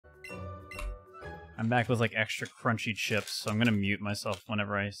I'm back with like extra crunchy chips, so I'm gonna mute myself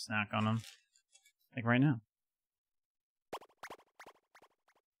whenever I snack on them. Like right now.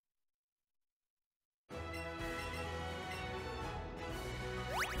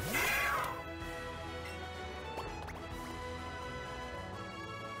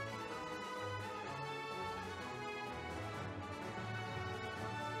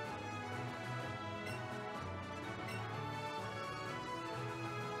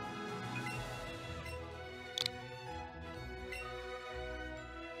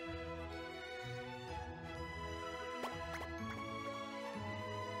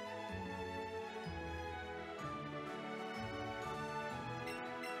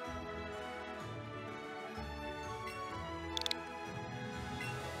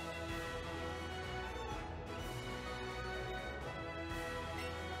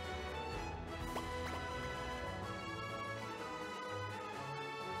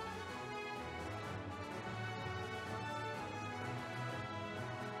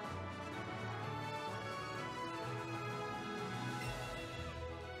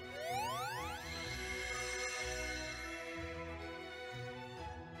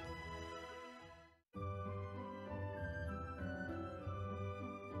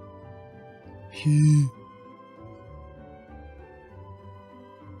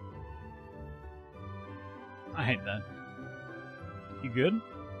 I hate that. You good?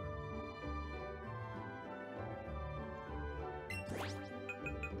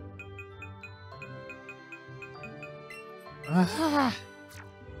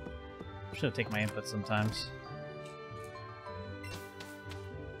 Should have taken my input sometimes.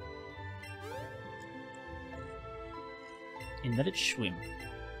 And let it swim.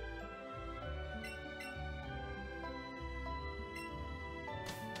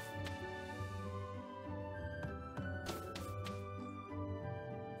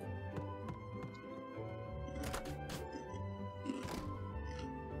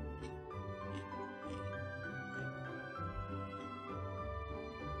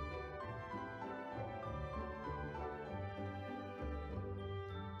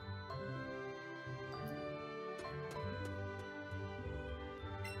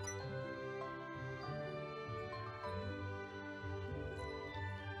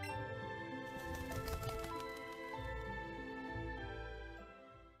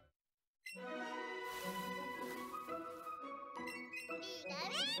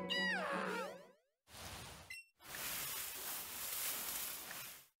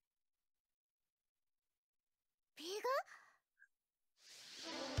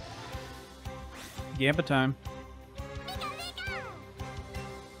 Gamma time.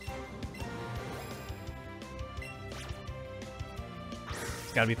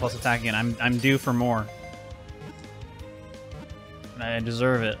 It's gotta be plus attack again. I'm due for more. I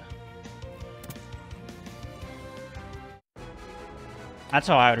deserve it. That's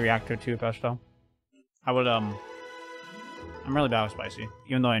how I would react to it too, Pesto. I would I'm really bad with spicy,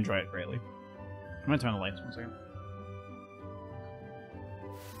 even though I enjoy it greatly. I'm gonna turn the lights 1 second.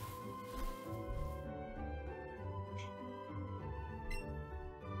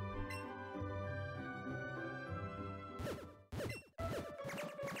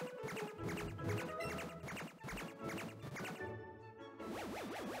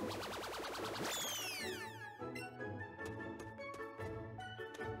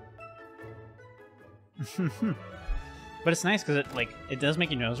 But it's nice because it does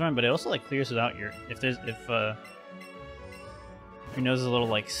make your nose run, but it also like clears it out. If your nose is a little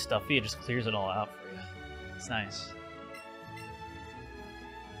like stuffy, it just clears it all out for you. It's nice.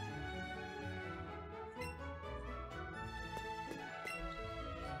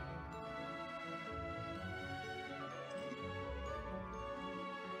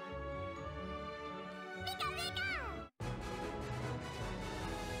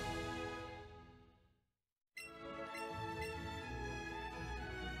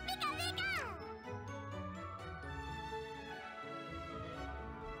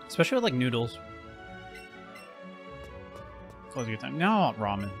 Especially with like noodles. It's always a good time. No,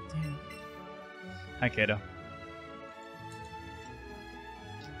 ramen. Damn. Hi, Kato.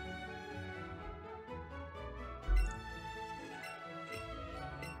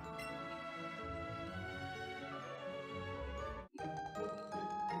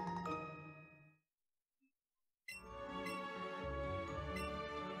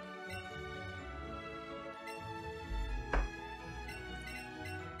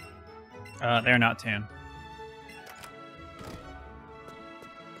 They're not tan.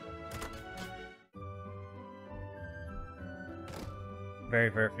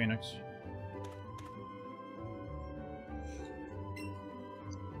 Very fair, Phoenix.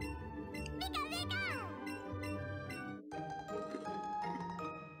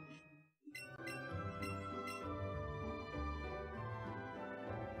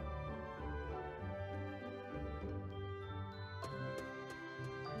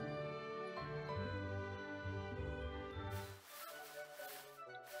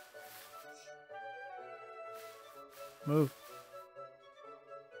 Move.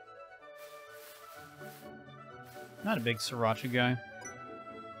 Not a big sriracha guy.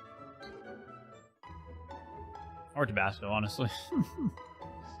 Or Tabasco, honestly.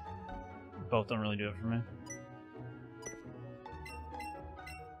 Both don't really do it for me.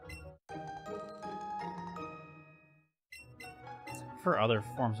 For other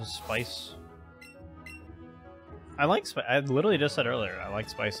forms of spice. I like spice. I literally just said earlier, I like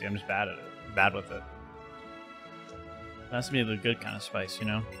spicy. I'm just bad at it. Bad with it. It has to be the good kind of spice, you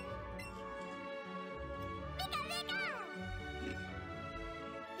know?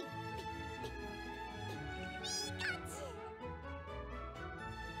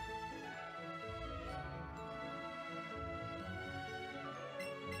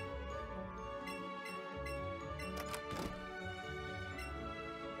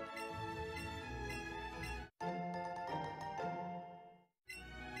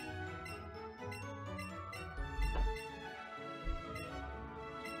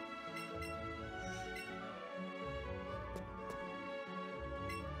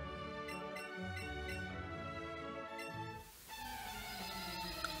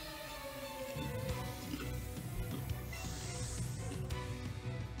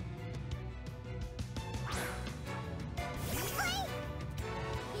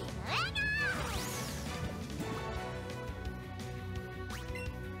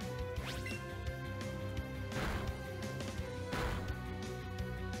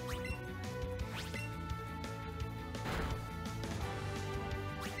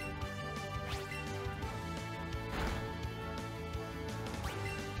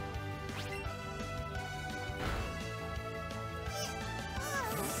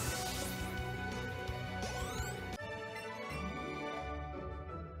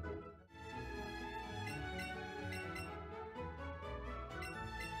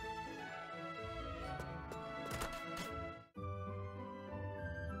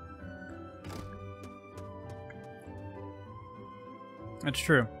 That's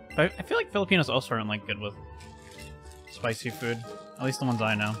true. But I feel like Filipinos also aren't like good with spicy food. At least the ones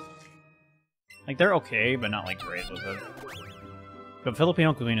I know. Like they're okay, but not like great with it. But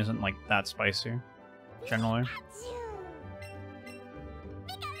Filipino cuisine isn't like that spicy, generally.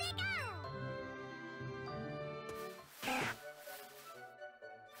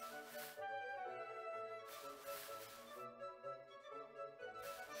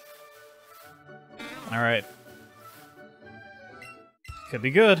 All right. Could be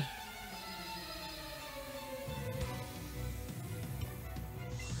good.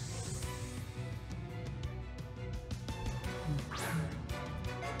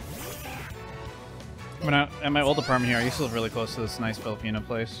 When at my old apartment here, I used to live really close to this nice Filipino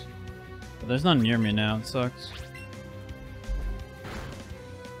place. But there's none near me now, it sucks.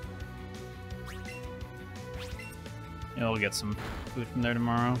 Yeah, we'll get some food from there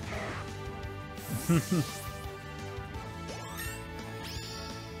tomorrow.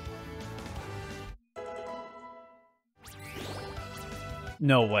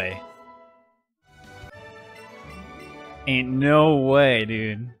 No way. Ain't no way,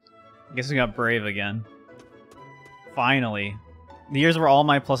 dude. I guess we got brave again. Finally. The years where all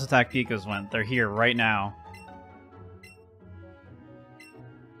my plus attack Pikas went, they're here right now.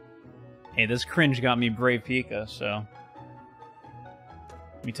 Hey, this cringe got me brave Pika, so...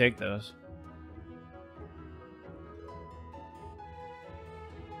 let me take those.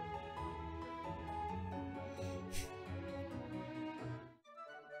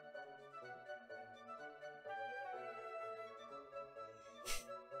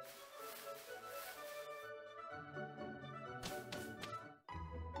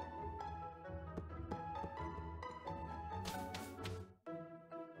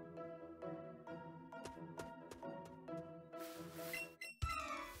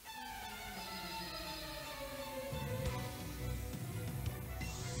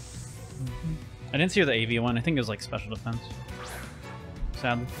 I didn't see the AV one. I think it was like special defense.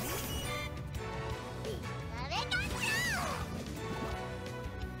 Sadly.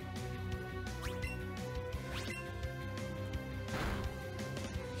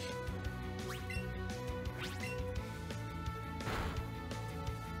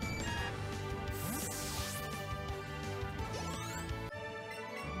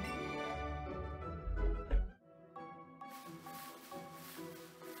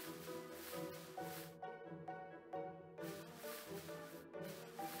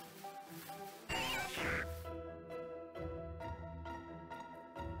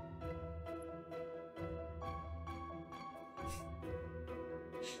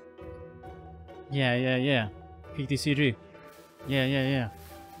 Yeah. PTCG. Yeah.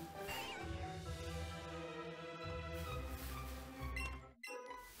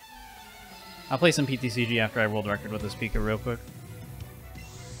 I'll play some PTCG after I world record with this Pika real quick.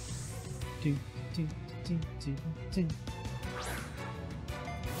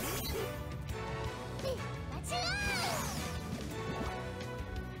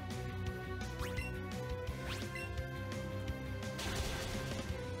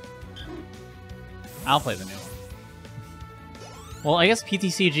 I'll play the new one. Well, I guess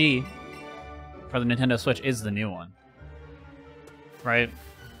PTCG for the Nintendo Switch is the new one. Right?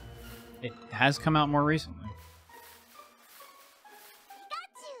 It has come out more recently.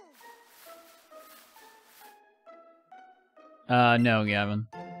 No, Gavin.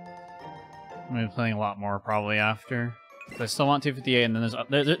 I'm gonna be playing a lot more probably after. I still want 258, and then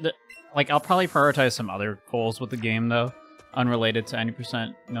there's like I'll probably prioritize some other goals with the game though, unrelated to any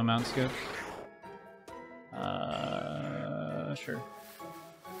percent no mount skip. Sure.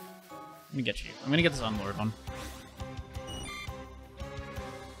 Let me get you. I'm gonna get this Unlord one.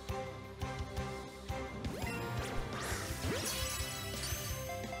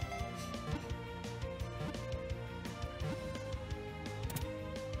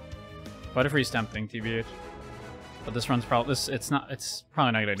 Quite a free stamp thing, TBH. But this run's probably it's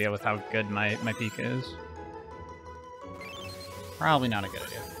probably not a good idea with how good my Pika is. Probably not a good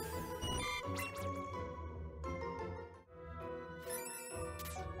idea.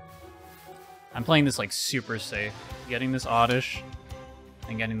 I'm playing this like super safe. Getting this Oddish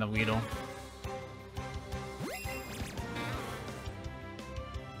and getting the Weedle.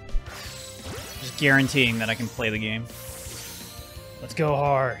 Just guaranteeing that I can play the game. Let's go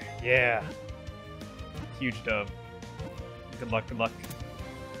hard. Yeah. Huge dub. Good luck, good luck.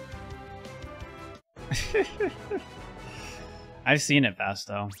 I've seen it pass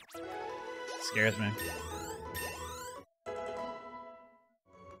though. It scares me.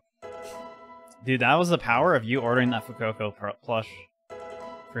 Dude, that was the power of you ordering that Fuecoco plush.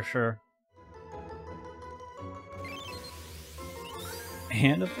 For sure.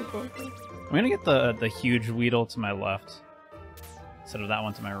 And a Fuecoco. I'm gonna get the huge Weedle to my left. Instead of that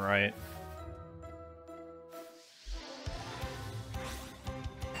one to my right.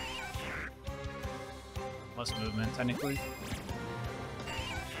 Plus movement, technically.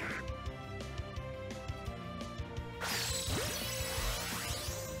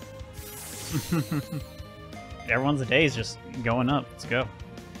 Everyone's day is just going up. Let's go.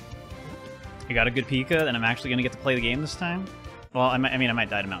 I got a good Pika, and I'm actually going to get to play the game this time. Well, I might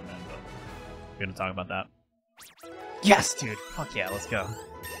die to Mount Moon, but we're going to talk about that. Yes, dude! Fuck yeah, let's go.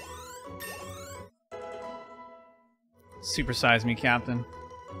 Supersize me, Captain.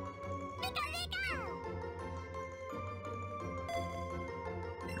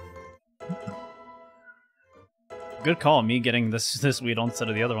 Good call, me getting this Weedle instead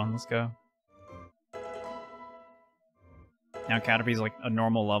of the other one. Let's go. Now Caterpie's like a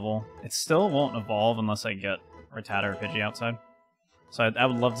normal level. It still won't evolve unless I get Rattata or Pidgey outside. So I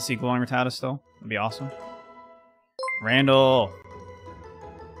would love to see glowing Rattata still. That'd be awesome. Randall!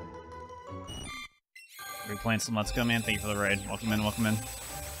 Are we playing some Let's Go, man? Thank you for the raid. Welcome in, welcome in.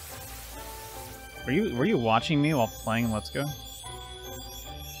 Were you watching me while playing Let's Go?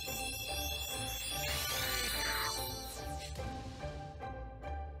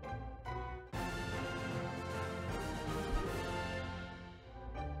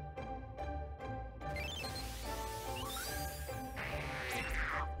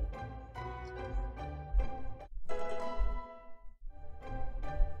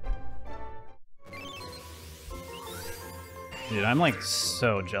 Dude, I'm like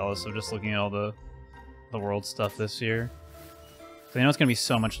so jealous of just looking at all the world stuff this year. So I know it's gonna be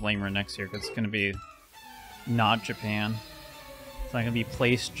so much lamer next year because it's gonna be not Japan. It's not gonna be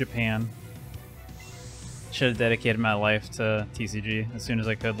place Japan. Should have dedicated my life to TCG as soon as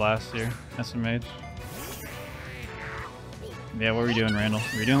I could last year. SMH. Yeah, what were you doing, Randall?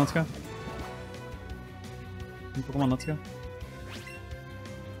 Were you doing Let's Go? Pokemon, Let's Go.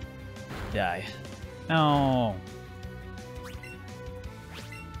 Die. No.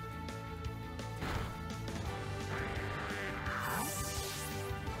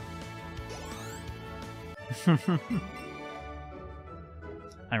 Hi,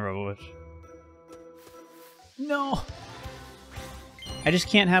 RoboWitch. No, I just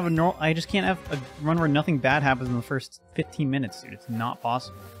can't have a run where nothing bad happens in the first 15 minutes, dude. It's not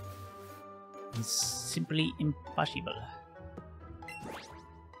possible. It's simply impossible.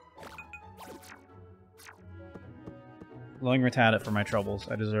 Blowing Rattata for my troubles.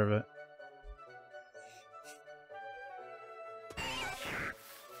 I deserve it.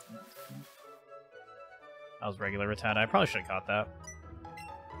 That was regular Rattata. I probably should have caught that.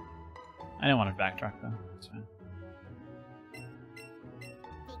 I didn't want to backtrack though. It's fine.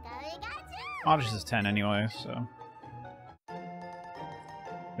 Oddish is 10 anyway, so.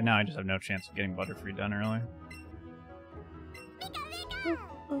 But now I just have no chance of getting Butterfree done early.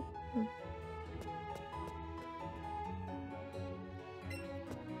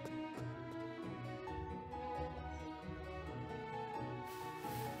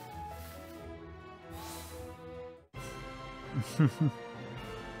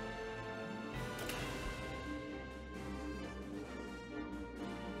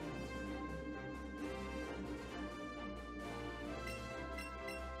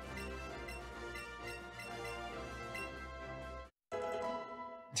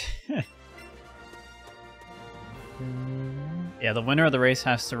 Yeah, the winner of the race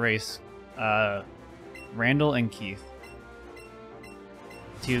has to race Randall and Keith.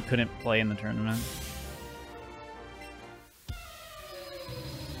 Two couldn't play in the tournament.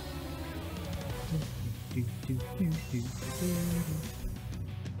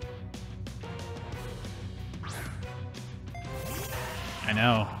 I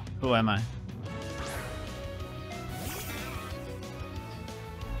know. Who am I?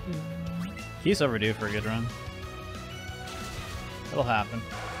 He's overdue for a good run. It'll happen.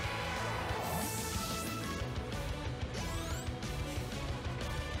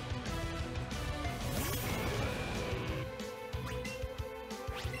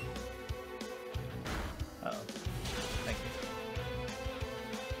 Uh-oh. Thank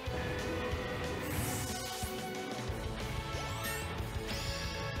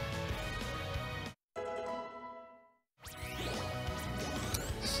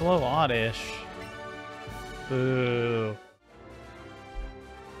you. Slow Oddish. Boo.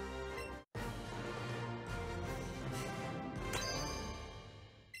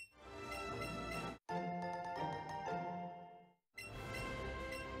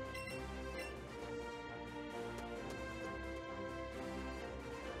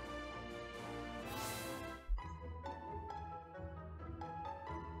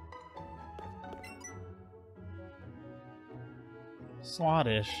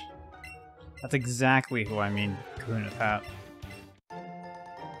 Slottish. That's exactly who I mean, Kahuna Pat.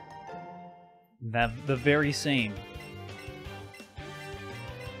 The very same.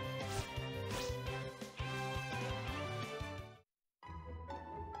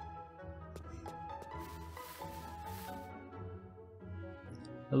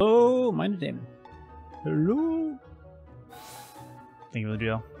 Hello, Minded Damon. Hello. Thank you for the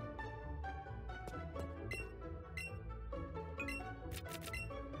deal.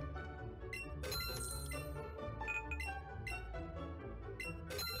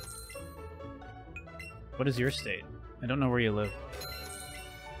 What is your state? I don't know where you live.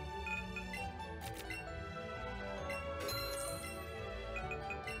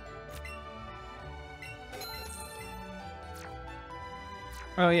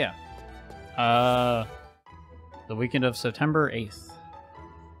 Oh yeah. The weekend of September 8th.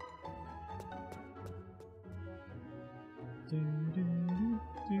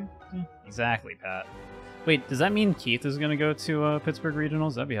 Exactly, Pat. Wait, does that mean Keith is gonna go to Pittsburgh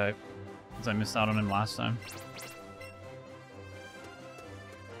Regionals? That'd be hype. Since I missed out on him last time.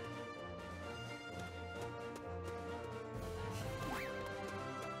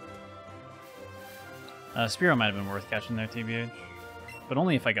 Spearow might have been worth catching there, TBH. But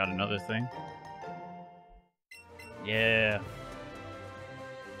only if I got another thing. Yeah.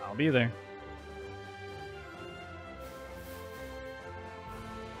 I'll be there.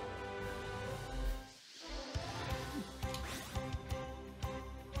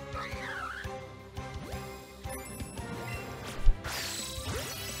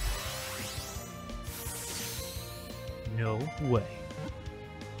 No way.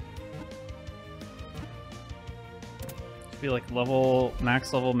 Be like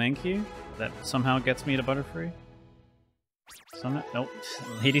max level Mankey that somehow gets me to Butterfree. Nope.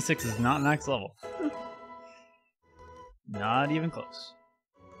 86 is not max level. Not even close.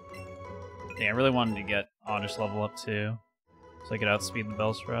 Yeah, I really wanted to get Oddish level up too, so I could outspeed the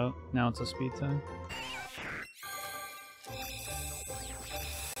Bellsprout. Now it's a speed time.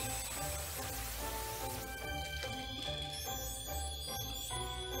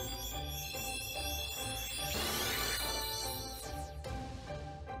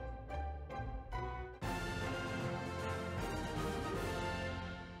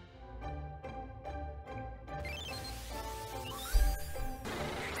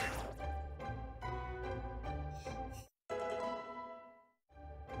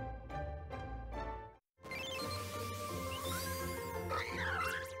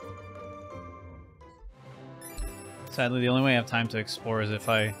 Sadly, the only way I have time to explore is if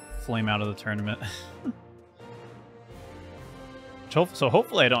I flame out of the tournament. So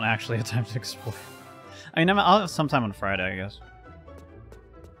hopefully I don't actually have time to explore. I mean, I'll have sometime on Friday, I guess.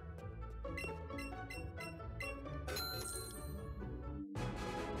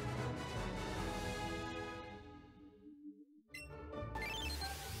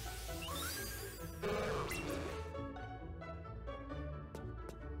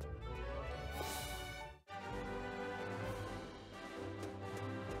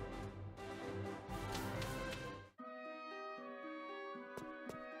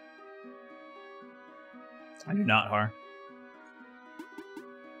 I do not, Har.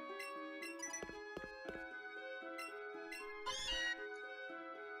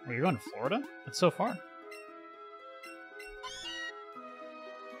 Are you going to Florida? That's so far.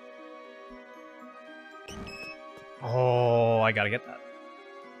 Oh, I gotta get that.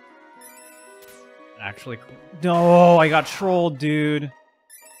 Actually, no, I got trolled, dude.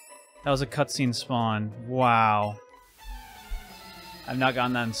 That was a cutscene spawn. Wow. I've not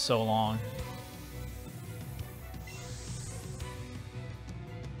gotten that in so long.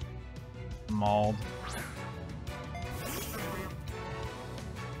 Mauled.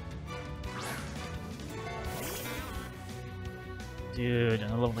 Dude,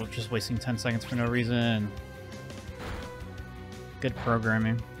 I love just wasting 10 seconds for no reason. Good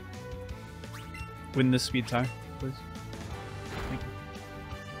programming. Win this speed tie, please. Thank you.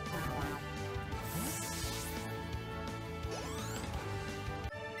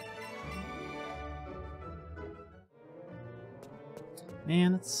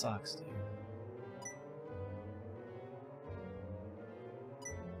 Man, that sucks, dude.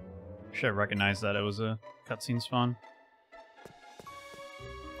 Should have recognized that it was a cutscene spawn.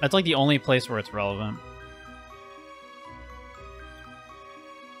 That's like the only place where it's relevant.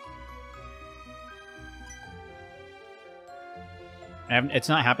 It's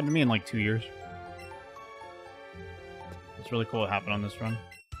not happened to me in like 2 years. It's really cool it happened on this run.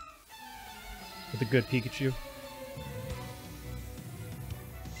 With a good Pikachu.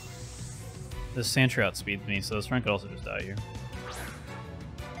 This Sandshrew outspeeds me, so this run could also just die here.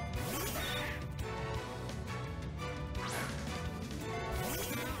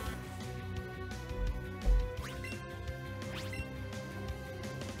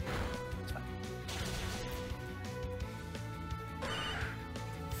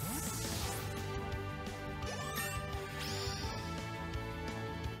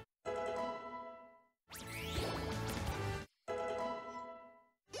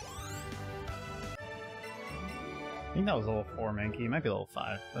 I think that was level 4 Mankey. It might be level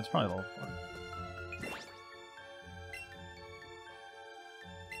 5. That's probably level 4.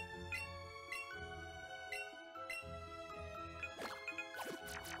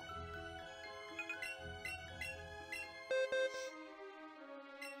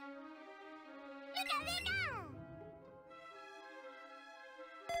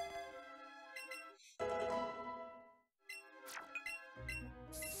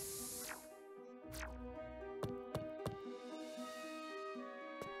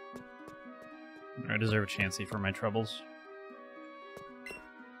 I deserve a Chansey for my troubles.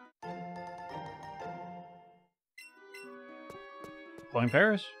 Playing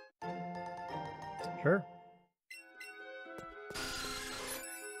Paris? Sure.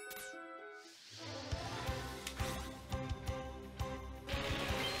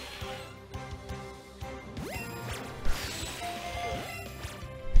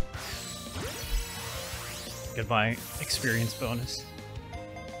 Goodbye, experience bonus.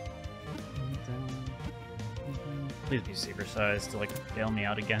 Please be super sized to like bail me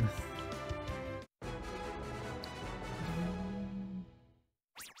out again.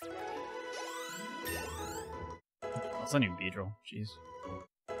 That's not even Beedrill, jeez.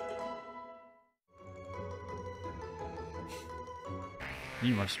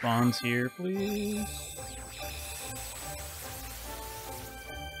 Need more spawns here, please.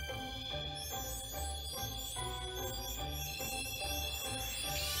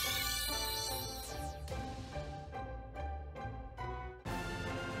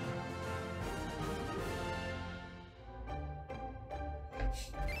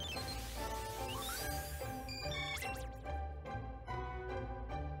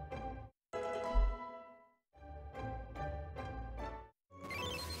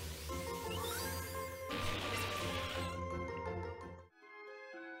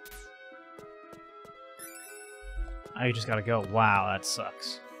 Oh, you just gotta go. Wow, that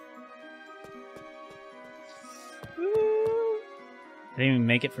sucks. Didn't even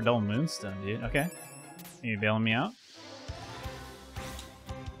make it for Double Moonstone, dude. Okay. Are you bailing me out?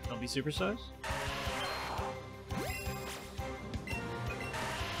 Don't be supersized.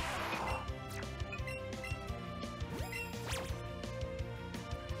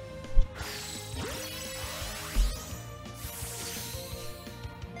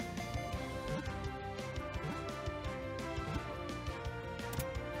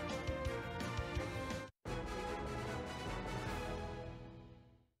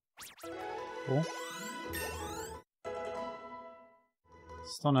 cool.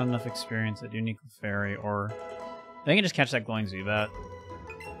 Still not enough experience. I do need Clefairy, or I can just catch that glowing Zubat,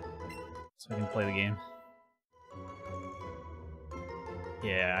 so I can play the game.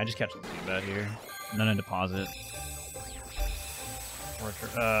 Yeah, I just catch the Zubat here, and then I deposit.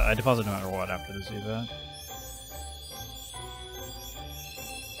 I deposit no matter what after the Zubat.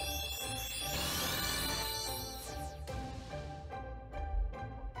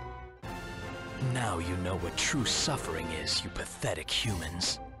 Now you know what true suffering is, you pathetic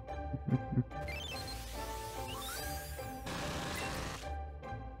humans.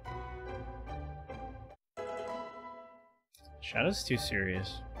 Shadow's too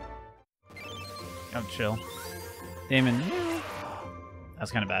serious. Oh, chill. Damon.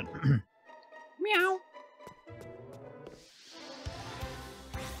 That's kind of bad. Meow.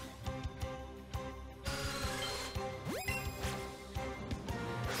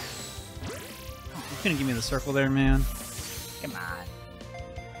 You couldn't give me the circle there, man. Come on.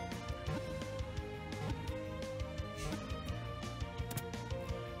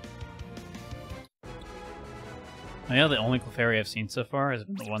 Oh, yeah, the only Clefairy I've seen so far is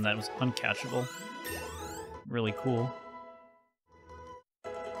the one that was uncatchable. Really cool.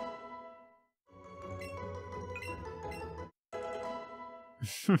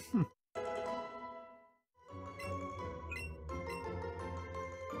 So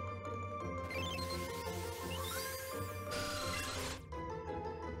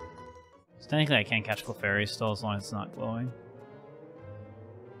technically I can't catch Clefairy still as long as it's not glowing.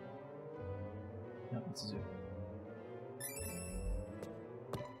 Yep, it's a zoo.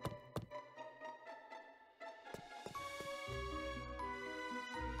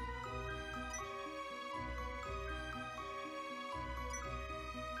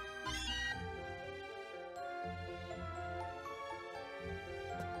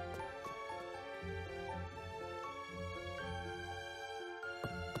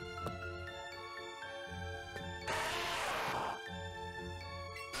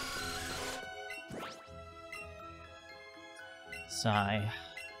 Sigh.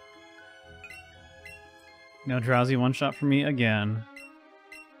 No drowsy one-shot for me again.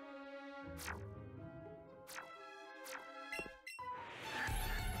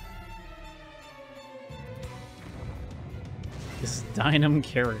 This Dynam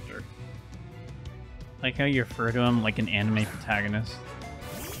character. Like how you refer to him like an anime protagonist.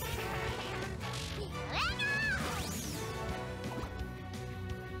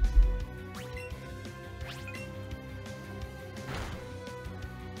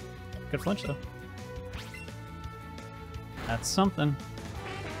 Good flinch, though. That's something.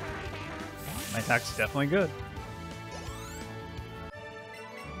 My attack's definitely good.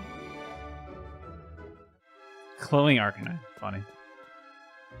 Glowing Arcanine. Funny.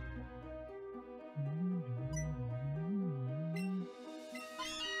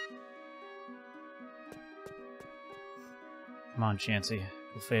 Come on, Chansey.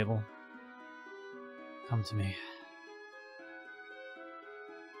 Fable. Come to me.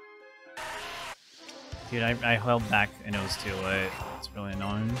 Dude, I held back and it was too late. It's really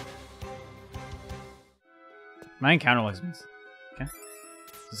annoying. My encounter was okay.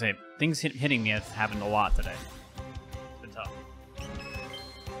 So say things hitting me have happened a lot today. It's been tough.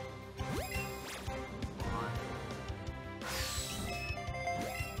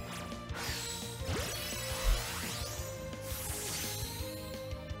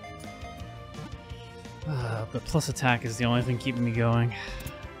 But plus attack is the only thing keeping me going.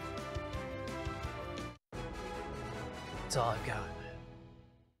 That's all I've got.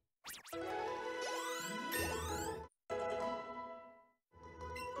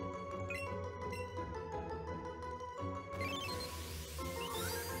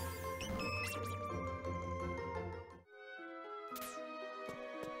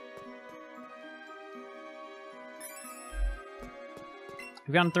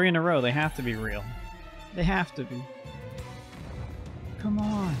 We've gotten 3 in a row. They have to be real. They have to be. Come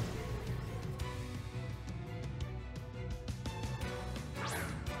on.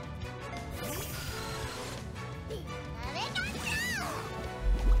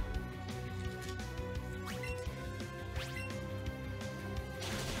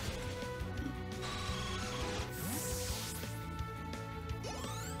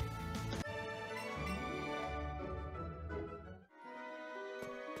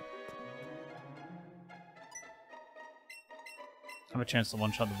 I have a chance to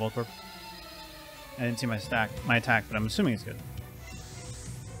one-shot the Voltorb. I didn't see my attack, but I'm assuming it's good.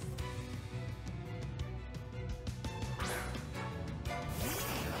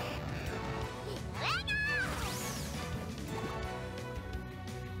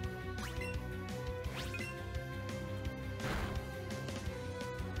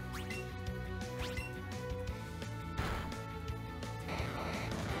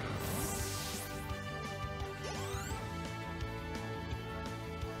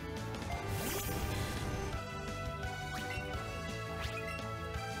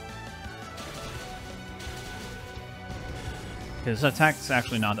 His attack's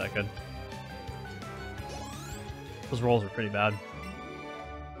actually not that good. Those rolls are pretty bad.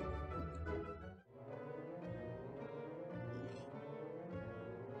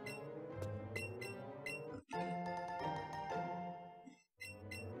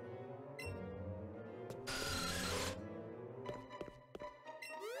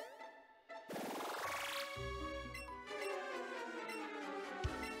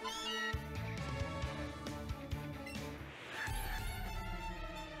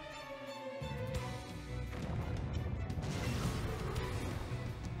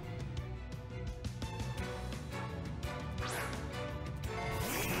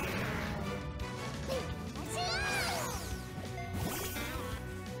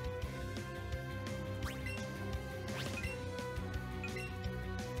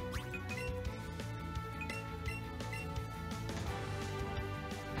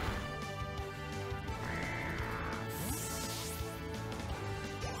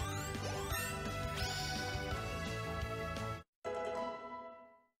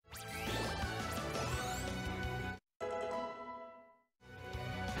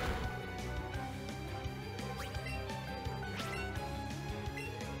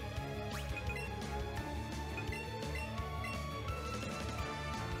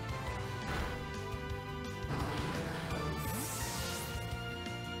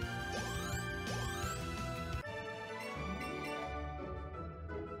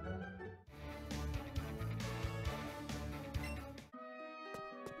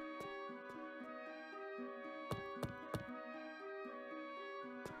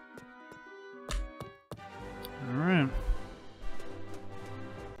 Alright.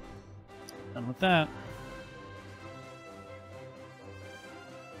 Done with that.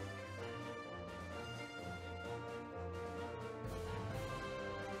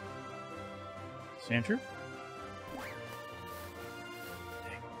 Sandshrew?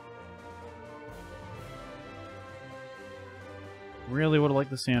 Really would have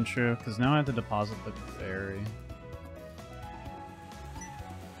liked the Sandshrew, because now I have to deposit the fairy.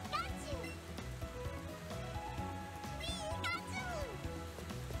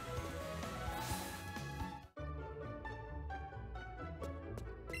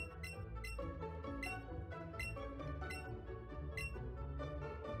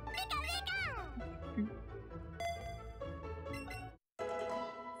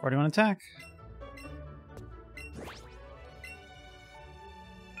 Already want to attack.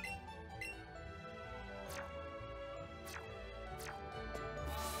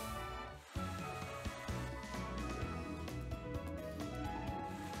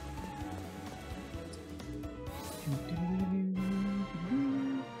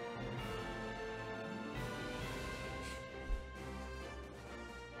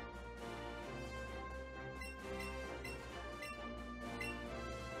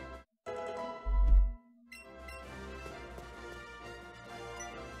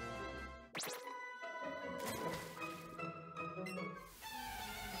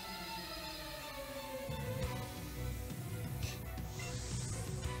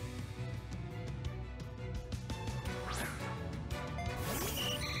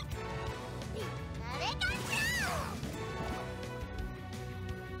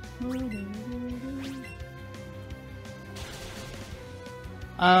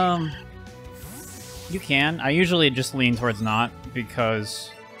 You can. I usually just lean towards not,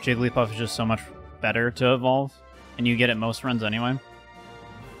 because Jigglypuff is just so much better to evolve, and you get it most runs anyway.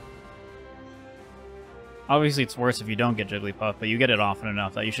 Obviously it's worse if you don't get Jigglypuff, but you get it often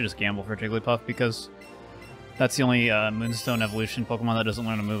enough that you should just gamble for Jigglypuff, because that's the only Moonstone evolution Pokemon that doesn't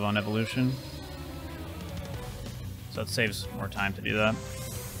learn to move on evolution. So it saves more time to do that.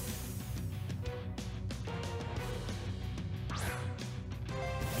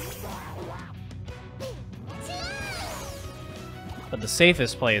 But the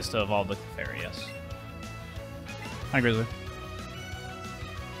safest play is to evolve the Clefairy, yes. Hi, Grizzly.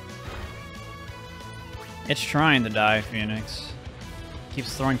 It's trying to die, Phoenix.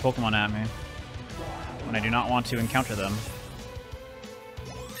 Keeps throwing Pokemon at me when I do not want to encounter them.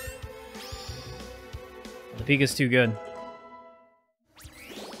 The Pika's too good.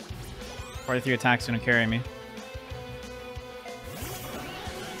 43 attacks gonna carry me.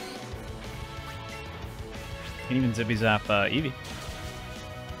 Can even Zippy Zap Eevee.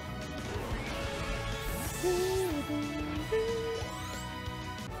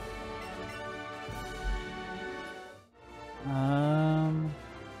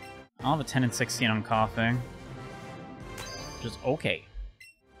 I'll have a 10 and 16 on coughing. Which is okay.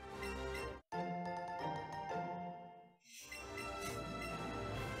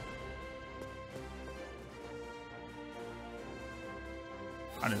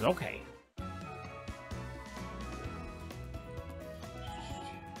 That is okay.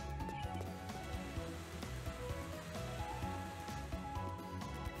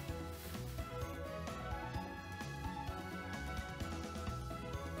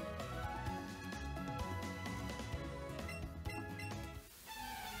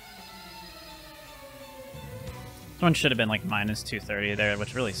 This one should have been like minus 230 there,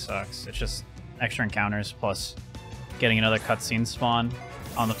 which really sucks. It's just extra encounters plus getting another cutscene spawn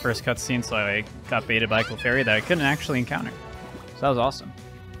on the first cutscene, so I got baited by a Clefairy that I couldn't actually encounter. So that was awesome.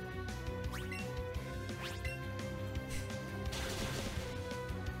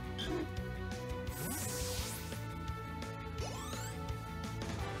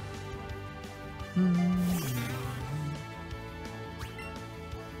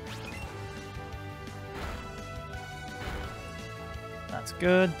 That's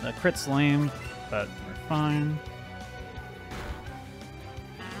good. The crit's lame, but we're fine.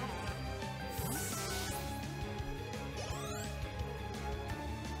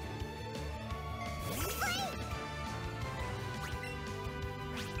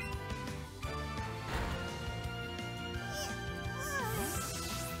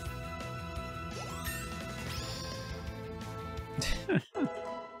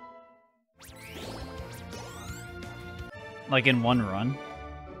 Like in one run?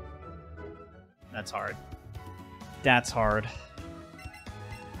 That's hard. That's hard.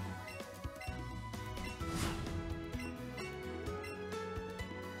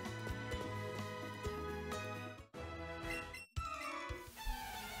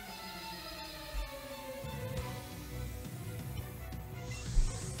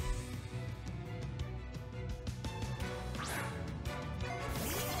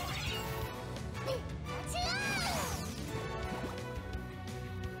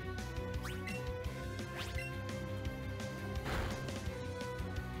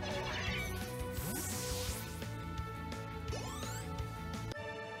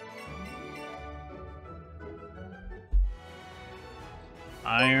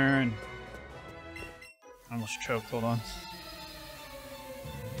 Iron. I almost choked, hold on.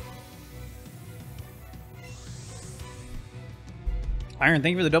 Iron,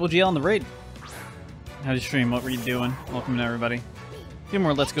 thank you for the double GL on the raid. How'd you stream? What were you doing? Welcome to everybody. A few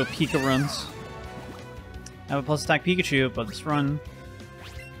more Let's Go Pika runs. I have a plus attack Pikachu, but this run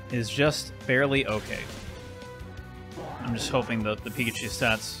is just barely okay. I'm just hoping the Pikachu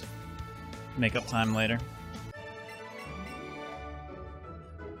stats make up time later.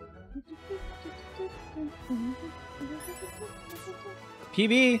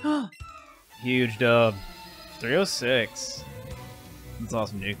 PB! Huge dub. 306. That's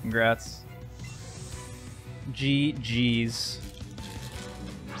awesome, dude. Congrats. GG's.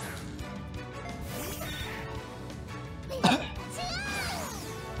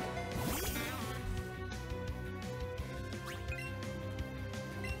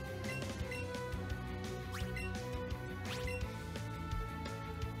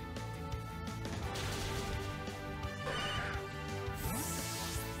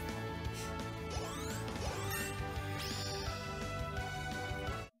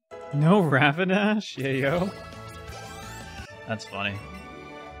 No Rapidash? Yeah, yo. That's funny.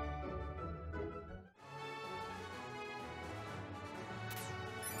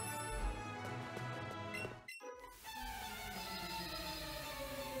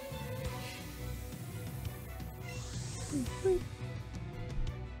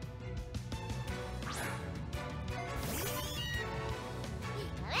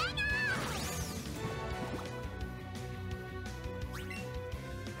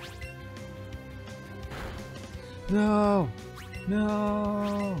 No!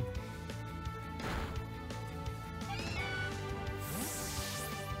 No!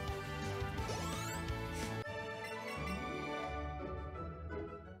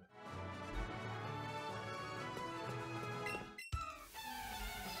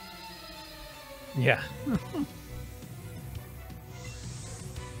 Yeah.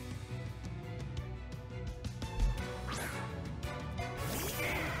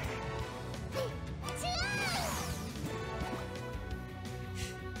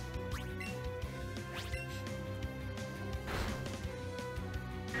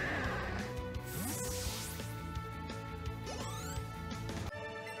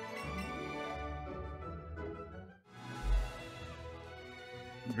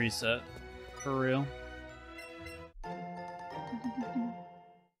 Reset. For real.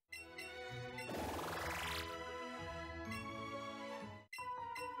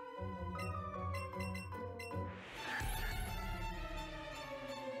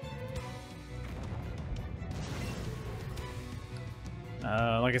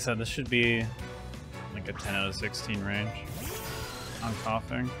 Like I said, this should be like a 10 out of 16 range on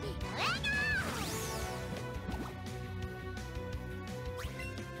coughing.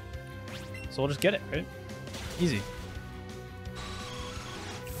 So we'll just get it, right? Easy.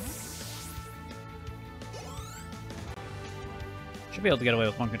 Should be able to get away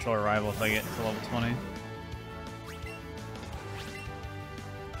with one controller rival if I get to level 20.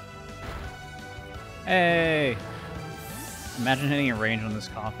 Hey! Imagine hitting a range on this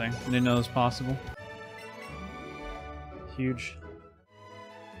coughing. I didn't know it was possible. Huge.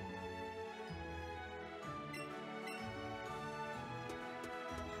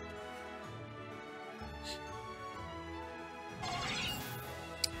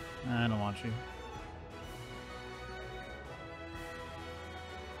 I don't want you.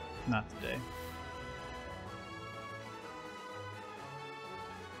 Not today.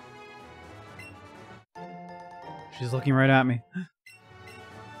 She's looking right at me.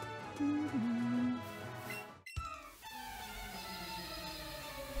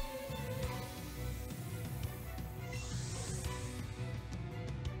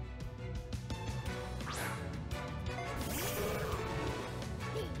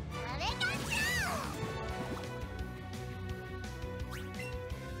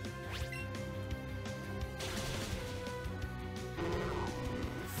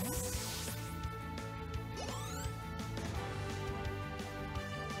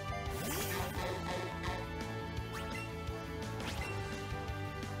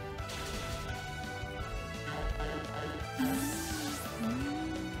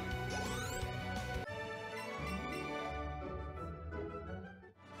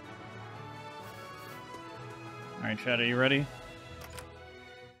 Alright, Chad, are you ready?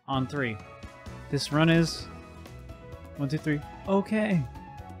 On 3. This run is 1, 2, 3. Okay.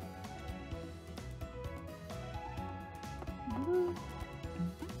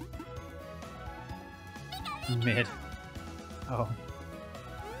 Mid. Oh.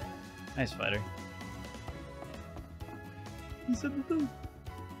 Nice fighter. He said the thing.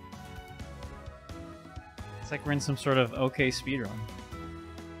 It's like we're in some sort of okay speedrun.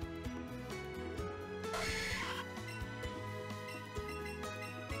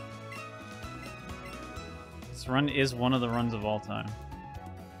 This run is one of the runs of all time.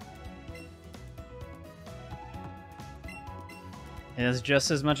 It has just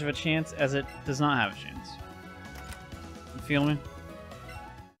as much of a chance as it does not have a chance. You feel me?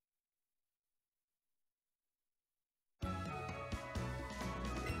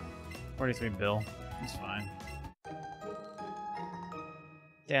 $43 bill. That's fine.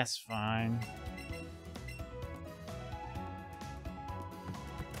 That's fine.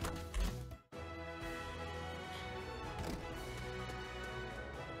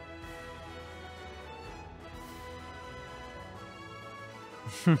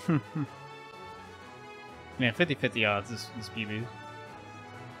 Yeah, 50-50 odds this PB.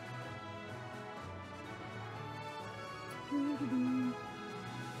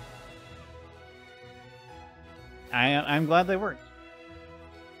 I'm glad they worked.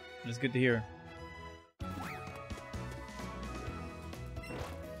 It's good to hear.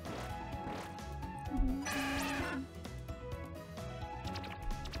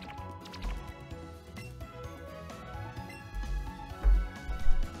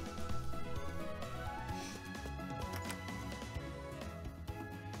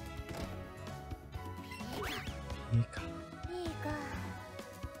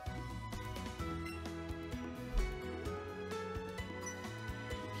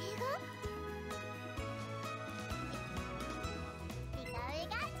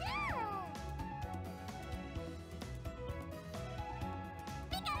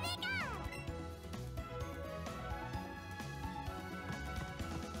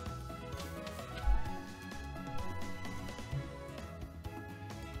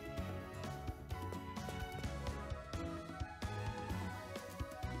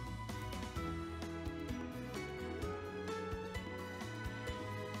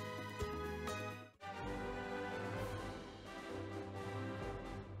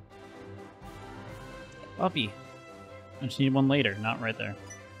 Puppy. I just need one later, not right there.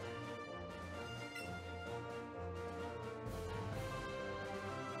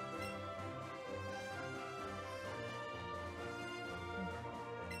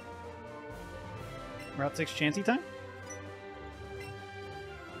 Route 6 Chansey time?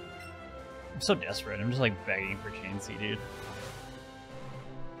 I'm so desperate. I'm just like begging for Chansey, dude.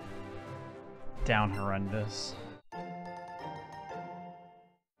 Down horrendous.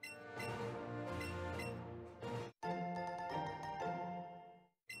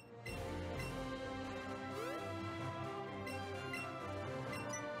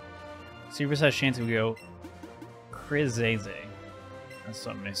 Supersize chance we go Crizeze. That's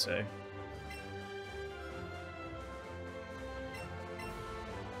something they say.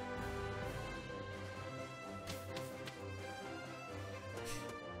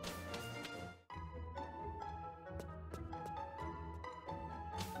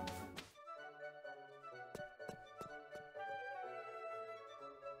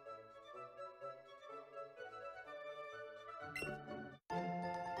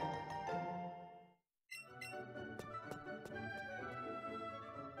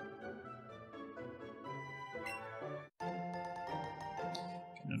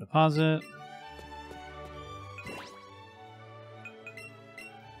 No deposit.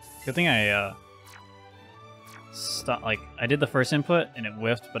 Good thing I stopped. Like I did the first input and it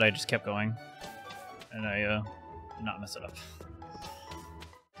whiffed, but I just kept going, and I did not mess it up.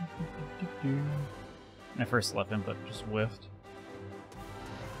 My first left input just whiffed.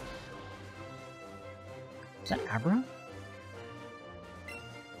 Is that Abra?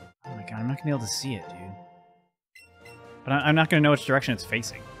 Oh my god, I'm not gonna be able to see it, dude. But I'm not gonna know which direction it's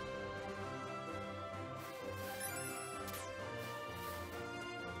facing.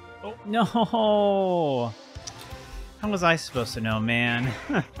 Oh, no! How was I supposed to know, man?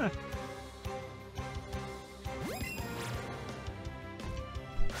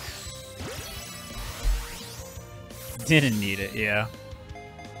 Didn't need it, yeah.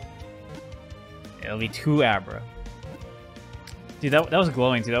 It'll be 2 Abra. Dude, that was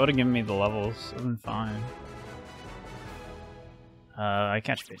glowing, too. That would have given me the levels. It would have been fine. I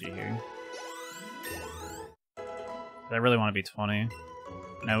catch Pidgey here. But I really want to be 20.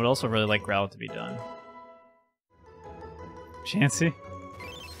 And I would also really like Growl to be done. Chansey?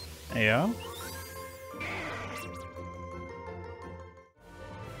 Ayo?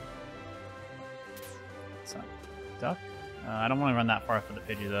 What's that? Duck? I don't want to run that far for the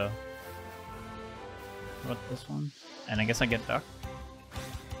Pidgey, though. What about this one? And I guess I get Duck?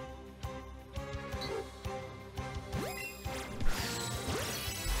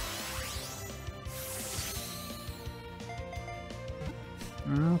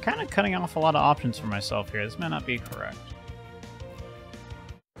 I'm kind of cutting off a lot of options for myself here. This may not be correct.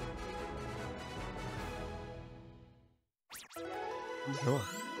 Sure.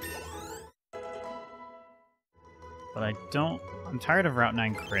 But I don't... I'm tired of Route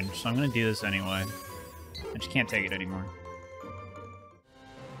 9 cringe, so I'm going to do this anyway. I just can't take it anymore.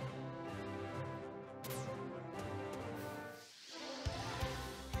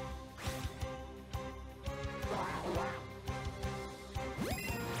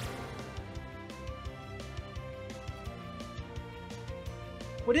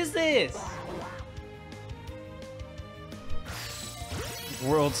 What is this?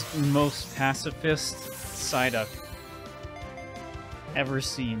 World's most pacifist Psyduck ever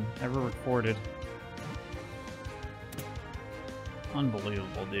seen, ever recorded.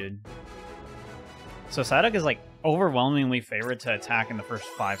 Unbelievable, dude. So Psyduck is like overwhelmingly favored to attack in the first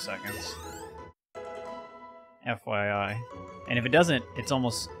 5 seconds. FYI. And if it doesn't, it's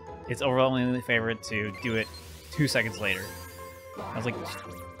overwhelmingly favored to do it 2 seconds later. That was like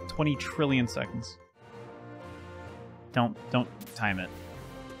 20 trillion seconds. Don't time it.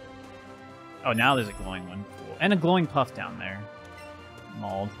 Oh, now there's a glowing one. Cool. And a glowing puff down there.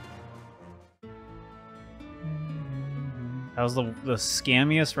 Mauled. That was the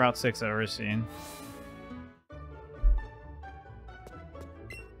scammiest Route 6 I've ever seen.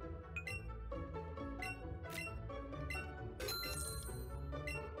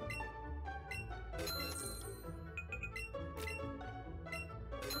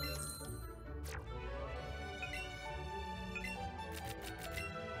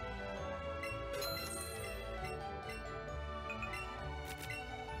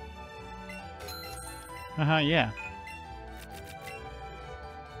 Yeah.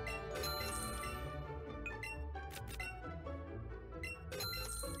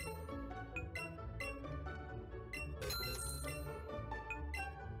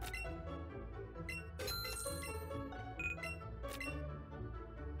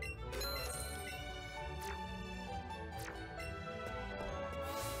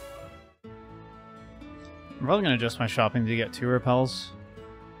 I'm probably gonna adjust my shopping to get 2 repels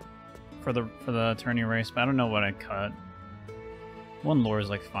for the tourney race, but I don't know what I cut. 1 lore is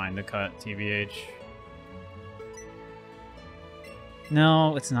like fine to cut, TBH.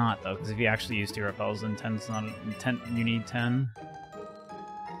 No, it's not though, because if you actually use 2 repels, then 10's not 10. You need 10.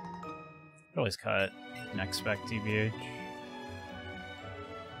 Could always cut next spec TBH.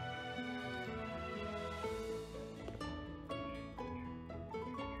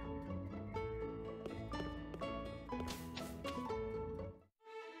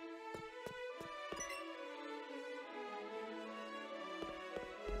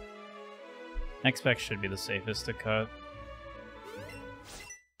 X-Spec should be the safest to cut.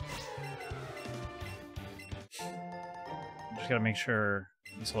 Just gotta make sure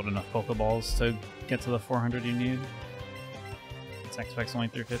you sold enough Pokeballs to get to the 400 you need. It's X-Spec's only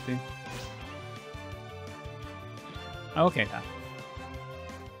 350. Okay, Pat.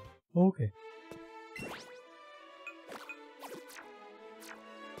 Okay.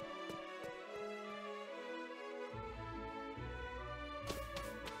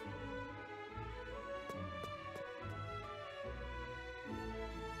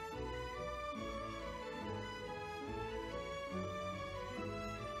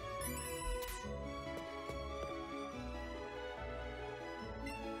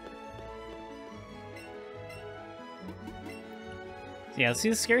 Yeah, see,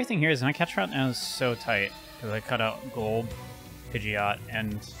 the scary thing here is my catch route now is so tight because I cut out Gold, Pidgeot,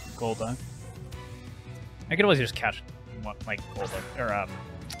 and Golduck. I could always just catch like Golduck or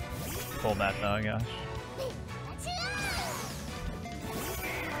Golbat though, I guess.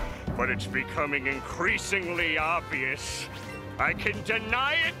 But it's becoming increasingly obvious. I can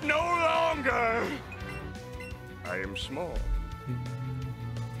deny it no longer. I am small.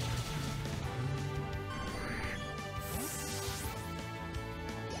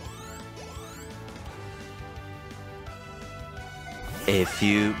 A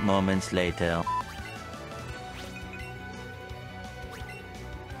few moments later.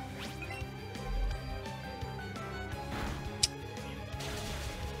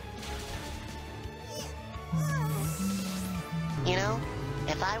 You know,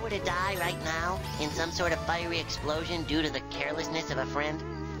 if I were to die right now in some sort of fiery explosion due to the carelessness of a friend,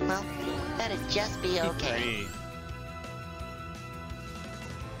 well, that'd just be okay.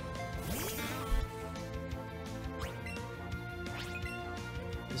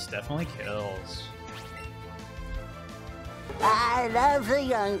 This definitely kills. I love the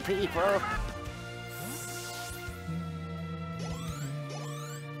young people.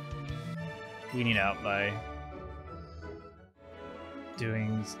 We need out by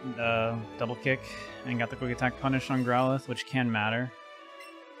doing double kick and got the quick attack punish on Growlithe, which can matter.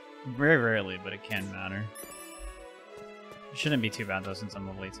 Very rarely, but it can matter. It shouldn't be too bad though since I'm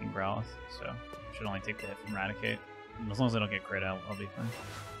level 18 Growlithe, so I should only take the hit from Eradicate. As long as I don't get crit out, I'll be fine.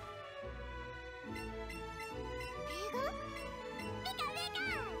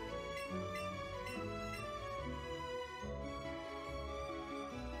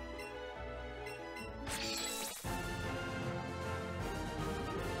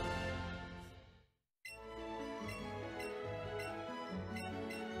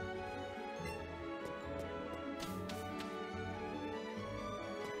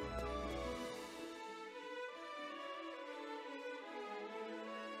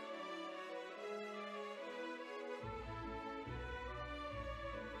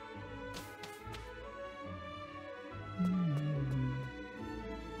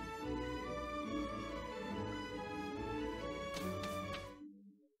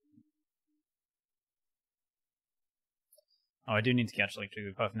 Oh, I do need to catch like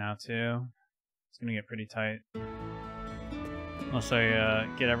Jigglypuff now too. It's gonna get pretty tight. Unless I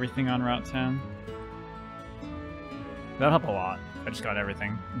get everything on Route 10. That'll help a lot. I just got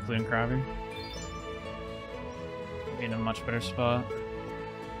everything, including Krabby. Be in a much better spot.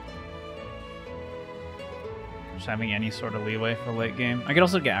 Just having any sort of leeway for late game. I could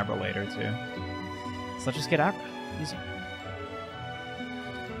also get Abra later too. So let's just get Abra. Easy.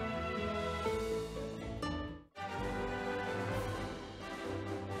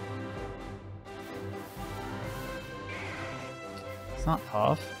 It's not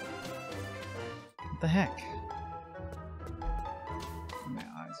tough. What the heck? My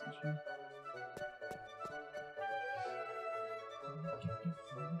eyes and shit.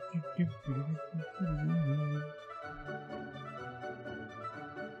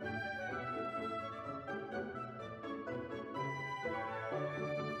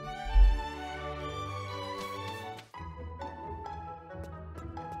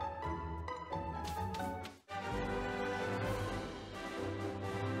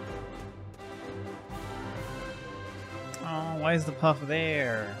 Oh, why is the puff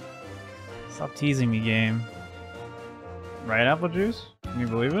there? Stop teasing me, game. Right, Apple Juice? Can you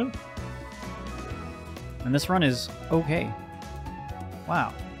believe it? And this run is okay.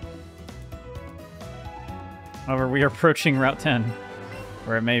 Wow. However, we are approaching Route 10,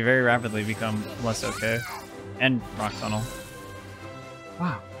 where it may very rapidly become less okay. And Rock Tunnel.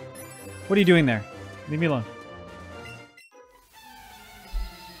 Wow. What are you doing there? Leave me alone.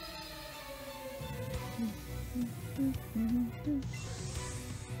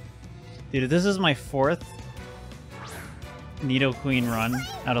 Dude, this is my fourth Nidoqueen run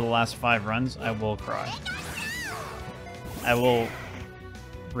out of the last 5 runs, I will cry. I will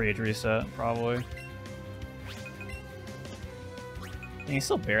rage reset, probably. And he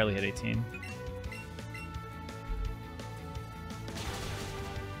still barely hit 18.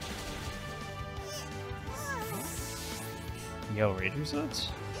 Yo, rage resets?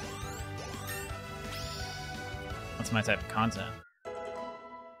 That's my type of content.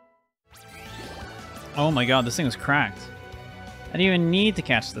 Oh my god, this thing was cracked. I didn't even need to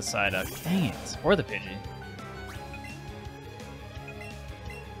catch the Psyduck. Dang it. Or the Pidgey.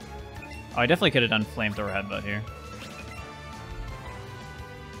 Oh, I definitely could have done Flamethrower Headbutt here.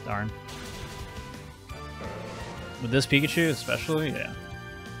 Darn. With this Pikachu especially, yeah.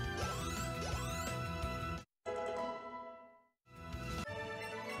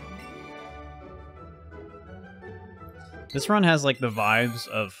 This run has like the vibes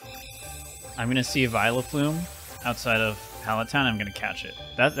of I'm gonna see Vileplume outside of Pallet Town, I'm gonna catch it.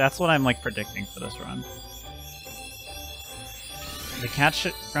 That's what I'm like predicting for this run. The catch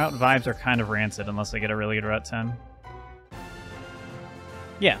route vibes are kind of rancid unless I get a really good Route 10.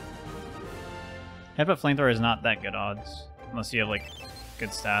 Yeah. Headbutt Flamethrower is not that good odds. Unless you have like good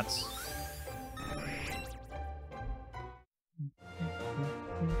stats.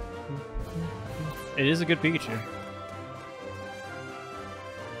 It is a good Pikachu.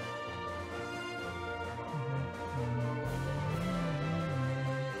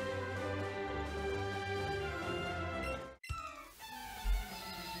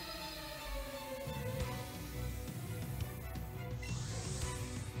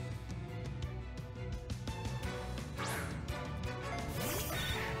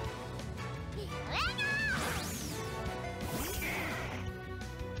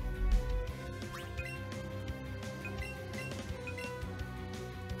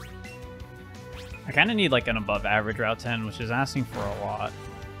 I kind of need like an above average Route 10, which is asking for a lot.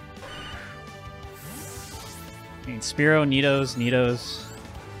 I mean, Spearow, Nidos,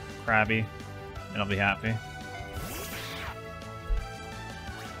 Krabby, and I'll be happy.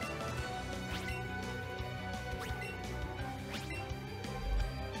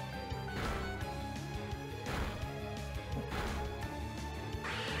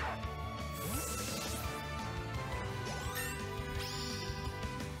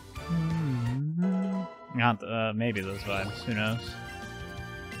 Not maybe those vibes. Who knows?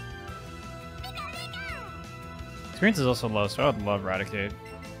 Experience is also low, so I would love Raticate.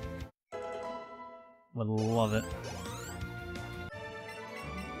 Would love it.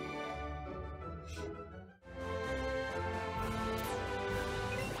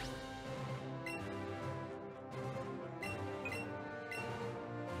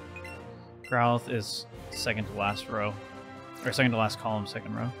 Growlithe is second to last row. Or second to last column,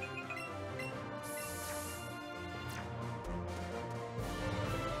 second row.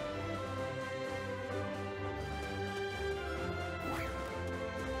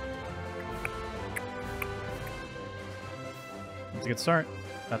 That's a good start.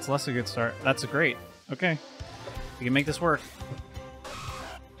 That's less a good start. That's a great. Okay. We can make this work.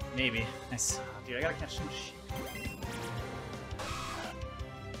 Maybe. Nice. Dude, I gotta catch some shit.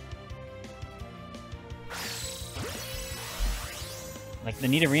 Like, the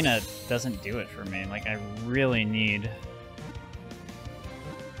Nidorina doesn't do it for me. Like, I really need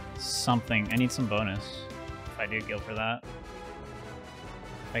something. I need some bonus if I do go for that.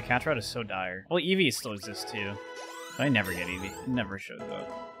 My catch route is so dire. Well, Eevee still exists too. But I never get Eevee. It never shows up.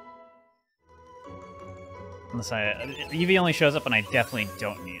 Unless Eevee only shows up when I definitely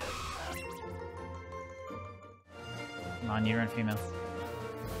don't need it. Non-Nidoran female.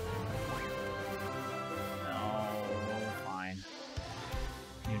 No, fine.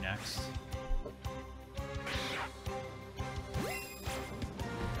 You next.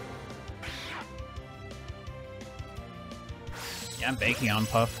 Yeah, I'm banking on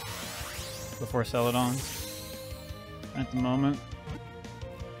Puff before Celadon at the moment.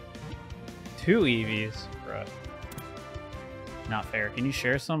 2 EVs, bruh. Not fair. Can you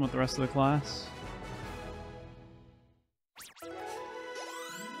share some with the rest of the class?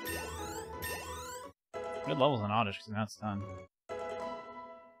 Good levels on Oddish, because now it's done.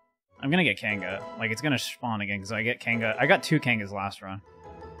 I'm gonna get Kanga. Like, it's gonna spawn again, because I get Kanga. I got 2 Kangas last run.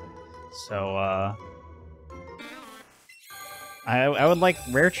 So, I would like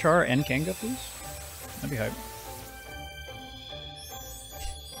Rare Char and Kanga, please. That'd be hype.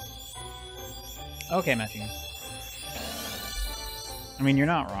 Okay, Matthew. I mean, you're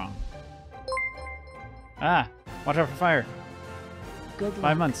not wrong. Ah! Watch out for fire. Good luck.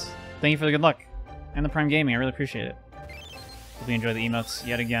 5 months. Thank you for the good luck. And the Prime Gaming, I really appreciate it. Hope you enjoy the emotes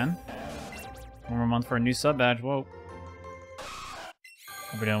yet again. 1 more month for a new sub badge, whoa.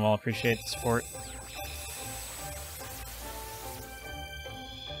 Hope you're doing well. Appreciate the support.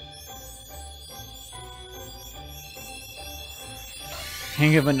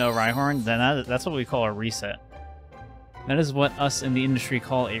 Can't give a no Rhyhorn? Then that's what we call a reset. That is what us in the industry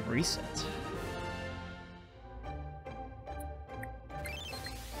call a reset.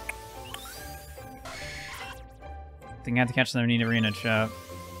 Think I have to catch them in arena chat.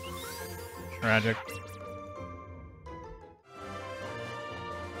 Tragic.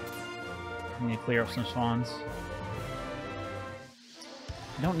 I need to clear up some spawns.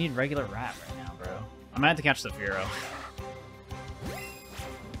 I don't need regular rat right now, bro. I might have to catch the Furo.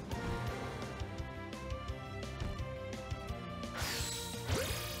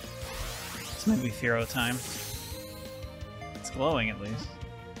 This might be Furo time. It's glowing at least.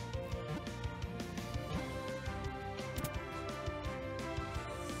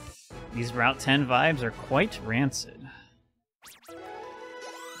 These Route 10 vibes are quite rancid.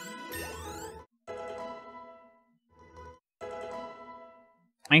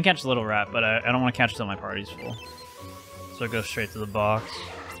 I can catch the little rat, but I don't want to catch it till my party's full. So it goes straight to the box.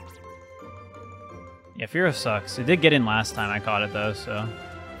 Yeah, Furo sucks. It did get in last time I caught it though, so...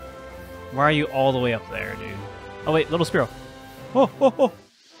 Why are you all the way up there, dude? Oh wait, little Spearow. Oh, oh, oh!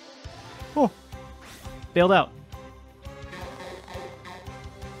 Oh! Bailed out.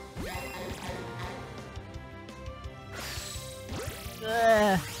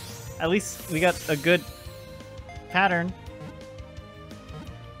 At least we got a good pattern.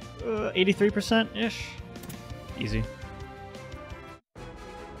 83%-ish. Easy.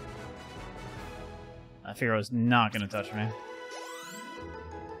 Firo's not gonna touch me.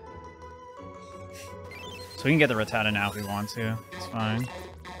 So we can get the Rattata now if we want to. It's fine.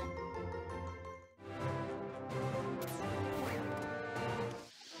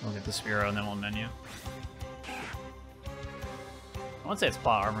 We'll get the Spearow and then we'll menu. I won't say it's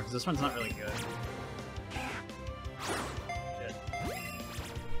plot armor, because this one's not really good. Shit.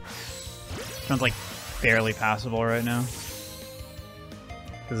 This one's like barely passable right now.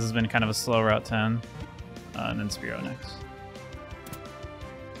 Because this has been kind of a slow Route 10. And then Spearow next.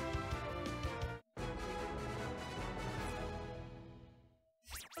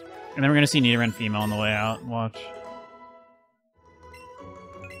 And then we're going to see Nidoran female on the way out. Watch.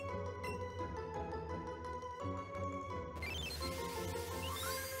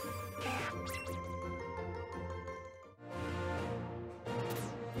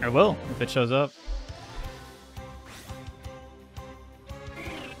 I will, if it shows up.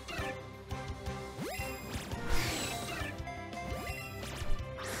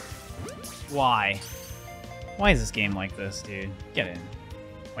 Why? Why is this game like this, dude? Get in.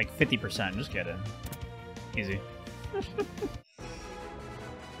 Like 50%, just get in. Easy.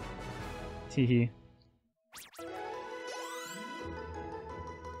 Teehee.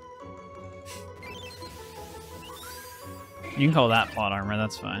 You can call that plot armor,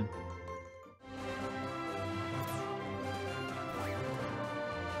 that's fine.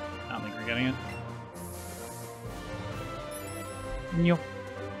 I don't think we're getting it. Yo.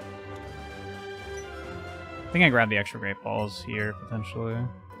 I think I grabbed the extra great balls here, potentially.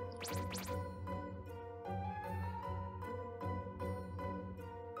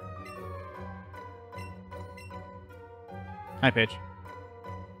 Hi, Paige.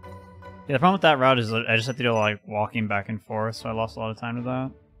 Yeah, the problem with that route is I just have to do like walking back and forth, so I lost a lot of time to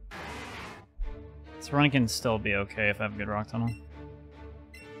that. This run can still be okay if I have a good rock tunnel.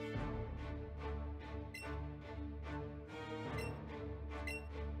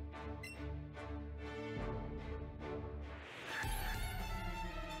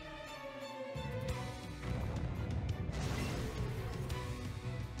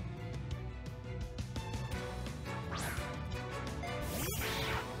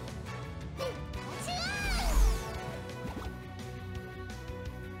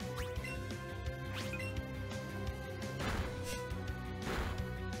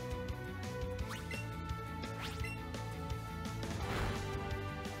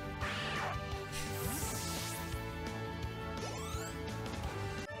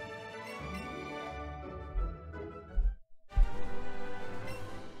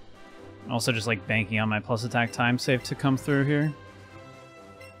 Also just like banking on my plus attack time save to come through here.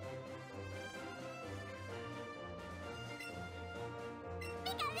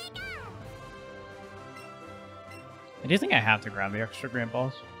 I do think I have to grab the extra Grand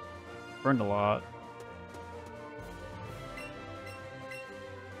Balls. Burned a lot.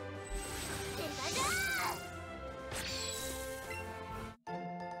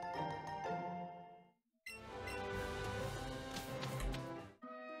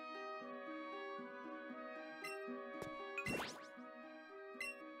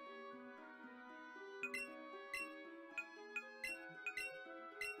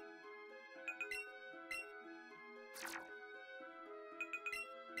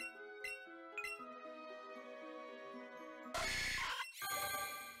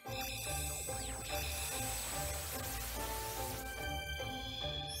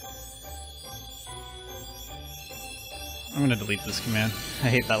 I'm gonna delete this command. I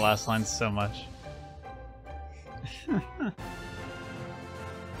hate that last line so much.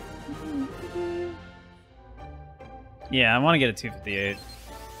 Yeah, I want to get a 258.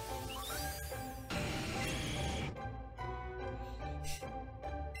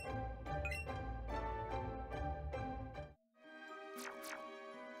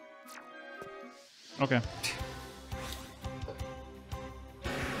 Okay.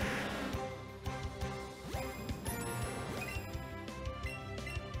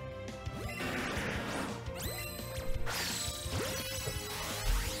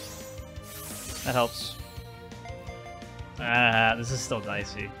 That helps. This is still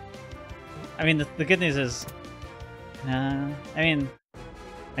dicey. I mean, the good news is... I mean,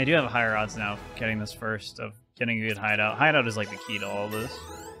 I do have higher odds now of getting this first, of getting a good hideout. Hideout is like the key to all this.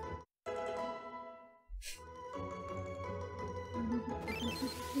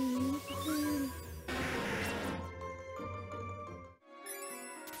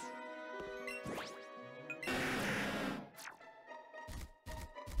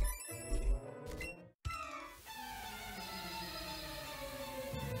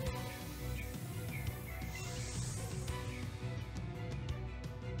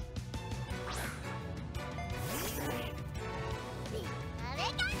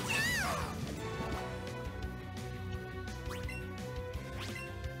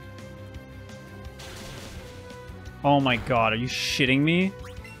 Oh my god, are you shitting me?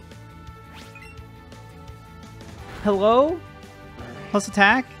 Hello? Plus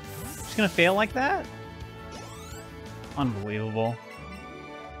attack? Just gonna fail like that? Unbelievable.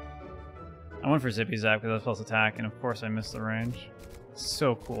 I went for Zippy Zap because that's plus attack, and of course I missed the range.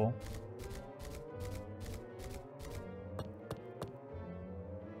 So cool.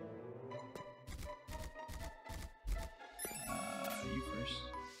 You first.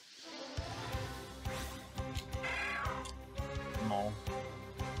 Mole.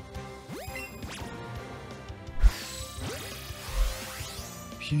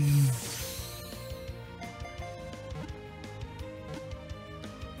 Pew.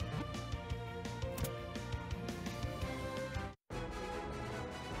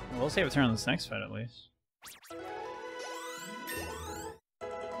 We'll save a turn on this next fight at least.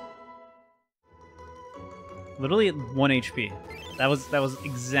 Literally at 1 HP. That was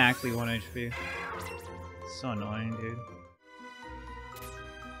exactly 1 HP. So annoying, dude.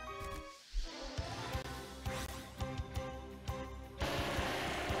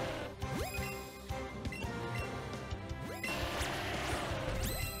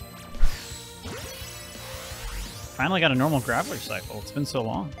 Finally got a normal grappler cycle. It's been so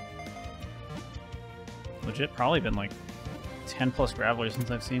long. Legit, probably been like 10 plus gravelers since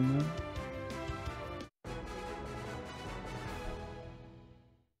I've seen them.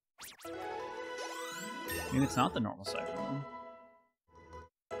 Maybe it's not the normal cycle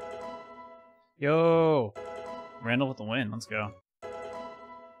then. Yo! Randall with the win. Let's go.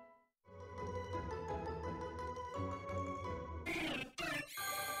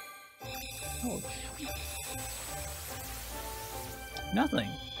 Oh. Nothing.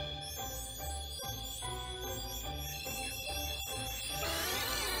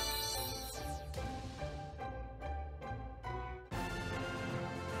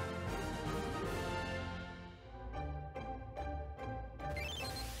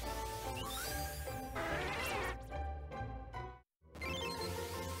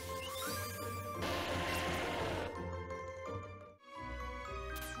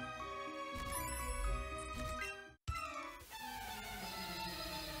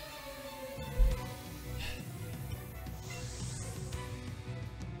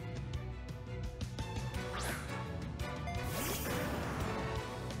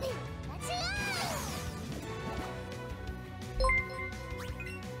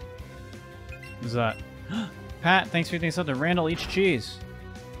 Who's that? Pat, thanks for doing something. Randall eats cheese.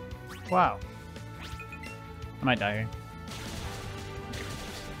 Wow. I might die here.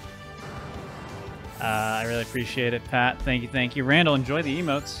 I really appreciate it, Pat. Thank you, thank you. Randall, enjoy the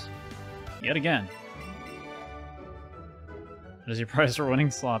emotes. Yet again. That is your prize for winning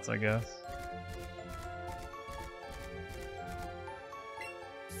slots, I guess.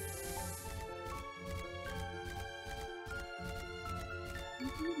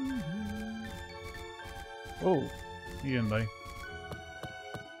 Oh, how you doing, buddy?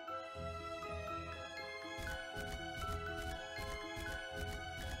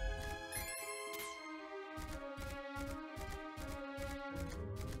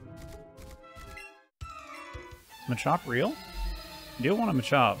 Is Machop real? I do want a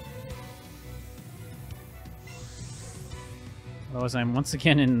Machop. Otherwise, I'm once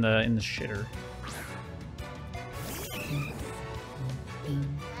again in the shitter.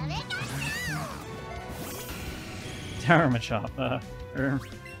 Power Machop.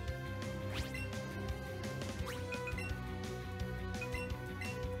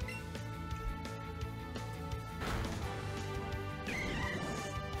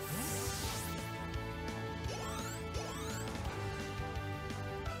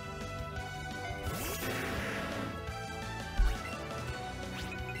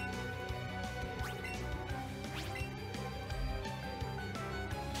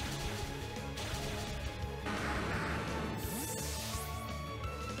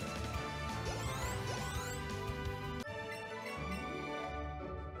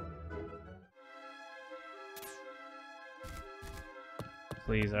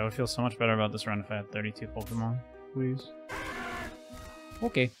 Please, I would feel so much better about this run if I had 32 Pokemon. Please.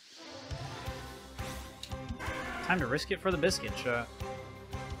 Okay. Time to risk it for the biscuit shot.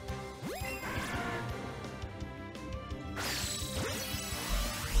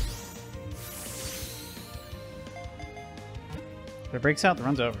 If it breaks out, the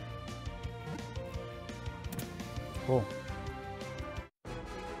run's over. Cool.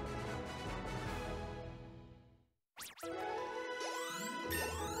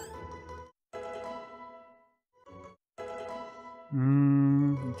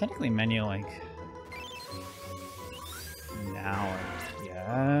 Technically menu like now, I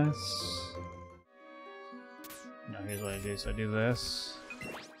guess. No, here's what I do. So I do this.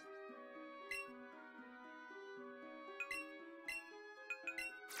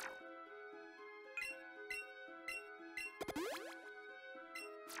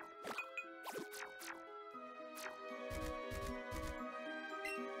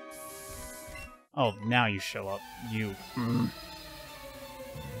 Oh, now you show up. You.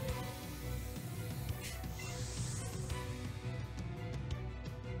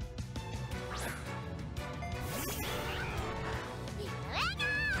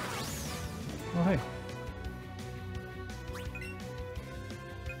 Oh, hey.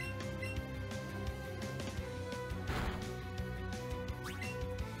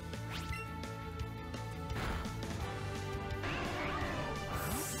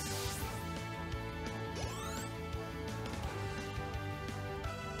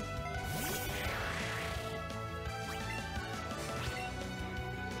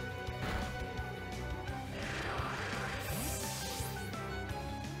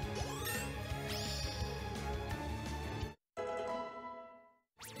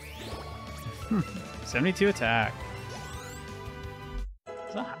 Hmm. 72 attack.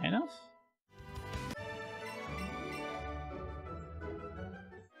 Is that high enough?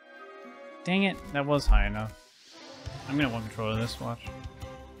 Dang it, that was high enough. I'm gonna one control of this, watch.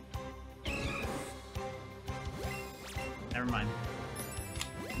 Never mind.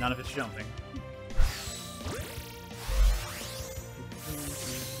 Not if it's jumping.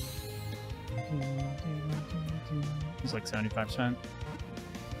 It's like 75%.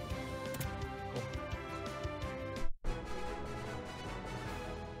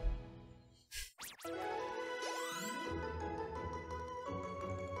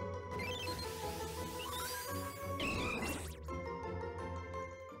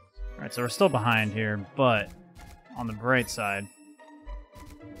 Alright, so we're still behind here, but on the bright side.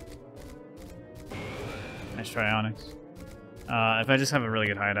 Nice try, Onyx. If I just have a really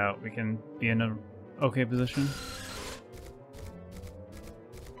good hideout, we can be in an okay position.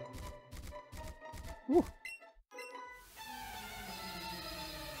 Woo.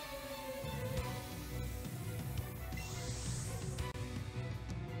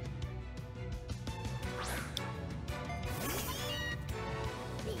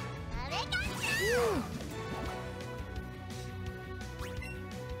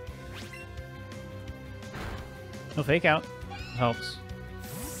 No fake out. Helps.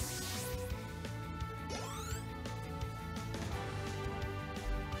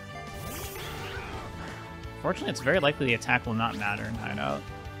 Fortunately, it's very likely the attack will not matter in hideout.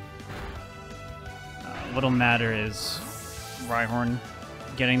 What'll matter is Rhyhorn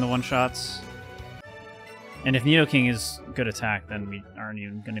getting the one-shots. And if Nidoking is good attack, then we aren't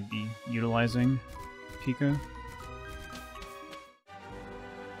even going to be utilizing Pika.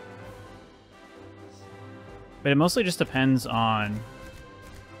 But it mostly just depends on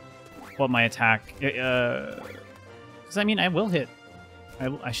what my attack... Because, I mean, I will hit...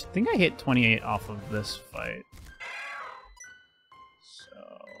 I think I hit 28 off of this fight.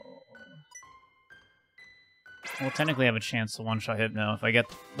 So... We'll technically have a chance to one-shot Hypno. If I get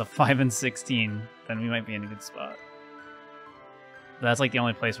the 5 and 16, then we might be in a good spot. But that's like the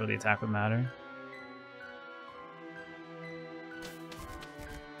only place where the attack would matter.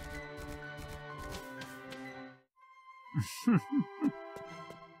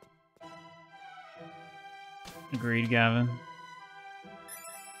 Agreed, Gavin.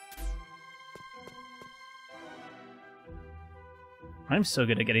 I'm so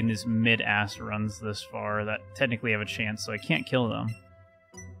good at getting these mid-ass runs this far that technically have a chance, so I can't kill them.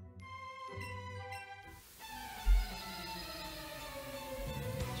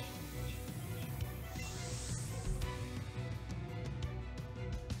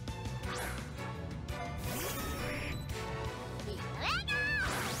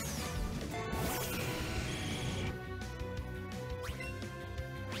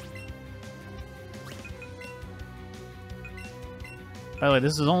 By the way,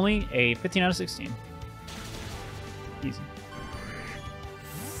 this is only a 15 out of 16. Easy.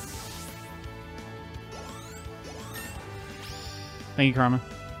 Thank you, Karma.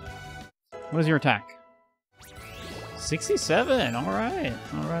 What is your attack? 67! Alright.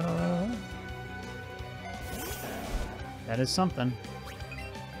 Alright. That is something.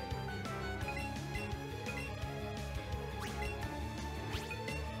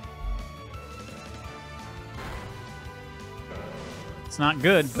 It's not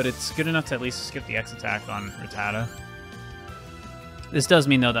good, but it's good enough to at least skip the X attack on Rattata. This does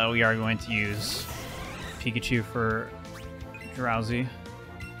mean, though, that we are going to use Pikachu for Drowsy.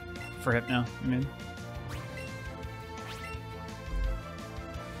 For Hypno, I mean.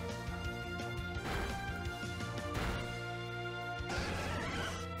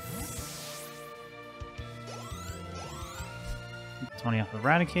 $20 off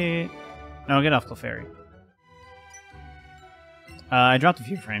Eradicate. No, get off Clefairy. I dropped a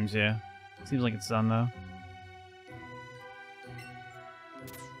few frames, yeah. Seems like it's done, though.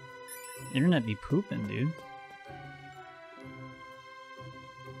 Internet be pooping, dude.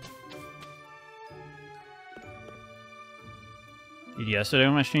 Dude, yesterday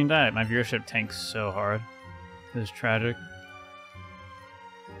when my stream died, my viewership tanked so hard. It was tragic.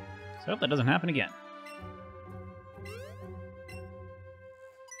 So I hope that doesn't happen again.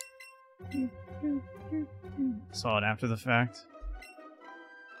 Saw it after the fact.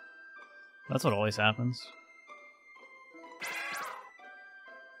 That's what always happens.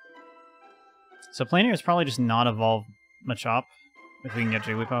 So Planer is probably just not evolve Machop if we can get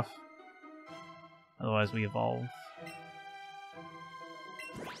Jigglypuff. Otherwise we evolve.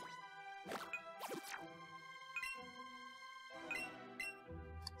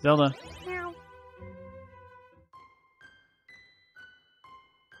 Zelda. Meow.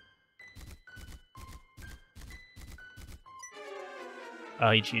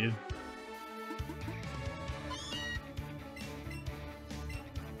 Oh, he cheated.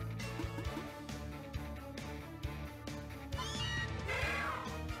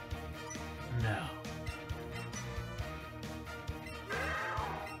 No.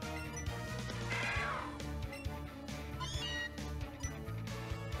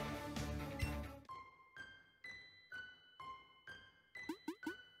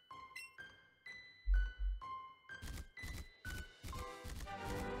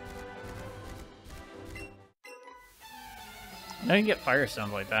 I can get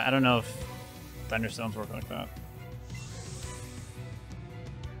Firestones like that. I don't know if Thunderstones work like that.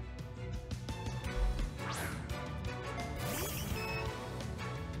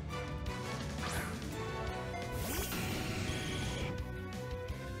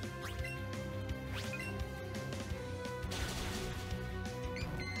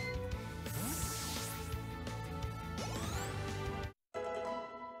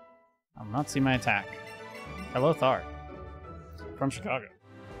 I'll not see my attack. Hello, Thar. From Chicago.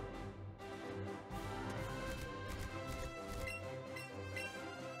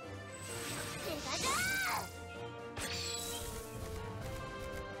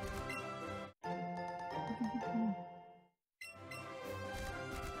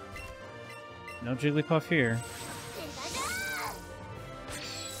 No Jigglypuff here.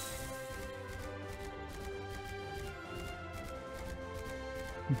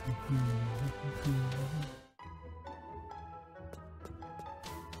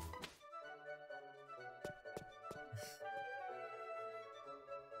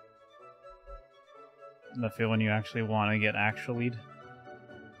 I feel when you actually want to get actual lead.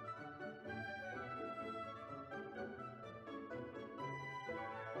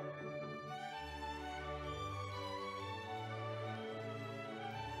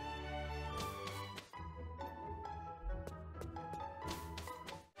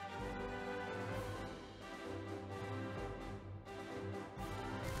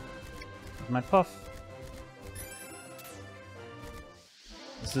 My Puff.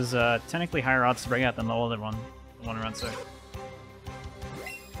 This is technically higher odds to bring out than the other one, the one around 6.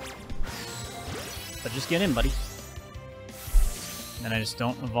 But just get in, buddy. And I just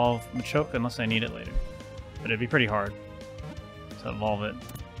don't evolve Machoke unless I need it later. but it'd be pretty hard to evolve it.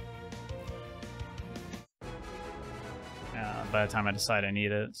 By the time I decide I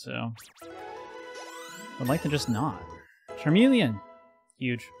need it, so would like to just not. Charmeleon,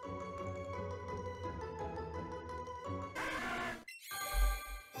 huge.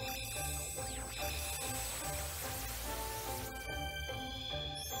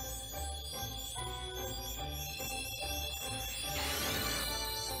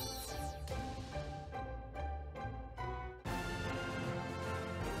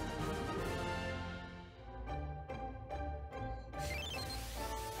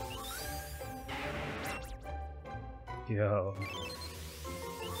 Yo.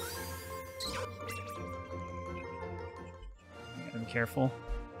 Gotta be careful.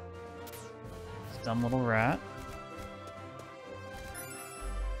 This dumb little rat.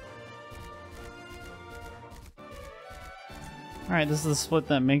 Alright, this is the split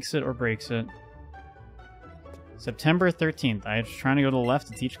that makes it or breaks it. September 13th. I'm trying to go to the left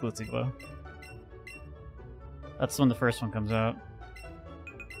to teach Glitzy Glow. That's when the first one comes out.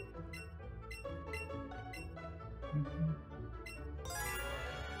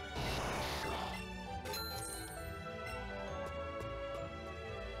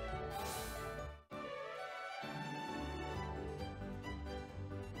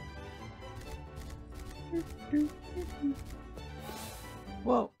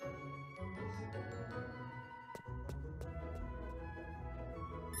 Whoa.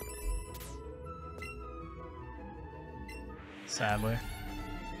 Sadly.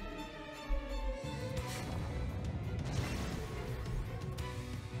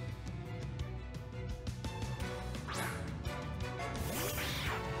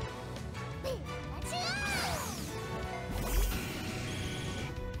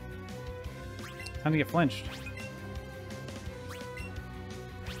 Time to get flinched.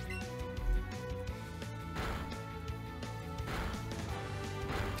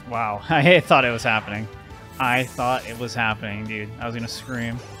 Wow, I thought it was happening. I thought it was happening, dude. I was gonna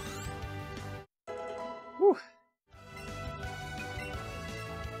scream. Whew.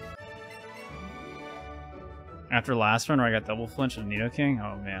 After last run where I got double flinch and Nidoking?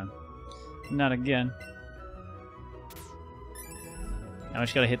 Oh man. Not again. Now we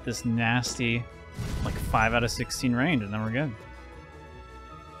just gotta hit this nasty, like 5 out of 16 range, and then we're good.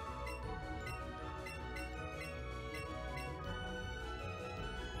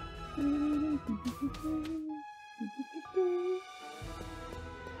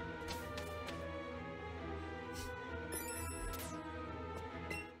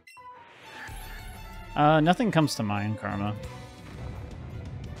 Nothing comes to mind, Karma.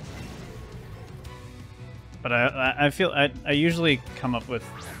 But I feel I usually come up with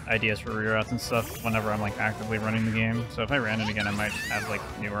ideas for reroutes and stuff whenever I'm like actively running the game. So if I ran it again, I might have like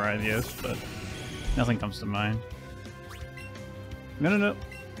newer ideas, but nothing comes to mind. No.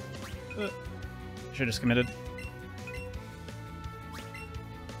 Should've just committed.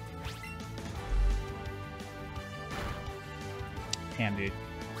 Damn, dude.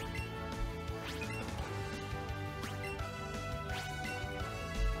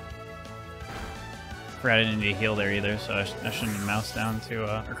 I didn't need to heal there either, so I shouldn't have mouse down to,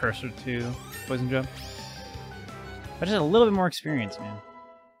 or cursor to Poison Jump. I just had a little bit more experience, man.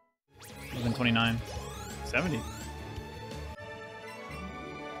 29. 70.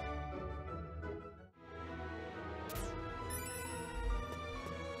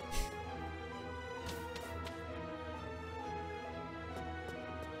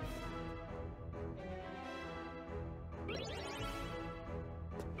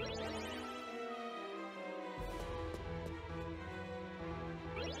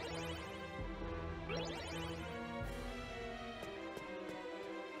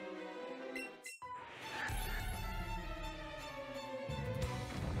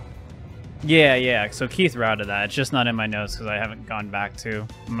 Yeah, so Keith routed that. It's just not in my notes because I haven't gone back to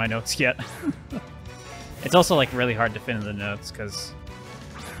my notes yet. It's also like really hard to fit in the notes because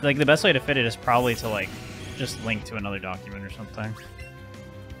like the best way to fit it is probably to like just link to another document or something.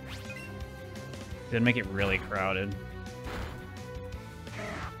 It'd make it really crowded.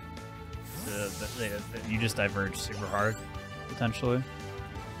 You just diverge super hard, potentially.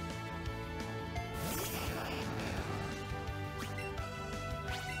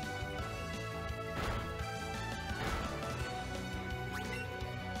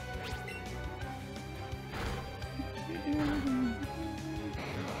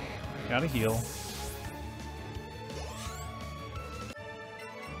 Gotta heal.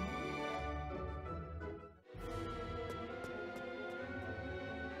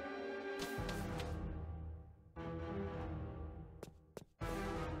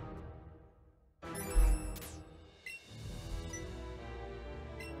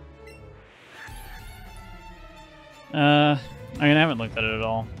 I mean, I haven't looked at it at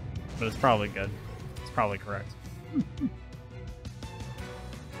all, but it's probably good. It's probably correct.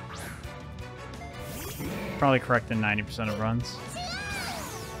 Probably correct in 90% of runs.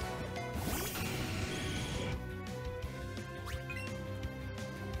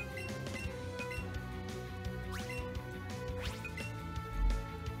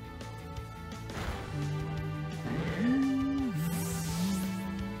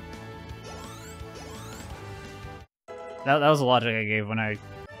 That was the logic I gave when I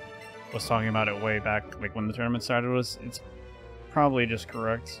was talking about it way back, like when the tournament started. It's probably just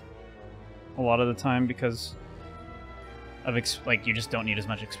correct a lot of the time because of like you just don't need as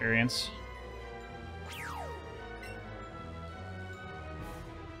much experience.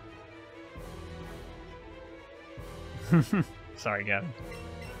 Sorry, Gavin.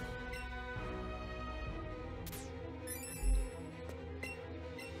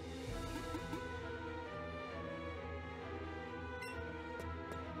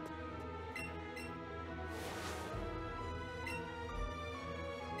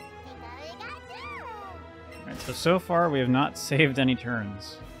 So far we have not saved any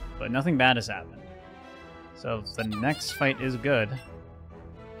turns, but nothing bad has happened. So if the next fight is good,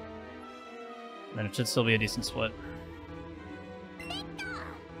 then it should still be a decent split.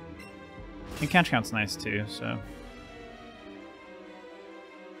 And catch count's nice too, so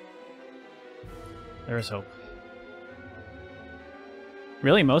there is hope.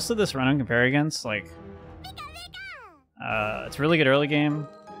 Really, most of this run on compare against, like, it's really good early game.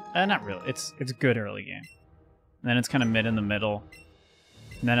 Not really. It's good early game. And then it's kind of mid in the middle.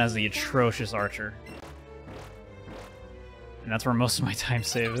 And then has the atrocious archer. And that's where most of my time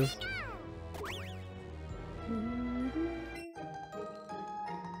save is.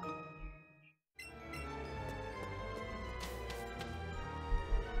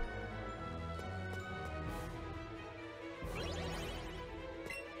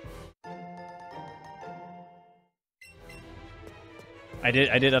 I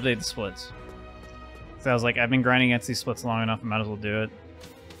did update the splits. So I was like, I've been grinding against these splits long enough, I might as well do it.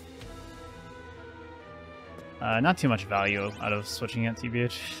 Not too much value out of switching it,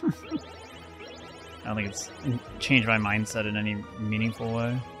 TBH. I don't think it's changed my mindset in any meaningful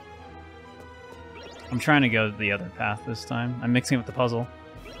way. I'm trying to go the other path this time. I'm mixing it with the puzzle.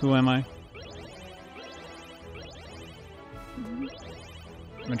 Who am I?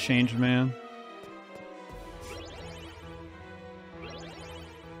 I'm a changed man.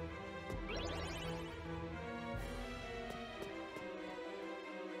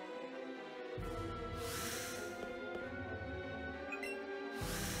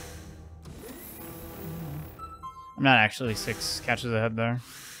 I'm not actually 6 catches ahead there.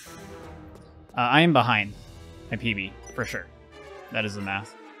 I am behind my PB, for sure. That is the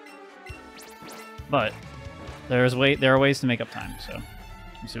math. But there are ways to make up time, so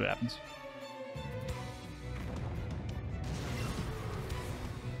we'll see what happens.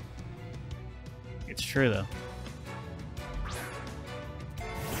 It's true, though.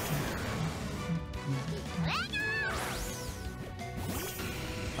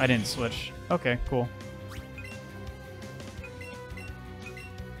 I didn't switch. Okay, cool.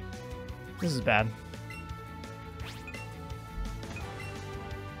 This is bad.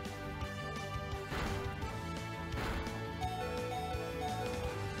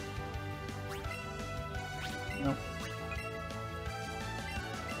 Nope.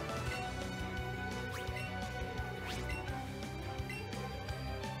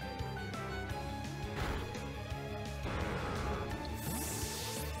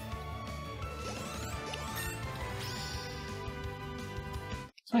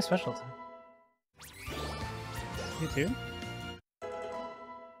 It's my specialty. You too?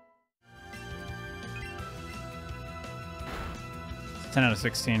 It's 10 out of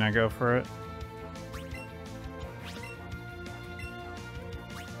 16, I go for it.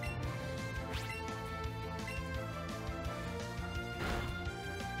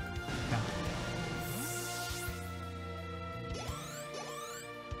 Yeah.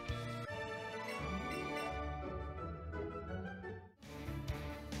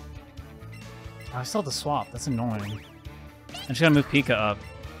 I still have to swap. That's annoying. I just gotta move Pika up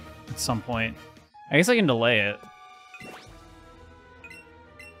at some point. I guess I can delay it.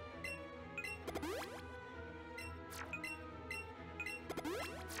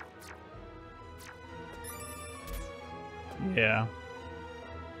 Yeah.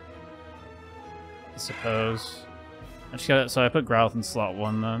 I suppose. I just gotta, so I put Growlithe in slot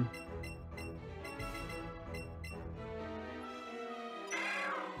 1 then.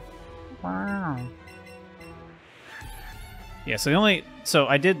 Wow. Yeah, so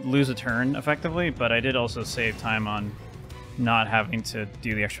I did lose a turn effectively, but I did also save time on not having to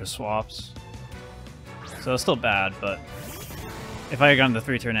do the extra swaps. So it's still bad, but if I had gotten the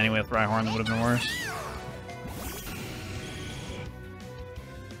 3-turn anyway with Rhyhorn, that would have been worse.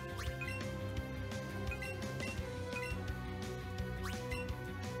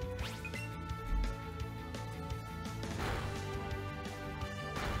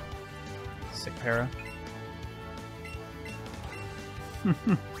 Sick para.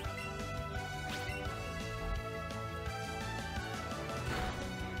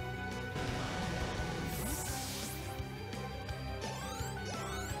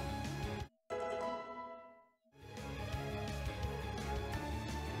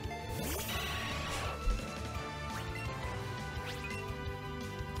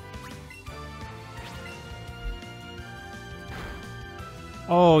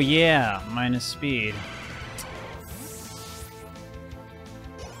 Oh yeah, minus speed.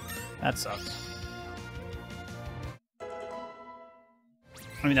 That sucks. I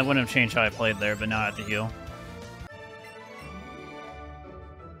mean, that wouldn't have changed how I played there, but now I have to heal.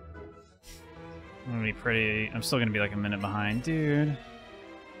 I'm gonna be pretty... I'm still gonna be like a minute behind, dude.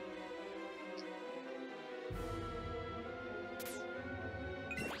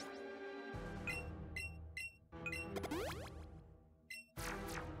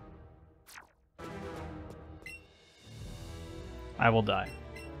 I will die.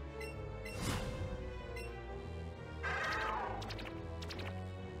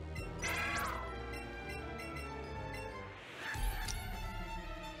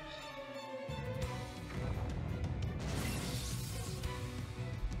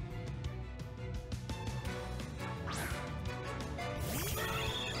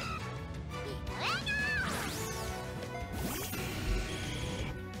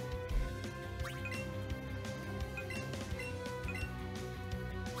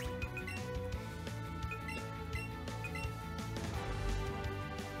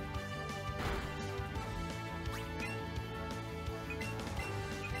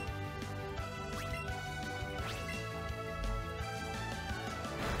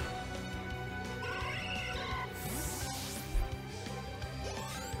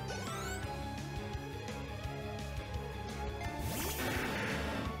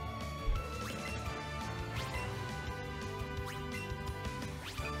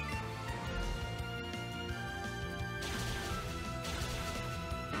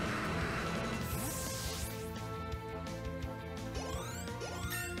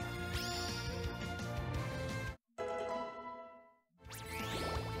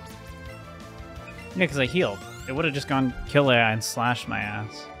 Yeah, because I healed. It would have just gone kill AI and slashed my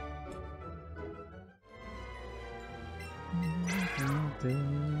ass.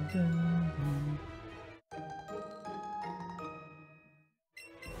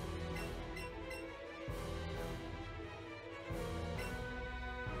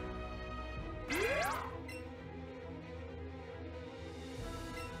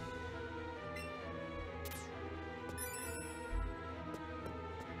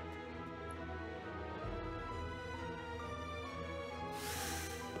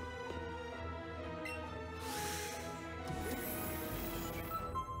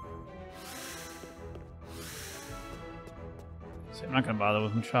 I'm not gonna bother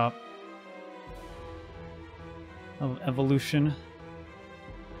with him, Chop. Of evolution.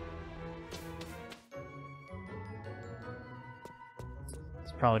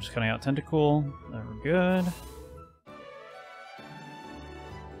 It's probably just cutting out Tentacool. There, we're good.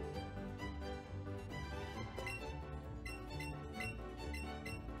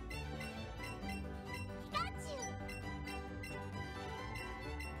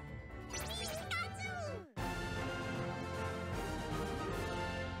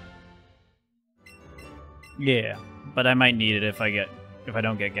 Yeah, but I might need it if I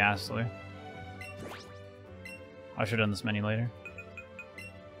don't get Ghastly. I should have done this many later.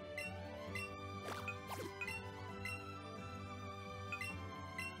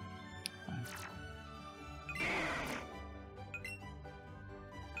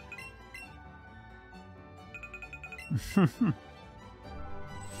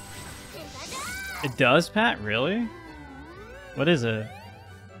 It does, Pat? Really? What is it?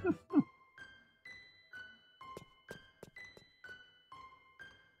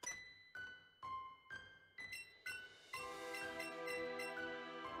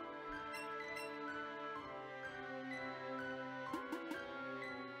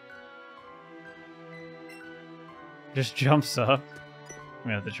 Just jumps up. I'm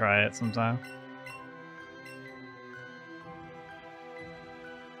gonna have to try it sometime.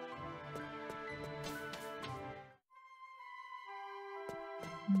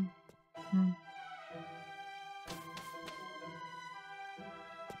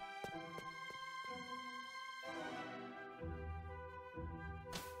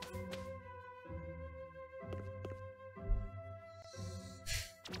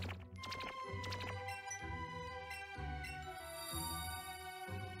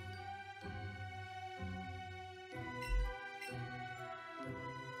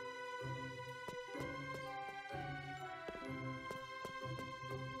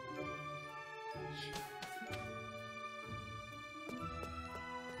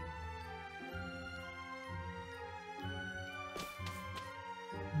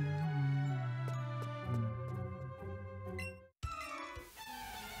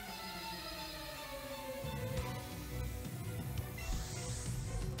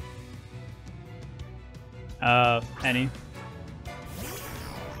 Any.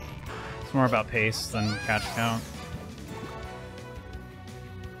 It's more about pace than catch count.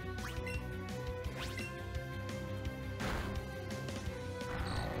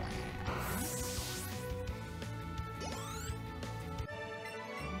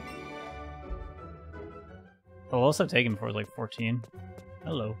 The lowest I've taken before was like 14.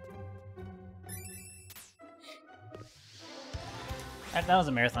 Hello. That was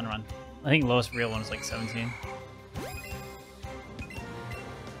a marathon run. I think lowest real one was like 17.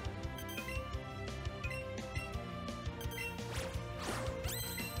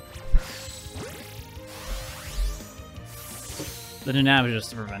 The Denab is just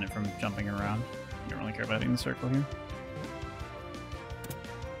to prevent it from jumping around. I don't really care about hitting the circle here.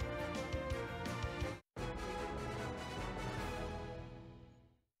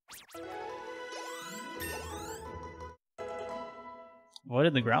 What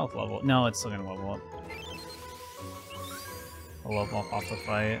did the Growlithe level? No, it's still gonna level up. I'll level up off the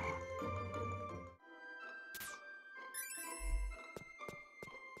fight.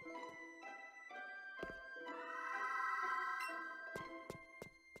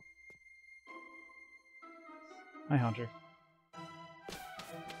 Hi, Hunter.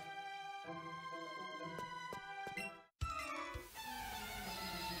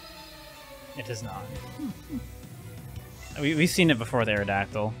 It is not. We've seen it before the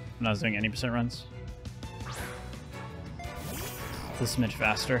Aerodactyl when I was doing any percent runs. It's a smidge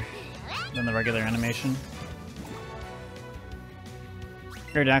faster than the regular animation.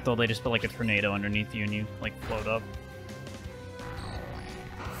 Aerodactyl, they just put like a tornado underneath you and you like float up.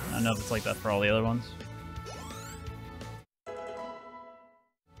 I don't know if it's like that for all the other ones.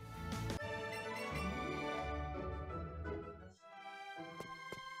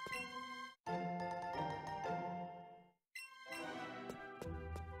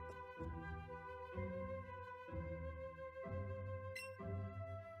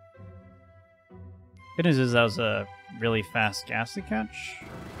 Good news is that was a really fast Ghastly catch.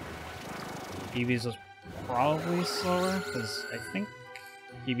 Eevee's was probably slower, because I think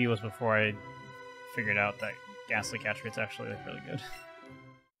Eevee was before I figured out that Ghastly catch rate's actually like, really good.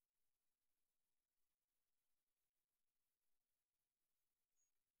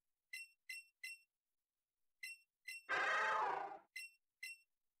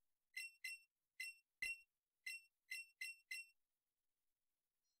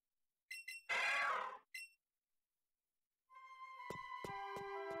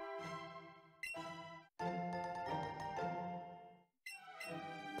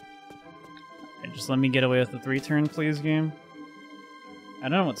 Just let me get away with the 3-turn, please, game. I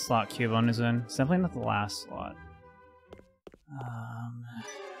don't know what slot Cubone is in. It's definitely not the last slot.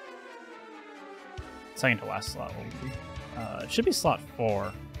 Second to last slot will be. It should be slot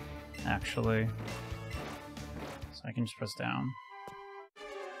 4, actually. So I can just press down.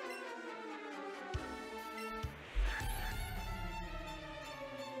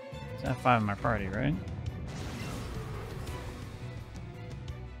 It's F5 in my party, right?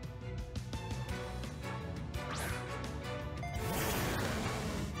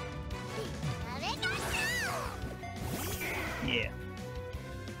 Yeah.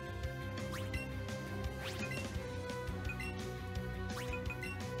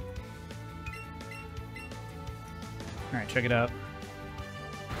 Alright, check it out.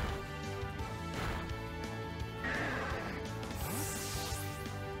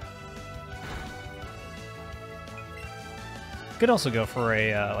 Could also go for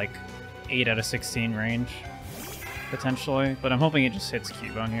a like 8 out of 16 range, potentially, but I'm hoping it just hits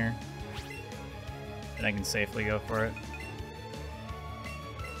Cubone here. And I can safely go for it.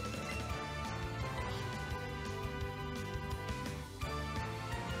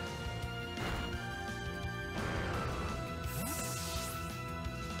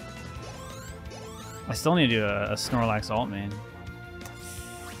 I still need to do a Snorlax alt main.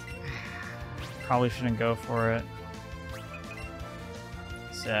 Probably shouldn't go for it.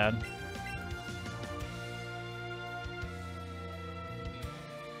 Sad.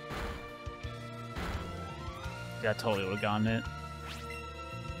 Yeah, I totally would have gotten it.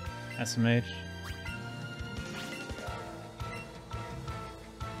 SMH.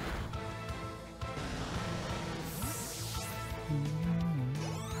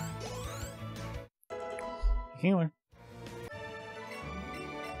 Healer.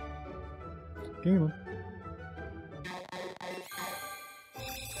 Healer.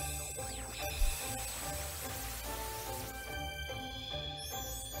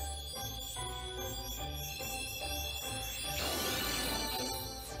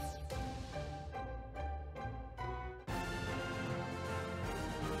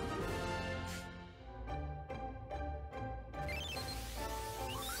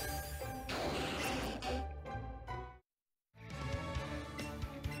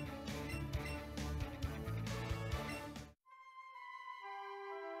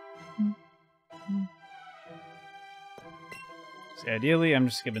 See, ideally, I'm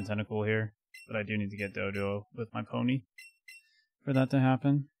just skipping Tentacle here, but I do need to get Dodo with my pony for that to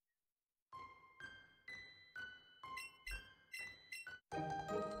happen.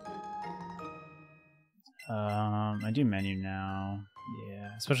 I do menu now.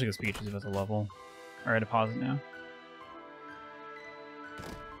 Yeah, especially because Pikachu's about to level. Or I deposit now.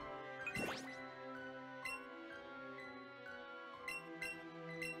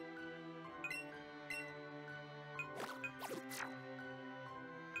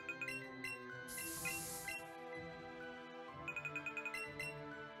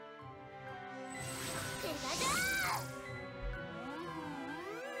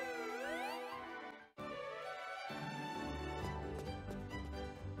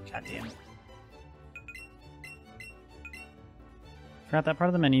 God damn it. Forgot that part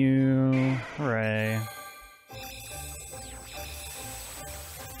of the menu. Hooray. I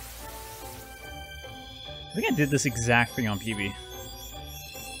think I did this exact thing on PB. I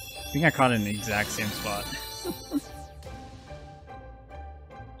think I caught it in the exact same spot.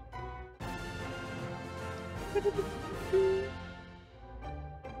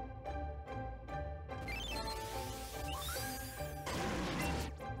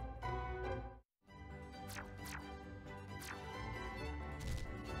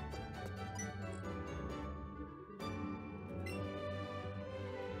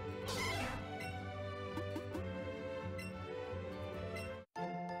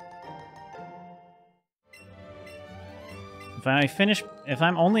 If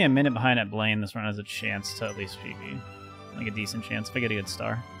I'm only a minute behind at Blaine, this run has a chance to at least PB. Like a decent chance if I get a good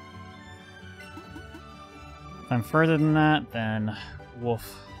star. If I'm further than that, then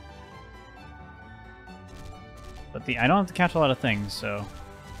woof. But I don't have to catch a lot of things, so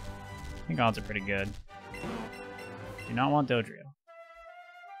I think odds are pretty good. Do not want Dodrio.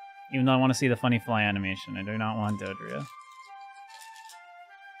 Even though I want to see the funny fly animation, I do not want Dodrio.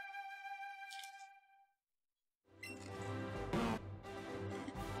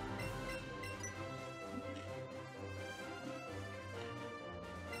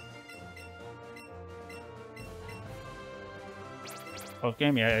 Post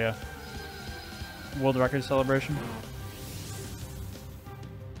game? Yeah. World record celebration.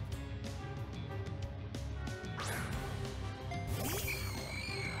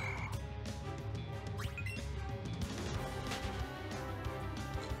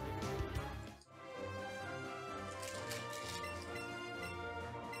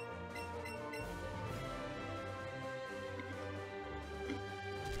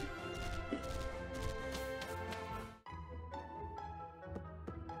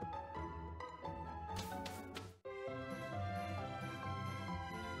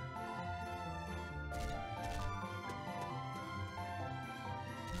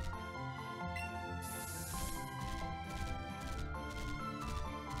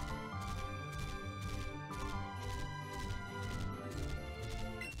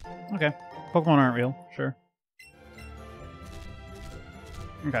 Okay. Pokemon aren't real, sure.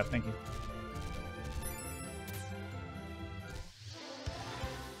 Okay, thank you.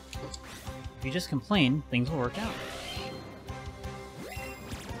 If you just complain, things will work out.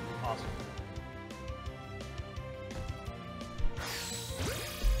 Awesome.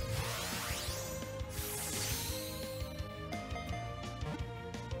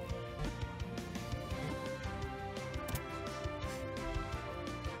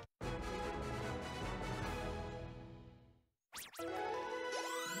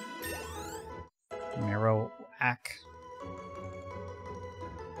 Marowak.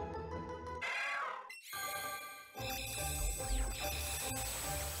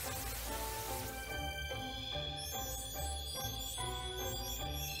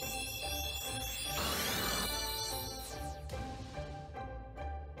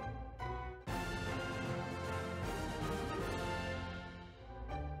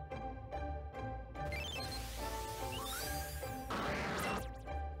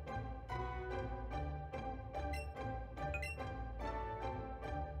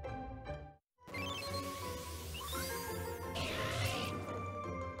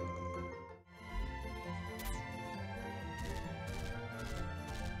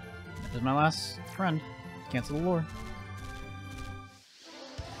 This is my last friend. Cancel the lore.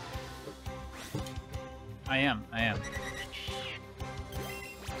 I am. I'm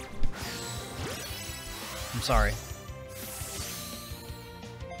sorry.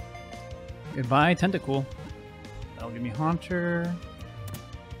 Goodbye, Tentacool. That'll give me Haunter.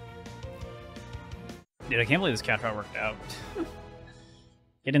 Dude, I can't believe this catch route worked out.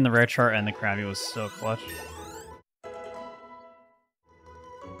 Getting the rare chart and the Krabby was so clutch.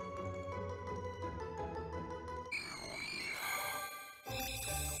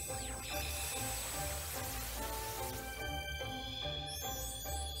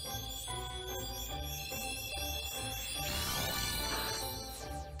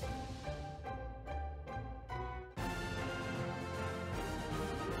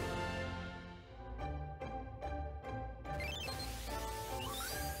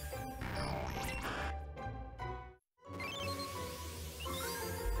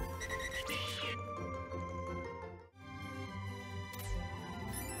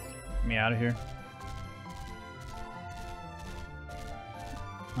 Get me out of here.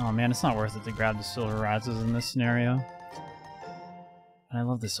 Oh man, it's not worth it to grab the silver razzes in this scenario. I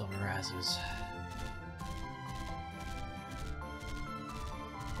love the silver razzes.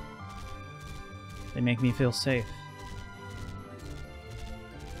 They make me feel safe.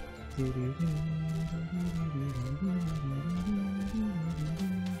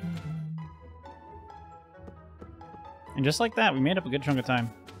 And just like that, we made up a good chunk of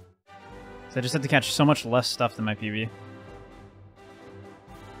time. So I just had to catch so much less stuff than my PB.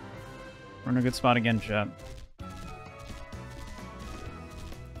 We're in a good spot again, chat.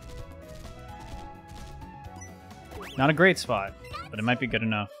 Not a great spot, but it might be good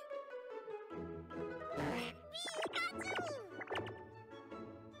enough.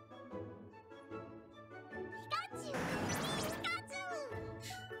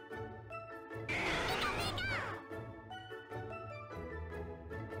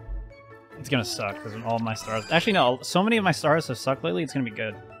 It's gonna suck because all of my stars. Actually, no. So many of my stars have sucked lately. It's gonna be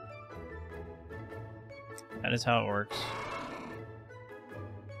good. That is how it works.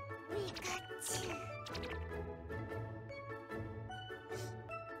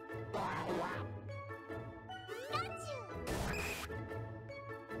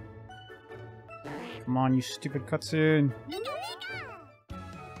 Come on, you stupid cutscene.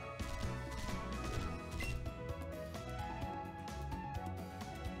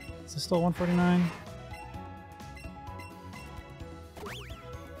 Is this still 149?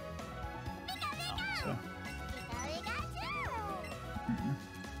 So.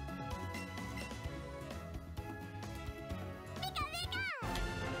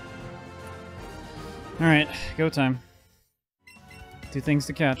 Alright, go time. 2 things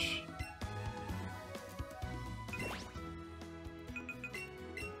to catch.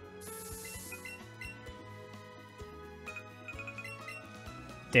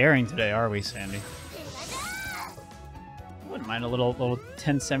 Daring today, are we, Sandy? Wouldn't mind a little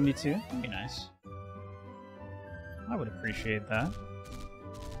 1072. That'd be nice. I would appreciate that.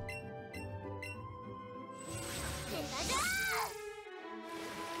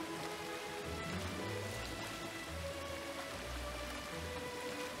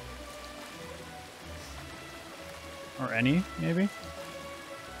 Or any, maybe?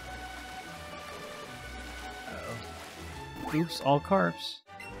 Uh-oh. Oops, all carbs.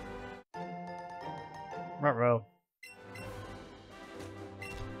 Ruh-roh.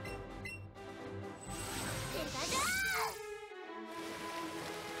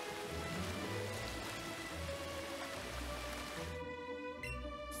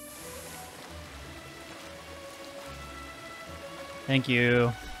 Thank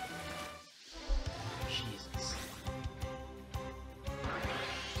you. Jesus.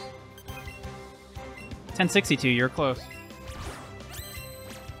 1062, you're close.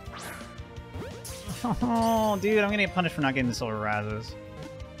 Oh, dude, I'm gonna get punished for not getting the silver razzes.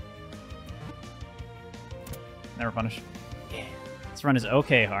 Never punished. Yeah. This run is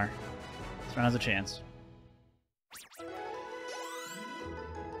okay, Har. This run has a chance.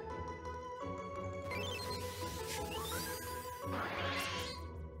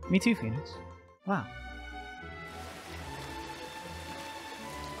 Me too, Phoenix. Wow.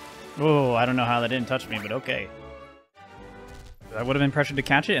 Oh, I don't know how that didn't touch me, but okay. I would have been pressured to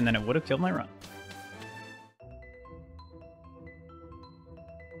catch it, and then it would have killed my run.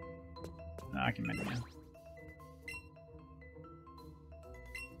 No, I can make it now.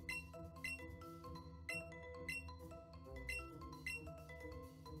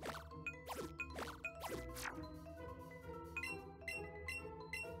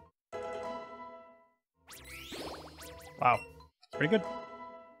 Wow, pretty good.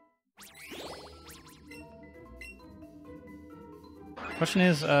 Question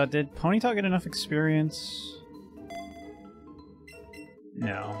is, did Ponyta get enough experience?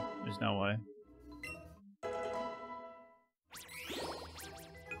 No, there's no way.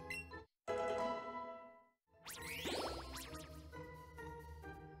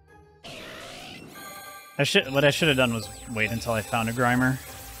 What I should have done was wait until I found a Grimer.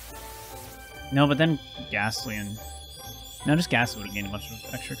 No, but then Ghastly and... No, just Ghastly would have gained much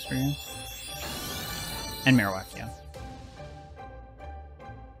of extra experience. And Marowak, yeah.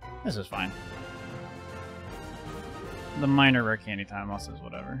 This is fine. The minor rare candy time also is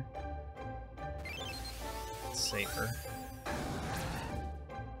whatever. It's safer.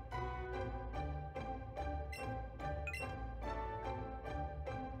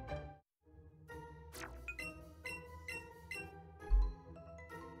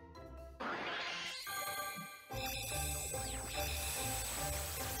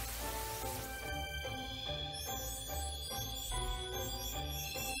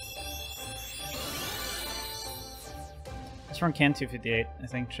 from Can 258, I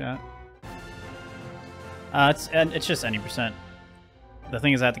think, chat. It's just any percent. The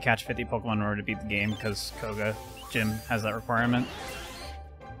thing is I have to catch 50 Pokemon in order to beat the game, because Koga Gym has that requirement.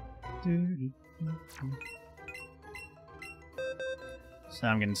 So now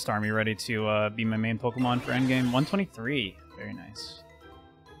I'm getting Starmie ready to be my main Pokemon for endgame. 123. Very nice.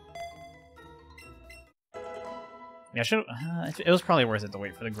 Yeah, it was probably worth it to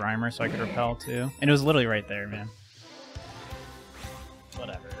wait for the Grimer so I could repel too. And it was literally right there, man.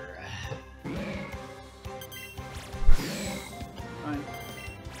 Whatever. Fine.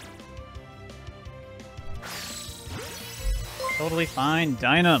 Totally fine.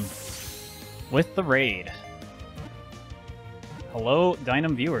 Dynam with the raid. Hello,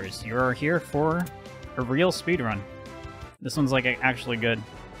 Dynam viewers. You are here for a real speedrun. This one's like actually good.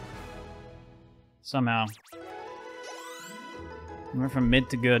 Somehow. We went from mid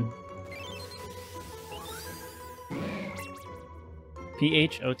to good.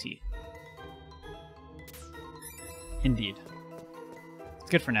 PHOT. Indeed. It's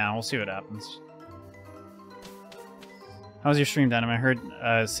good for now. We'll see what happens. How was your stream, Dynam? I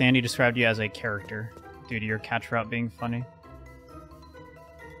heard Sandy described you as a character due to your catch route being funny.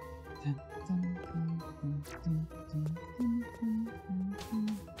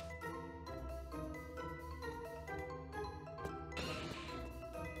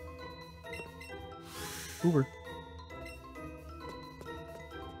 Uber.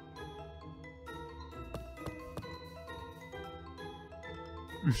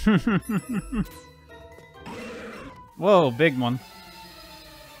 Whoa, big one.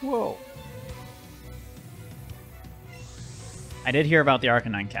 Whoa. I did hear about the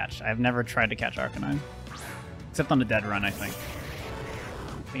Arcanine catch. I've never tried to catch Arcanine. Except on the dead run, I think.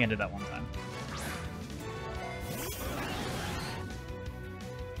 I think I did that one time.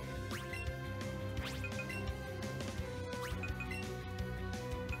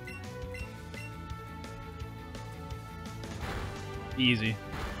 Easy.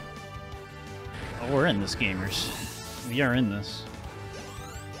 Oh, we're in this, gamers. We are in this.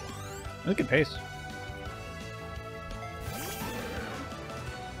 Look at pace.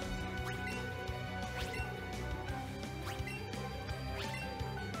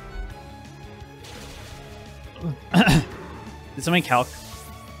 Did somebody calc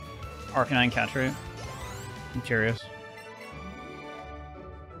Arcanine catch rate? I'm curious.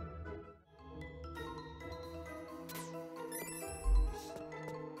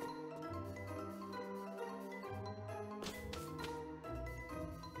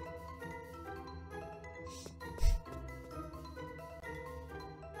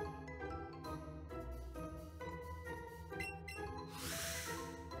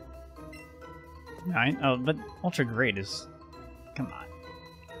 Nine? Oh, but Ultra Great is... Come on.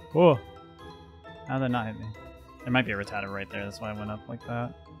 Whoa! How did that not hit me? There might be a Rattata right there, that's why I went up like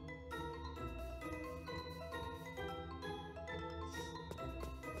that.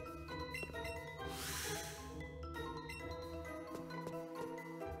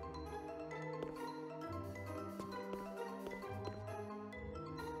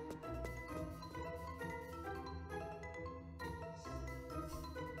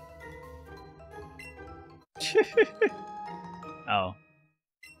 Oh.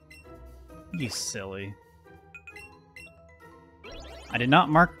 You silly. I did not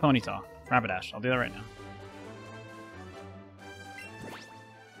mark Ponyta. Rapidash. I'll do that right now.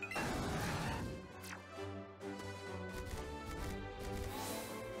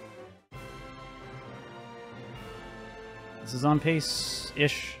 This is on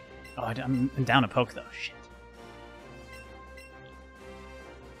pace-ish. Oh, I'm down a poke though. Shit.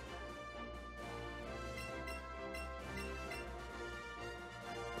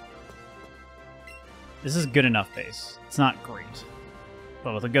 This is good enough pace. It's not great.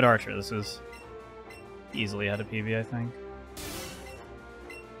 But with a good archer, this is easily out of PB, I think.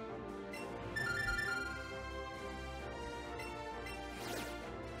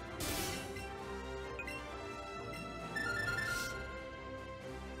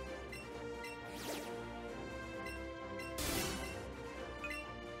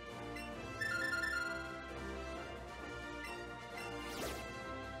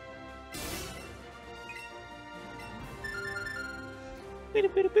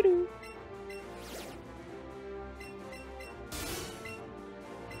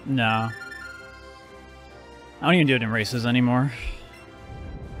 No. I don't even do it in races anymore.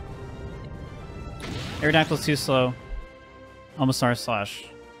 Aerodactyl's too slow. Almasar slash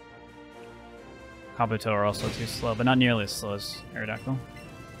Kabuto are also too slow, but not nearly as slow as Aerodactyl.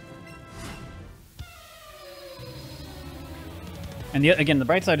 And again, the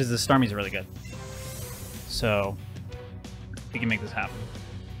bright side is the Starmie's really good. So, We can make this happen.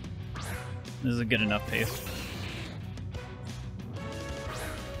 This is a good enough pace.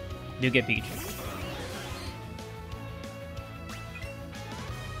 You'll get Pikachu.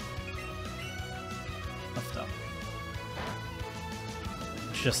 That's tough.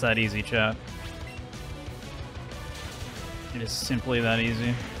 It's just that easy, chat. It is simply that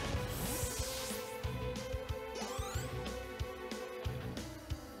easy.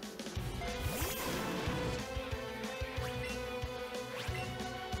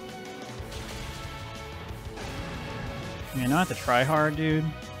 I mean, I don't have to try hard, dude.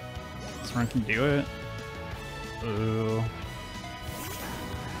 This run can do it. Ooh.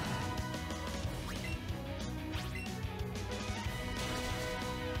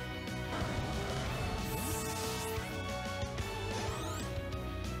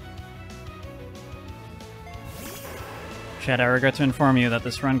 Chad, I regret to inform you that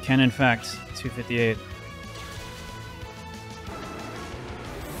this run can, in fact, 258.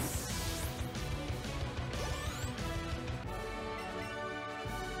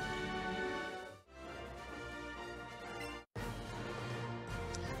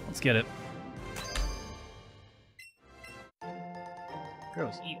 Let's get it.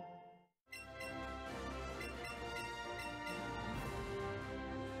 Gross, eat.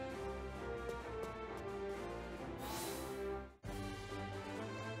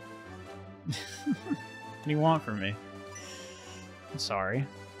 What do you want from me? I'm sorry.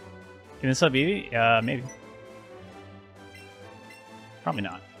 Can this sub Eevee? Maybe. Probably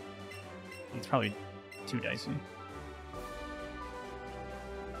not. It's probably too dicey.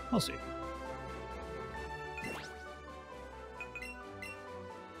 We'll see.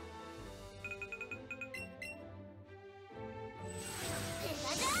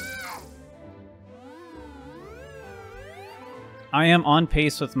 I am on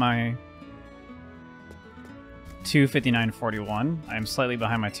pace with my 259.41. I am slightly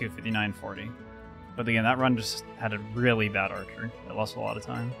behind my 259.40. But again, that run just had a really bad archer. It lost a lot of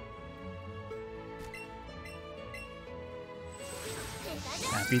time.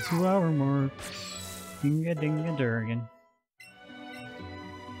 Happy 2-hour mark. Dinga dinga durgan.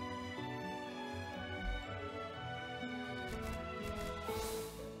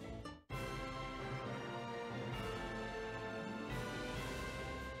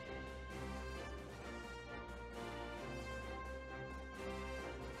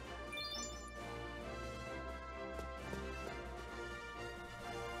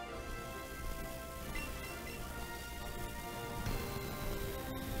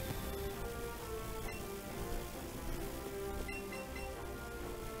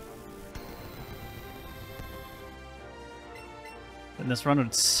 And this run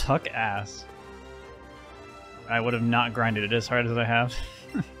would suck ass. I would have not grinded it as hard as I have.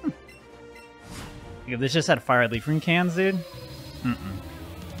 If this just had fire leaf ring cans, dude.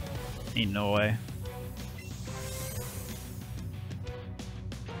 Ain't no way.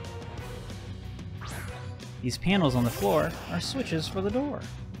 These panels on the floor are switches for the door.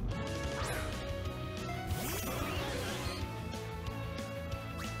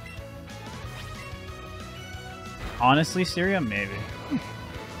 Honestly, Syria, maybe.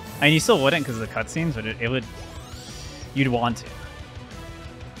 I mean, you still wouldn't because of the cutscenes, but it would. You'd want to.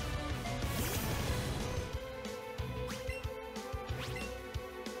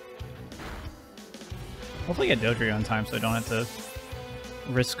 Hopefully, get Dodrio on time so I don't have to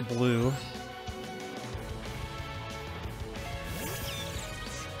risk blue.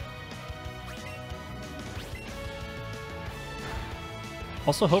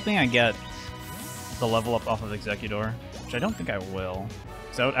 Also, hoping I get the level up off of Executor, which I don't think I will.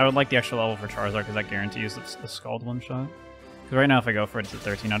 So I would like the extra level for Charizard because that guarantees the Scald one shot. Because right now if I go for it, it's a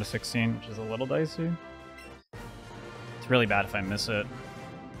 13 out of 16, which is a little dicey. It's really bad if I miss it.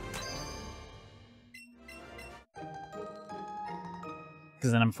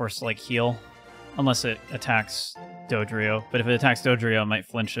 Because then I'm forced to like heal, unless it attacks Dodrio. But if it attacks Dodrio, I might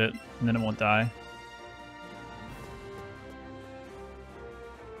flinch it, and then it won't die.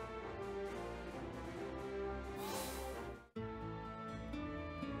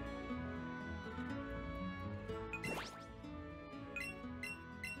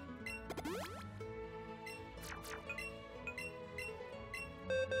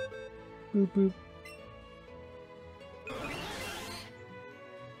 Boop boop.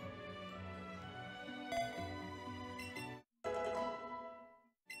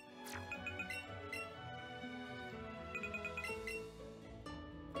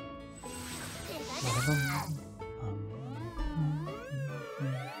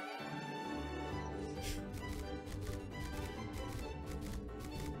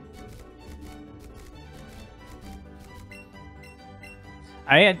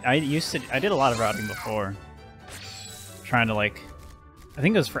 I did a lot of routing before. Trying to like, I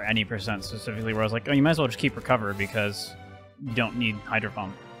think it was for any percent specifically, where I was like, oh, you might as well just keep recover because you don't need hydro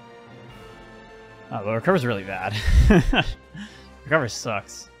pump. Oh, but recover's really bad. Recover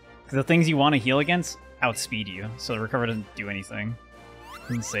sucks. Because the things you want to heal against outspeed you, so the recover doesn't do anything.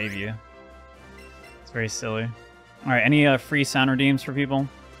 Doesn't save you. It's very silly. Alright, any free sound redeems for people?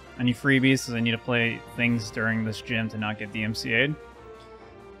 Any freebies, because I need to play things during this gym to not get DMCA'd.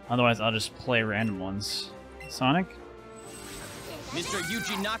 Otherwise, I'll just play random ones. Sonic? Mr.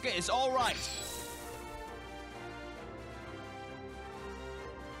 Yuji Naka is all right.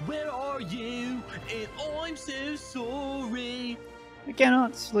 Where are you? And I'm so sorry. I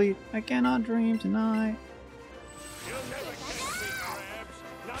cannot sleep. I cannot dream tonight. You'll never catch me,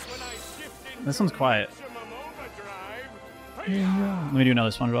 Krabs. Not when I shift into This one's quiet. maximum overdrive. Yeah. Let me do another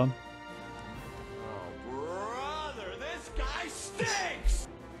SpongeBob. Oh, brother, this guy stinks!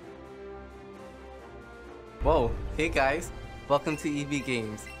 Whoa, hey guys, welcome to EV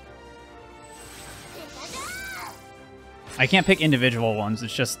Games. I can't pick individual ones.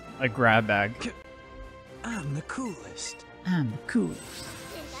 It's just a grab bag. I'm the coolest. I'm the coolest.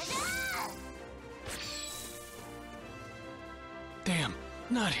 Damn,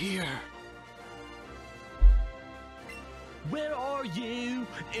 not here. Where are you?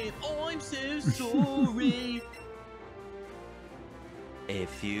 And I'm so sorry. A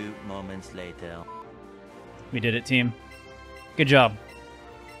few moments later. We did it, team. Good job.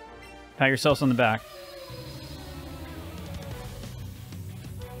 Pat yourselves on the back.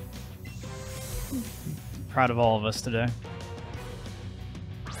 Proud of all of us today.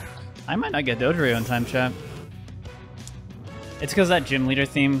 I might not get Dodrio in time, chat. It's because that gym leader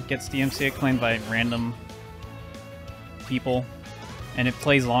theme gets DMCA claimed by random people, and it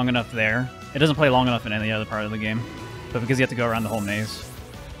plays long enough there. It doesn't play long enough in any other part of the game, but because you have to go around the whole maze,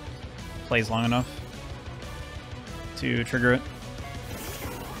 it plays long enough to trigger it.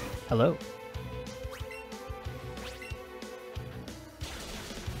 Hello.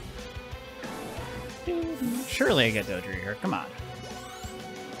 Surely I get Dodrio here. Come on.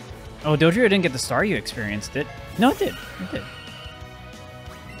 Oh, Dodrio didn't get the star you experienced, it? No, it did. It did.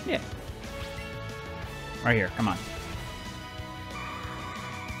 Yeah. Right here. Come on.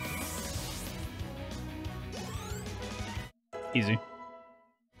 Easy.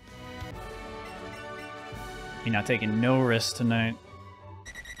 You're not taking no risks tonight.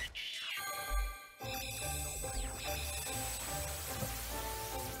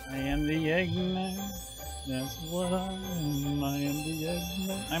 I am the Eggman. That's what I am. I am the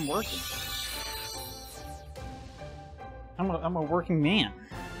Eggman. I'm working. I'm a working man.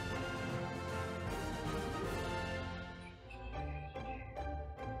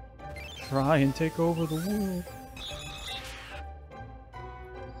 Try and take over the world.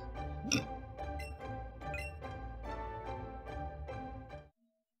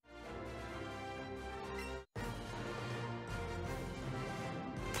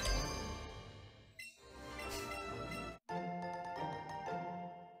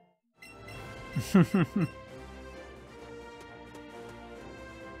 I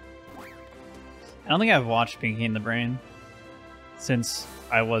don't think I've watched Pinky in the Brain since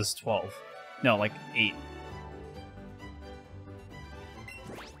I was 12. No, like 8.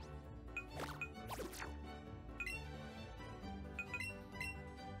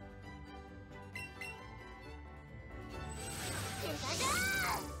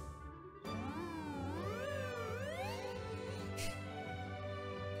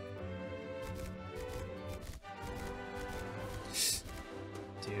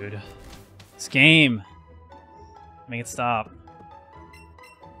 Dude. This game. Make it stop.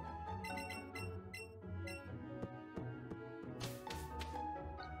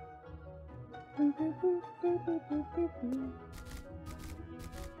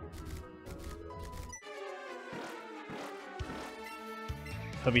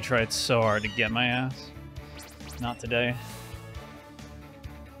 Hubby tried so hard to get my ass. Not today.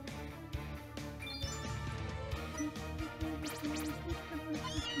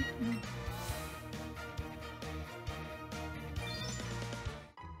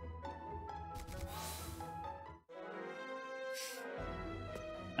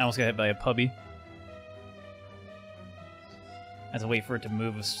 I almost got hit by a puppy. I had to wait for it to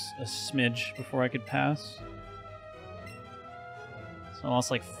move a smidge before I could pass. So I lost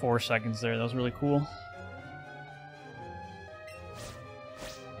like 4 seconds there. That was really cool.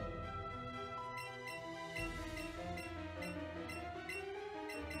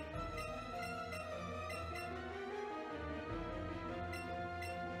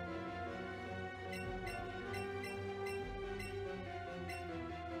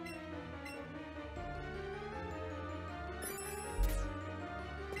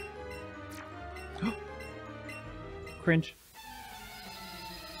 Cringe.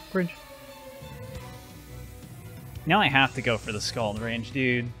 Cringe. Now I have to go for the Scald range,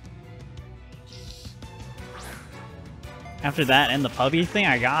 dude. After that and the puppy thing,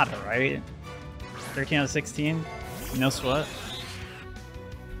 I got it, right? 13 out of 16. No sweat.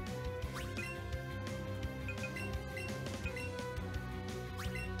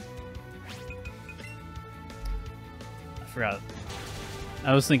 I forgot.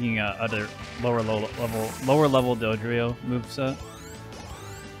 I was thinking other lower level Dodrio moveset.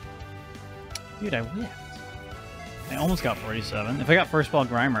 Dude, I whipped. I almost got 47. If I got first ball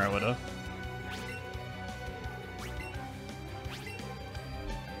Grimer, I would have.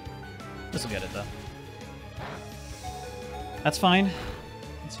 This will get it though. That's fine.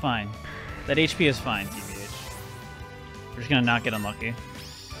 It's fine. That HP is fine, TBH. We're just gonna not get unlucky.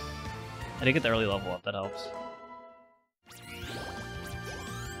 I did get the early level up, that helps.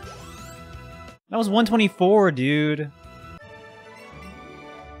 That was 124, dude. You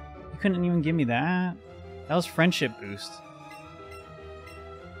couldn't even give me that? That was friendship boost.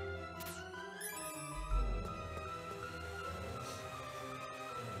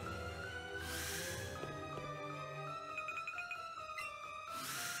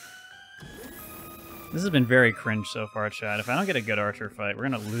 This has been very cringe so far, chat. If I don't get a good Archer fight, we're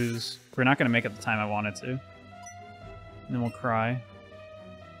gonna lose. We're not gonna make it the time I wanted to. And then we'll cry.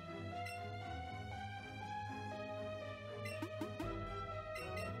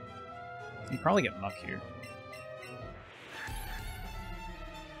 You probably get Muck here.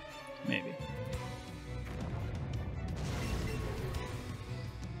 Maybe.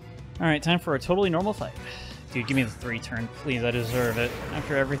 Alright, time for a totally normal fight. Dude, give me the 3 turn, please. I deserve it.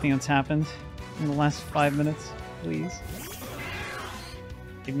 After everything that's happened in the last 5 minutes, please.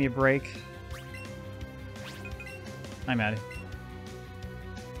 Give me a break. Hi, Maddie.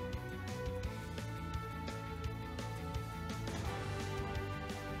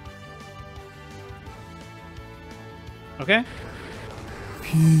 Okay.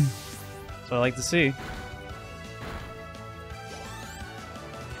 That's what I like to see.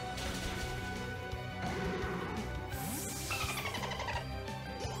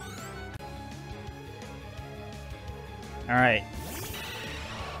 Alright.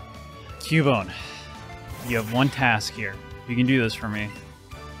 Cubone, you have one task here. You can do this for me.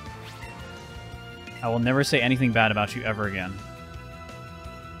 I will never say anything bad about you ever again.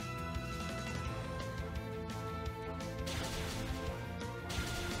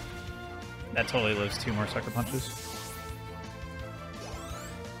 That totally lives 2 more sucker punches.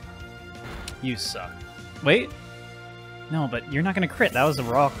 You suck. Wait. No, but you're not gonna crit. That was a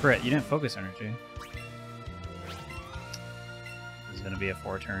raw crit. You didn't focus energy. This is gonna be a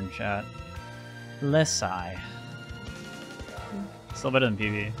 4-turn chat. Lesai. Still better than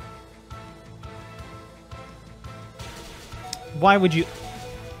PV. Why would you...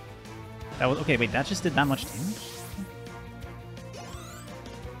 That was... Okay, wait, that just did that much damage?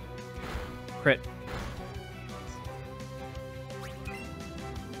 Crit.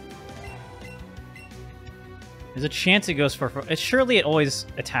 There's a chance it goes for... Surely it always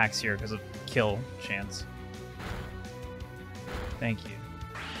attacks here because of kill chance. Thank you.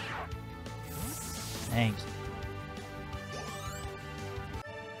 Thank you.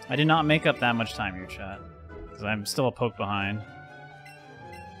 I did not make up that much time here, chat. Because I'm still a poke behind.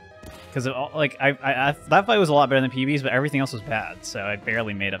 Because like that fight was a lot better than PB's, but everything else was bad, so I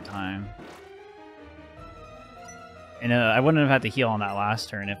barely made up time. And I wouldn't have had to heal on that last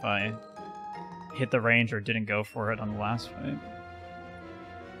turn if I hit the range or didn't go for it on the last fight.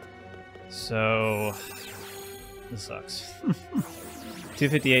 So this sucks.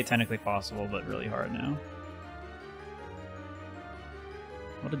 258 technically possible, but really hard now.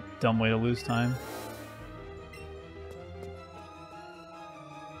 What a dumb way to lose time.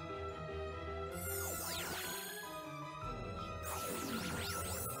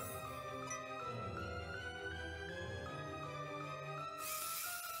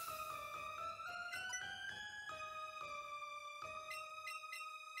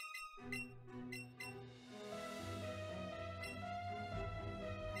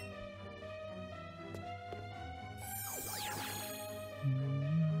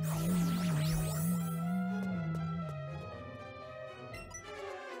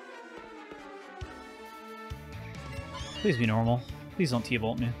 Please be normal. Please don't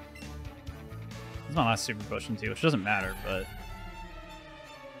T-bolt me. It's my last super potion too, which doesn't matter, but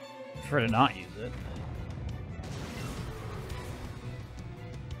I prefer to not use it.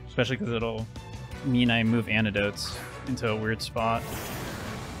 Especially because it'll mean I move antidotes into a weird spot.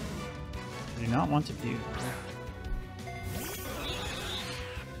 I do not want to do.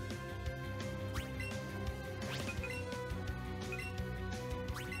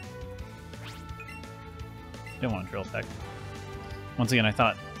 Didn't want to drill peck. Once again, I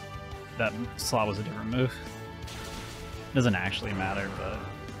thought that slot was a different move. Doesn't actually matter, but...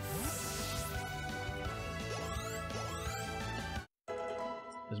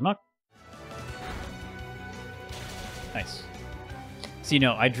 There's Muck. Nice. So, you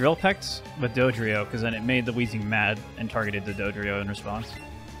know, I drill pecked with Dodrio because then it made the Weezing mad and targeted the Dodrio in response.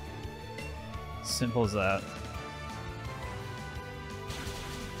 Simple as that.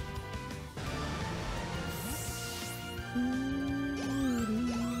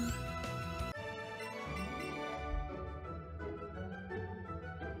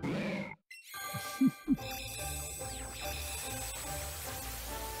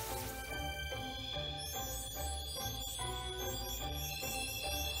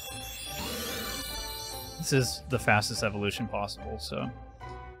 This is the fastest evolution possible, so...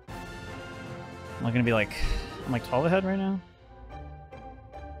 I'm not gonna be like... I'm like 12 ahead right now?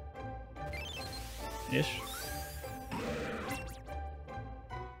 Ish.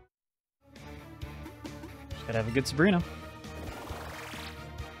 Just gotta have a good Sabrina.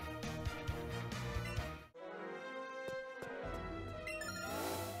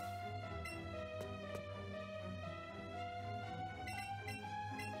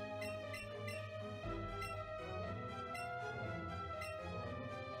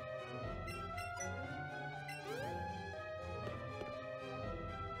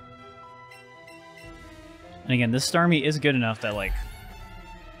 And again, this Starmie is good enough that, like,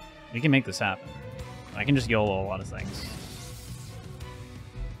 we can make this happen. I can just YOLO a lot of things.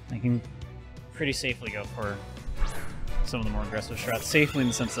 I can pretty safely go for some of the more aggressive strats. Safely in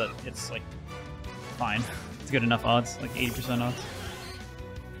the sense that it's, like, fine. It's good enough odds, like 80% odds.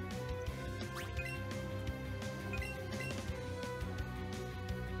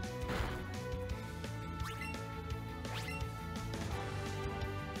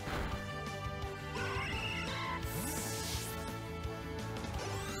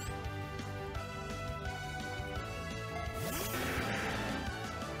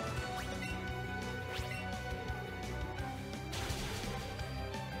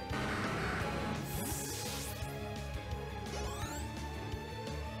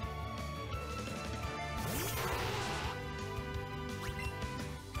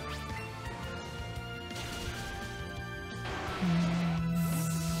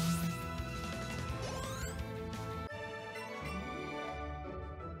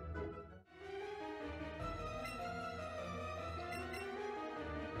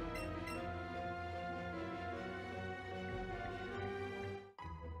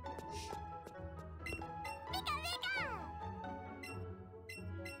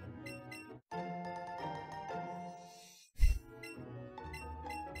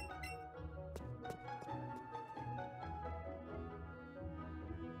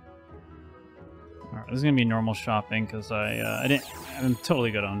 Alright, this is gonna be normal shopping because I'm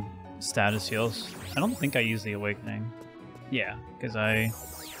totally good on status heals. I don't think I use the Awakening. Yeah, because I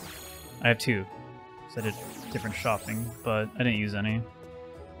have two. So I did different shopping, but I didn't use any.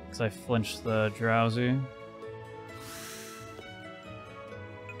 Because I flinched the Drowsy.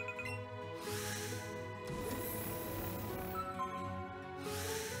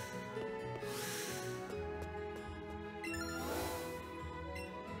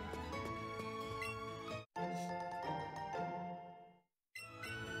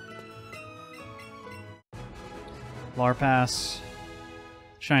 Lar Pass.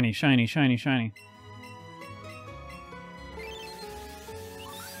 Shiny, shiny, shiny, shiny.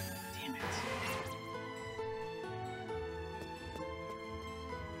 Damn it.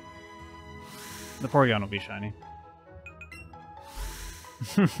 The Porygon will be shiny.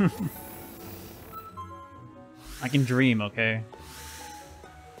 I can dream, okay?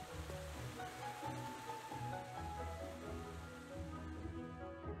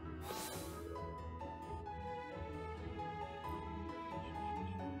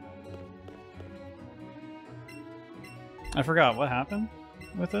 I forgot what happened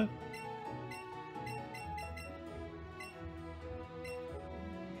with it.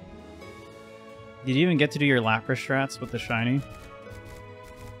 Did you even get to do your Lapras strats with the shiny?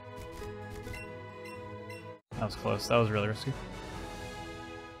 That was close. That was really risky.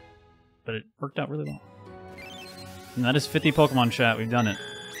 But it worked out really well. And that is 50 Pokemon chat. We've done it.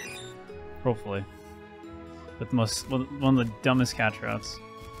 Hopefully. With one of the dumbest catch routes.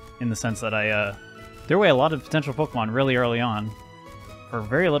 In the sense that I threw away a lot of potential Pokemon really early on. For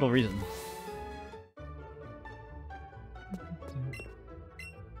very little reason.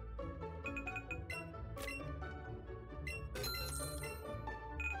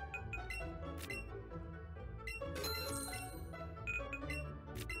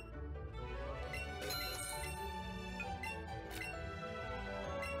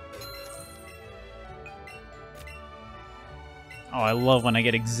 Oh, I love when I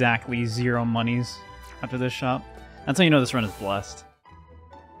get exactly 0 monies after this shop. That's how you know this run is blessed.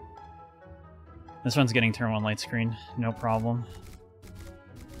 This run's getting turn 1 light screen, no problem.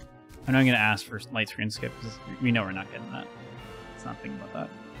 I know I'm going to ask for light screen skip because we know we're not getting that. Let's not think about that.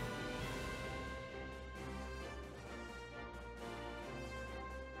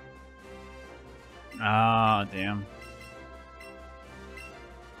 Ah, damn.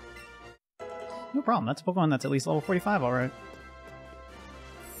 No problem, that's a Pokemon that's at least level 45, alright.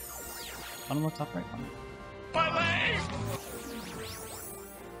 Bottom left, top right, bottom. My leg!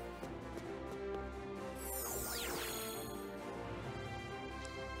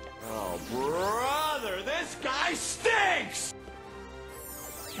 Oh, brother, this guy stinks!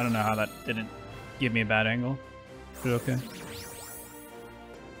 I don't know how that didn't give me a bad angle. But okay.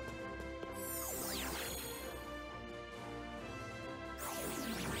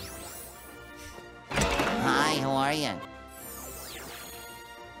 Hi, how are you?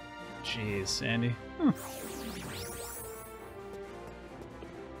 Jeez, Sandy.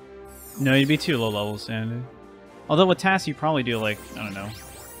 No, you'd be too low level, Sandy. Although with Tass, you probably do, like, I don't know,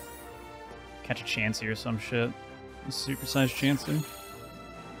 catch a Chansey or some shit. A supersized Chansey.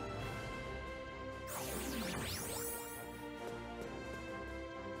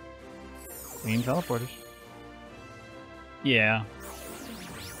 Clean teleporters. Yeah.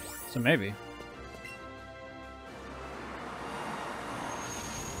 So maybe.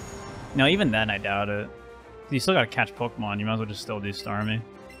 No, even then I doubt it. You still gotta catch Pokemon, you might as well just still do Starmie.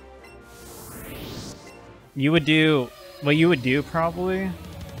 You would do... What you would do, probably,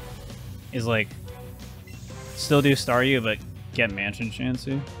 is, like, still do Staryu, but get Mansion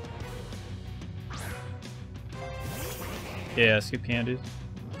Chansey. Yeah, skip candies.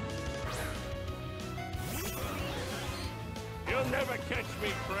 You'll never catch me,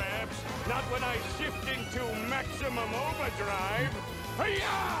 Crabs. Not when I shift into maximum overdrive.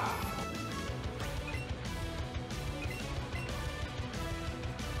 Hi-ya!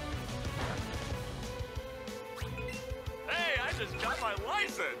 Hey, I just got my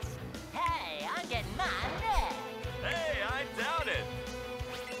license. Hey, I'm getting mine next. Hey, I doubt it.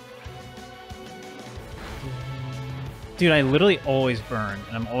 Dude, I literally always burn,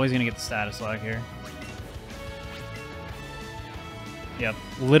 and I'm always gonna get the status lag here. Yep,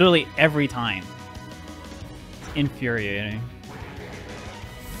 literally every time. It's infuriating.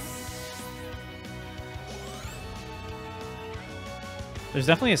 There's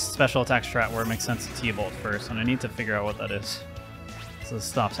definitely a special attack strat where it makes sense to T-Bolt first, and I need to figure out what that is. So this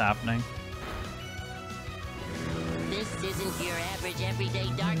stops happening. This isn't your average everyday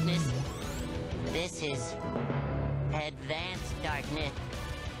darkness. This is advanced darkness.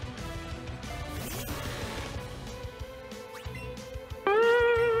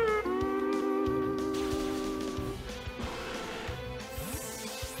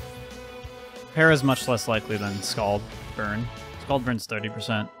 Para is much less likely than Scald Burn. Scald Burn's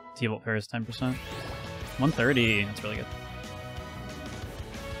 30%, T-Bolt Para is 10%. 130, that's really good.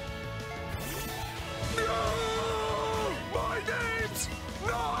 No! My name's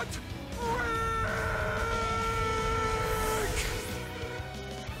not Rick!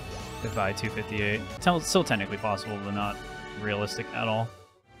 Goodbye, 258. Still technically possible, but not realistic at all.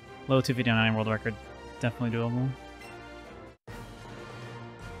 Low 259 world record, definitely doable.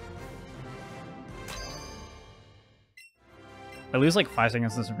 I lose like 5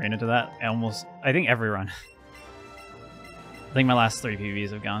 seconds since I ran into that. I think every run. I think my last 3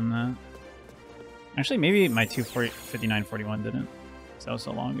 PVs have gotten that. Actually, maybe my 259-41 didn't. Because that was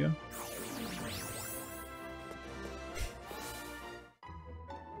so long ago.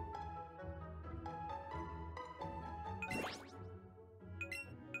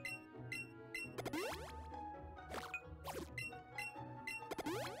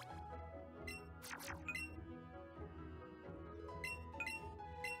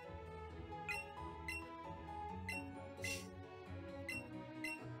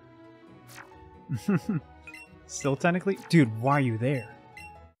 Still technically? Dude, why are you there?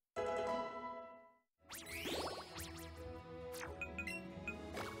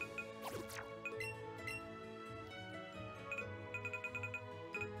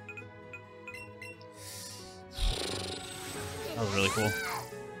 That was really cool.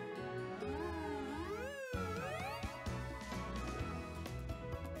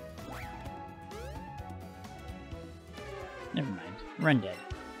 Never mind. Run dead.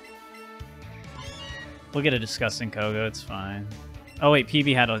 We'll get a disgusting Koga, it's fine. Oh wait,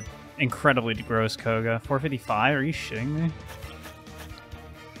 PB had an incredibly gross Koga. 455? Are you shitting me?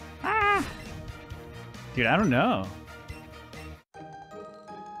 Ah! Dude, I don't know.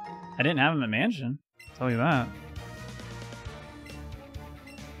 I didn't have him at Mansion. I'll tell you that.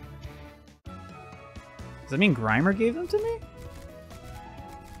 Does that mean Grimer gave them to me?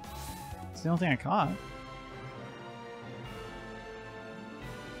 It's the only thing I caught.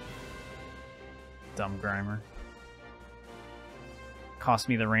 Dumb Grimer. Cost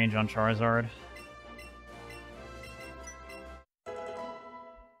me the range on Charizard.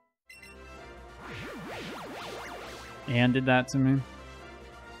 And did that to me.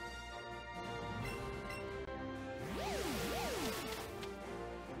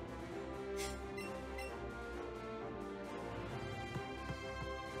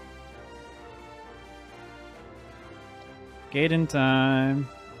 Gaiden time.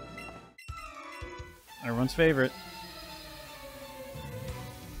 Everyone's favorite.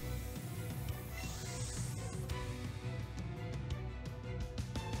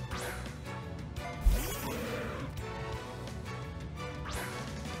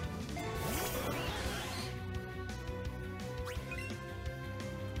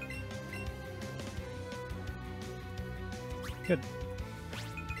 Good.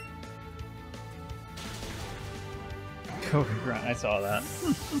 Koga grunt, I saw that.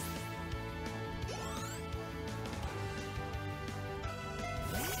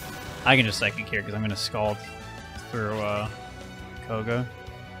 I can just psychic here because I'm gonna scald through Koga.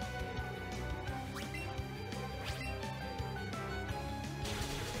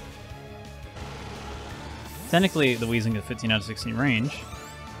 Technically, the Weezing is 15 out of 16 range,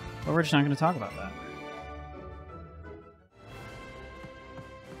 but we're just not going to talk about that.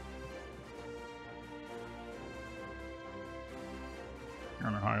 I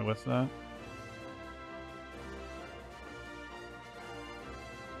don't know how I with that.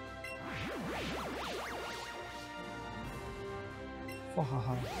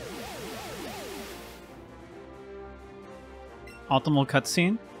 Optimal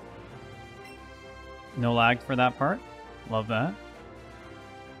cutscene. No lag for that part. Love that.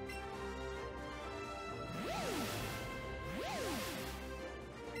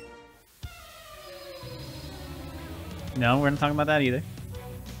 No, we're not talking about that either.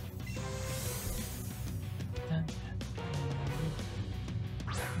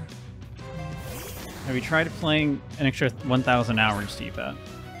 Have you tried playing an extra 1,000 hours, D-Pat?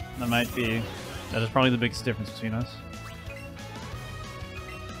 That is probably the biggest difference between us.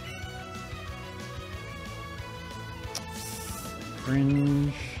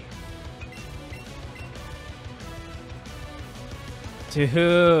 Cringe.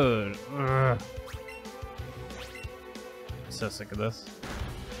 Dude. Ugh. So sick of this.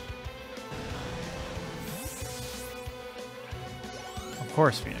 Of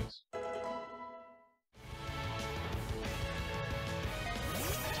course, Phoenix.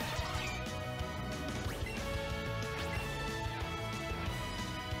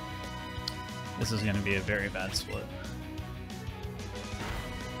 This is going to be a very bad split.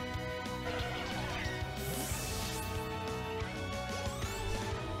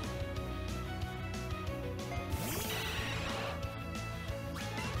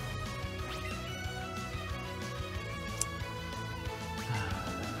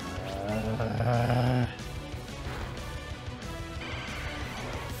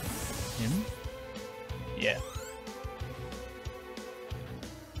 Him? Yeah.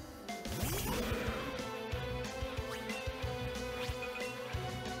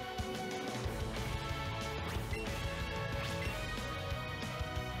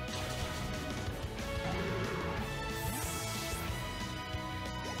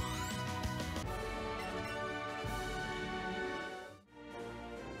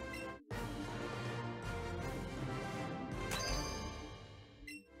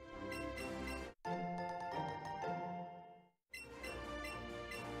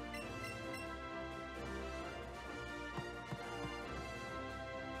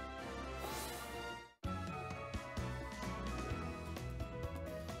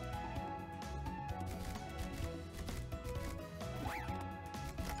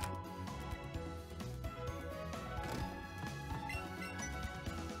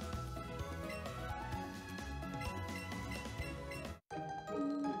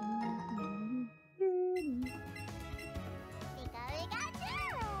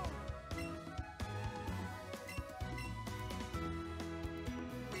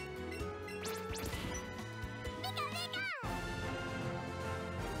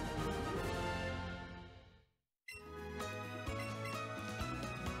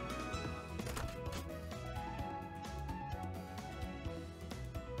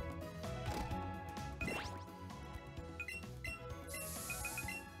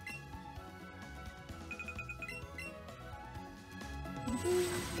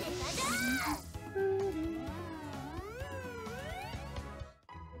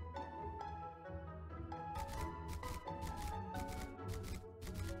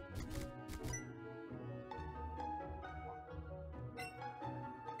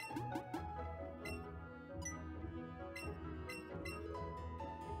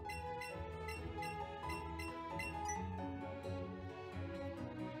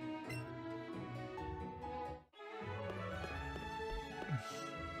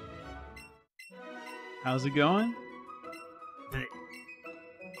 How's it going?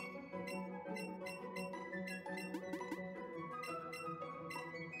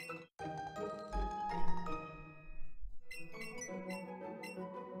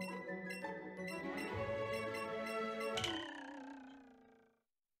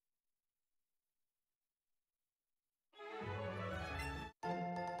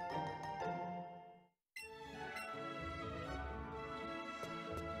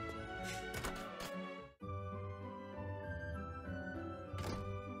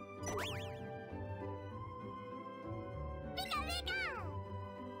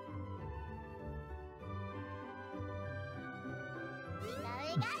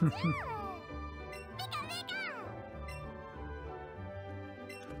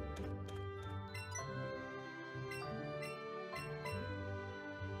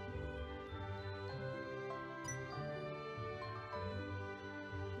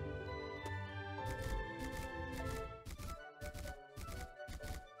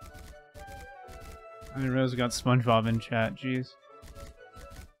 I didn't realize we got SpongeBob in chat, jeez.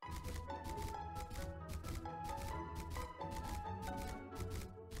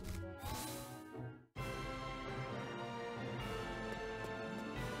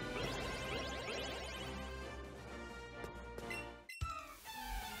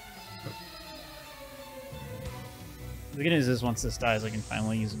 The good news is once this dies, I can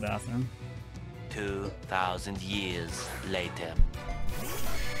finally use the bathroom. 2,000 years later.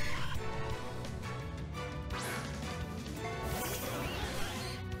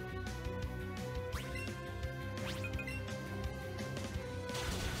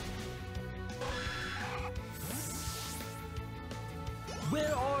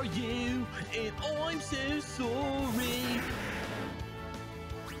 Where are you? And I'm so sorry.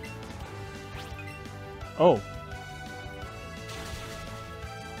 Oh.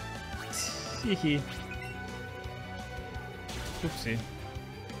 Hehe. Oopsie.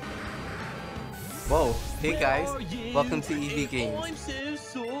 Whoa, hey Where guys, are you? welcome to EV And Games. I'm so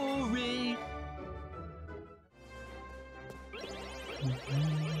sorry.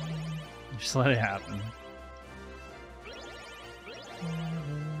 Just let it happen.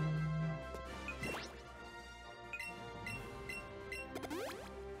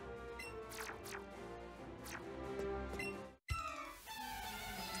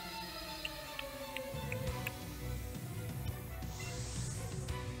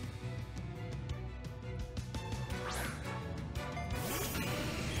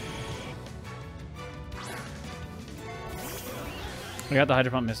 We got the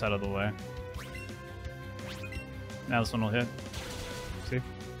hydro pump miss out of the way. Now this one will hit. See?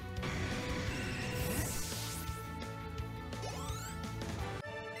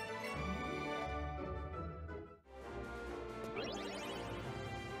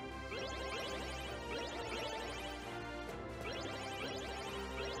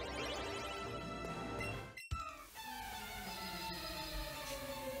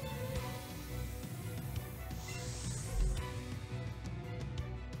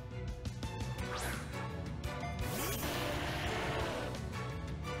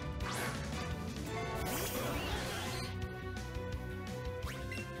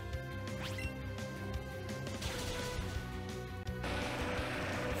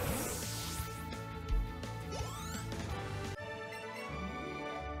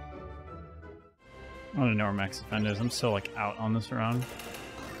 I don't know where max defend is. I'm so like out on this round.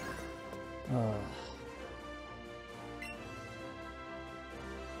 So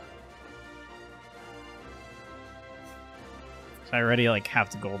I already like have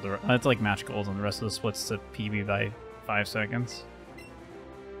to gold. I have to like match gold, and the rest of the splits to PB by 5 seconds.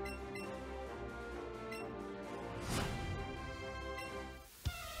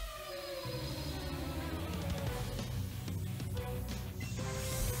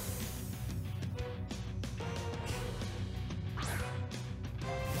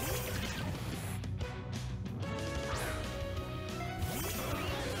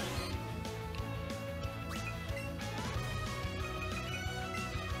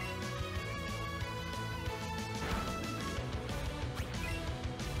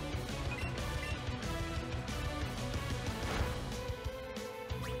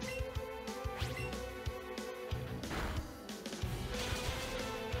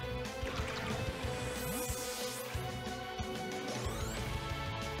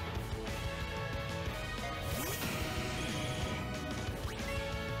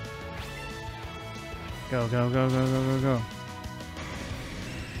 Go, go, go, go, go, go, go.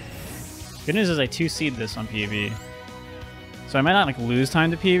 Good news is I 2-seed this on PB. So I might not like lose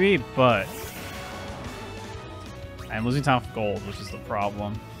time to PB, but I'm losing time for gold, which is the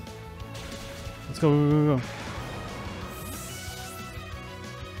problem. Let's go, go, go, go.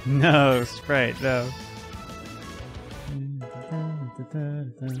 No, Sprite, no.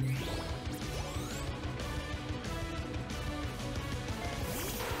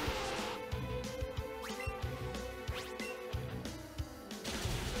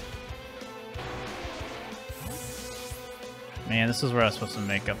 Man, this is where I was supposed to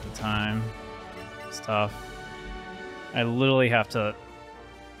make up the time. It's tough. I literally have to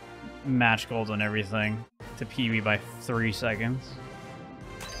match gold on everything to PB by 3 seconds.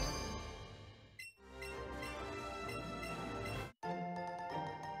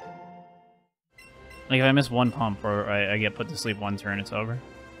 Like, if I miss one pump or I get put to sleep one turn, it's over.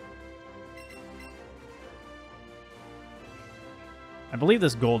 I believe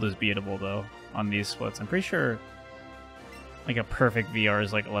this gold is beatable, though, on these splits. I'm pretty sure, like, a perfect VR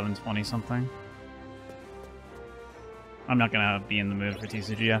is like 1120 something. I'm not gonna be in the mood for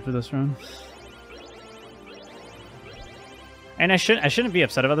TCG after this run. And I shouldn't be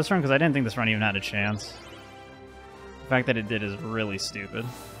upset about this run, because I didn't think this run even had a chance. The fact that it did is really stupid.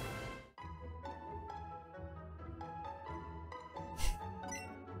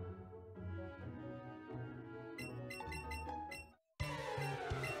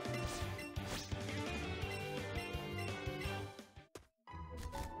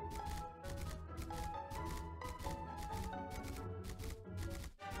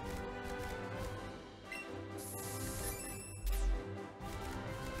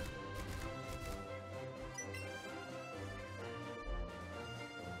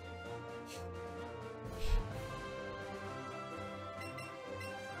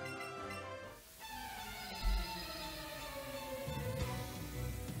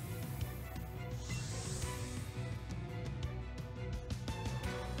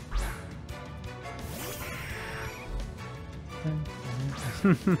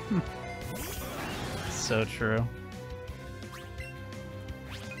 So true.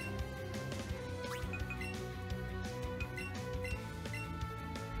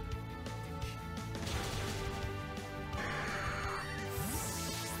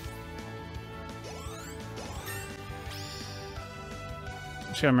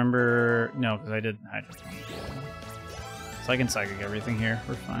 Just gotta remember... No, because I did Hydro. So I can Psychic everything here.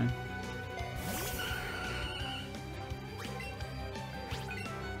 We're fine.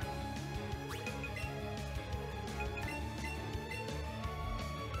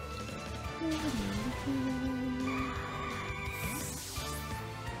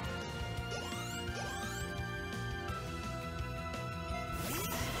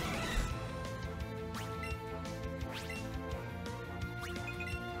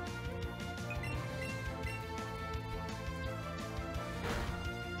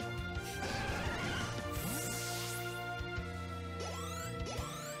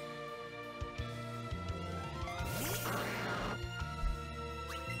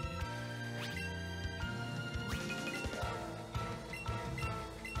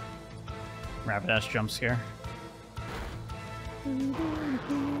 Rapidash jump scare.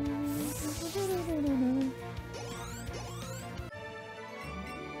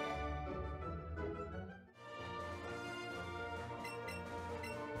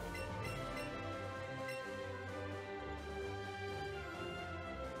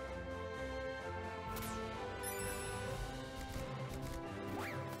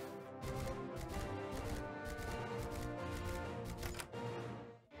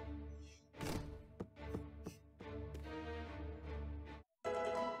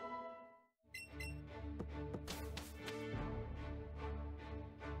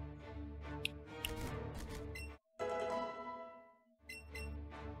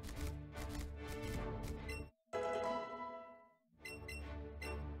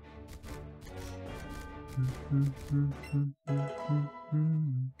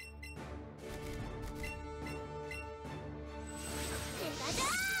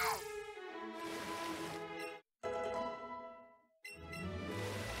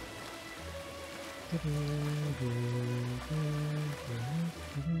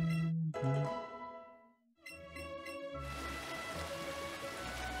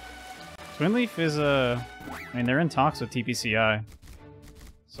 Twinleaf is I mean, they're in talks with TPCI,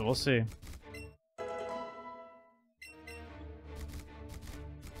 so we'll see.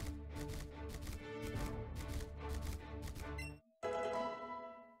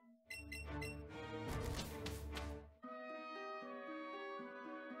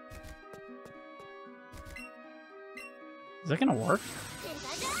 Is that gonna work?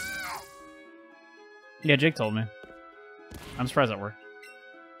 Yeah, Jake told me. I'm surprised that worked.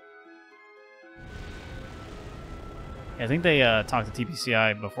 Yeah, I think they talked to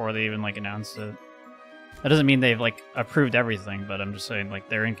TPCI before they even like announced it. That doesn't mean they've like approved everything, but I'm just saying like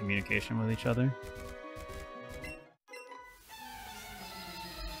they're in communication with each other.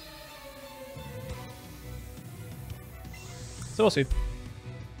 So we'll see.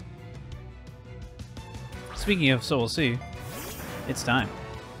 Speaking of so we'll see, it's time.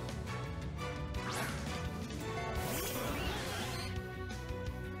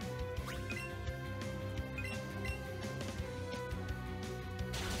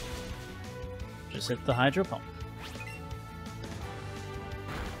 Just hit the hydro pump.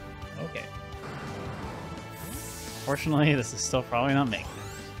 Okay. Fortunately, this is still probably not making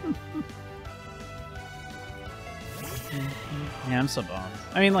it. Yeah, I'm so bummed.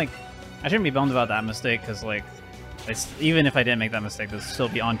 I mean, like, I shouldn't be bummed about that mistake, because, like, even if I didn't make that mistake, this would still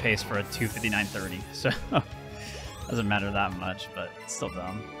be on pace for a 2:59.30, so doesn't matter that much, but it's still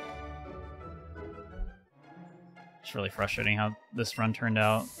dumb. It's really frustrating how this run turned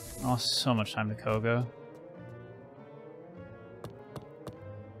out. I lost so much time to Koga.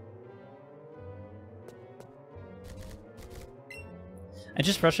 It's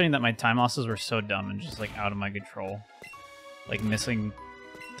just frustrating that my time losses were so dumb and just like out of my control. Like missing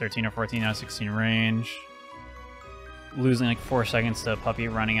 13 or 14 out of 16 range. Losing like 4 seconds to a puppy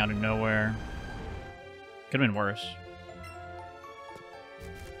running out of nowhere. Could have been worse.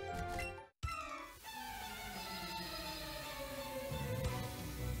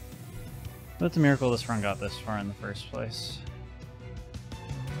 But it's a miracle this run got this far in the first place.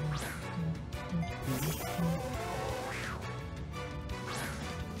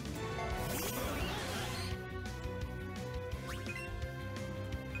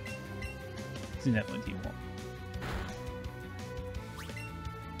 It's definitely team one.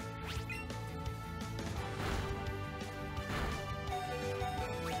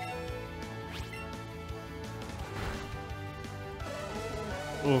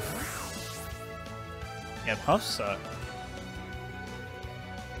 Oof. Yeah, puffs suck.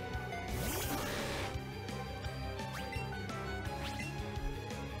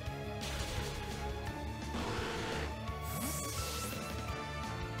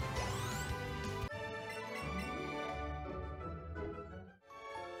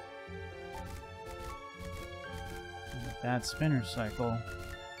 That spinner cycle.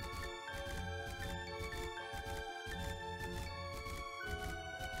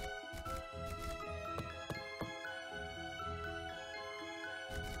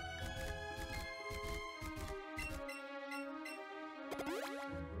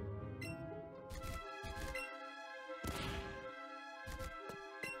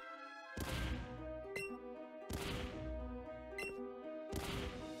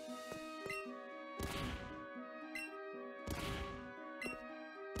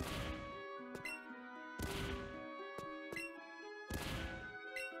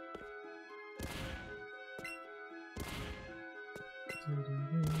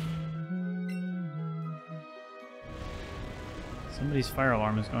 Somebody's fire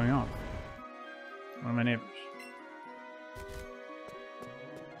alarm is going off. One of my neighbors.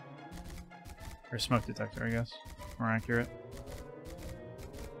 Or smoke detector, I guess. More accurate.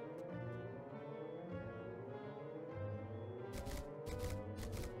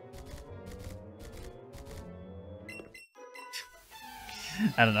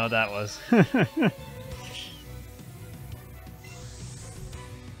 I don't know what that was.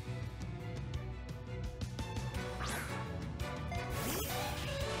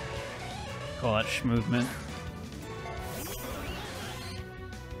 Call that movement.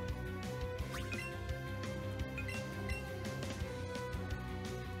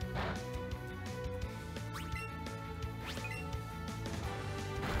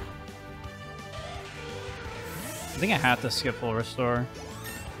 I think I have to skip full restore.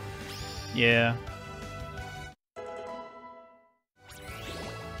 Yeah.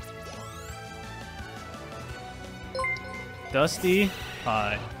 Dusty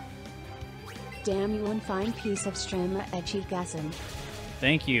Pie. Damn you one fine piece of streamer Etchy Gasson.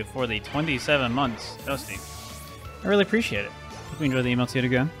 Thank you for the 27 months, Dusty. I really appreciate it. Hope you enjoyed the email yet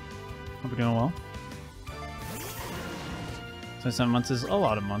again. Hope you're doing well. 27 months is a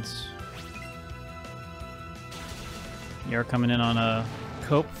lot of months. You're coming in on a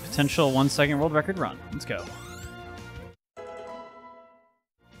Cope potential 1 second world record run. Let's go.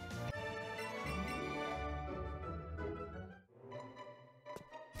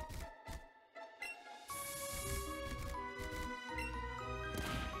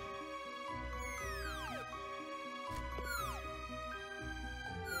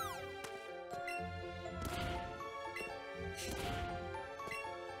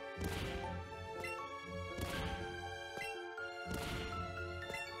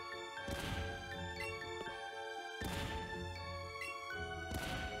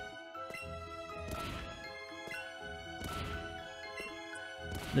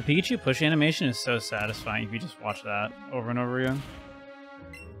 The Pikachu push animation is so satisfying if you just watch that over and over again.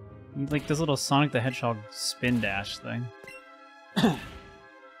 Like this little Sonic the Hedgehog spin dash thing.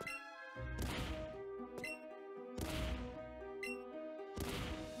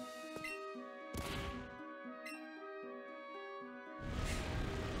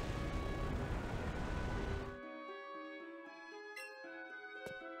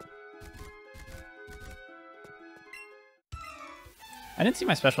 I didn't see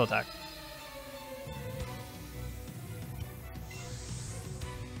my special attack.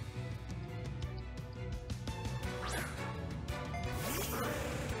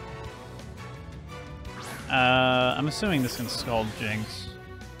 I'm assuming this can scald Jinx.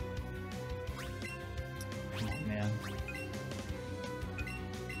 Oh, man.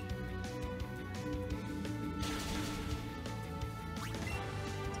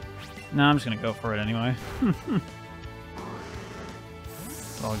 No, I'm just gonna go for it anyway.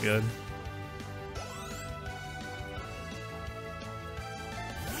 It's all good.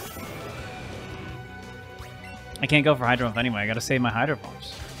 I can't go for Hydro Pump anyway. I gotta save my Hydro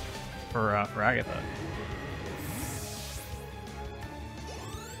Pumps for Agatha.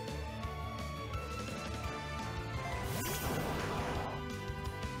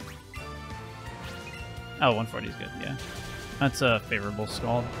 Oh, 140 is good, yeah. That's a favorable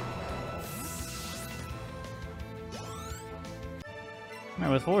Scald.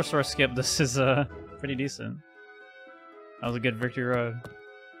 Alright, with 4-star skip, this is pretty decent. That was a good victory road,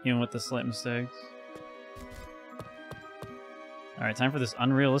 even with the slight mistakes. Alright, time for this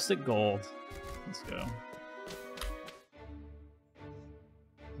unrealistic gold. Let's go.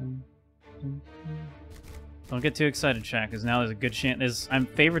 Don't get too excited, chat, because now there's a good chance. I'm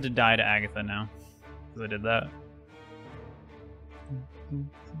favored to die to Agatha now, because I did that.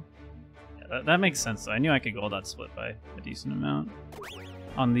 Yeah, that makes sense, though. I knew I could gold that split by a decent amount.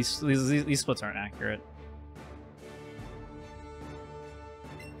 On these splits aren't accurate.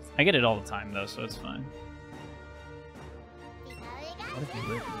 I get it all the time, though, so it's fine. What if you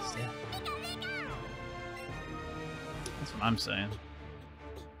live in this? Yeah. That's what I'm saying.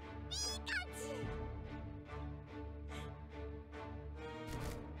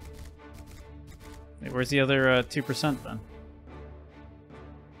 Wait, where's the other 2% then?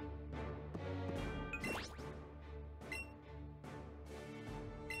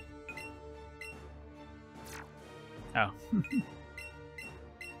 Oh.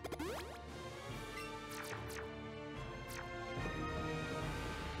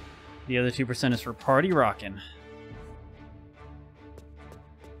 The other 2% is for party rockin'.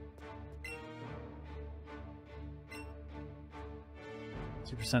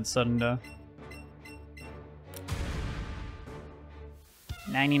 % sudden death.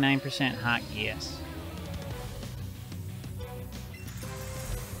 99% hot gas.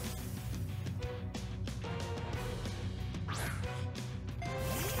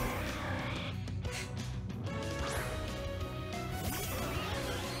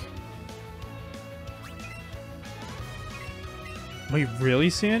 Wait, really,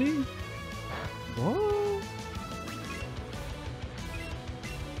 Sandy? What?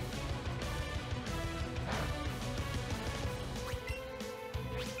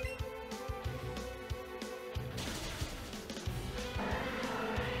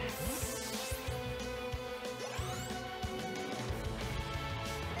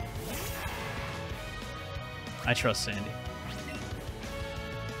 I trust Sandy.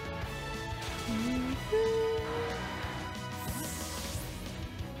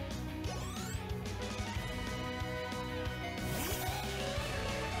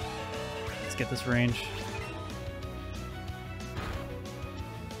 Let's get this range.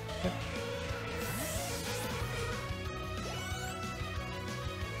 Okay.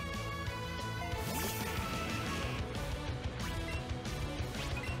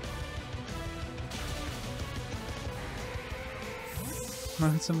 Why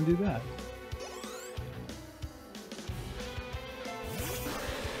did someone do that?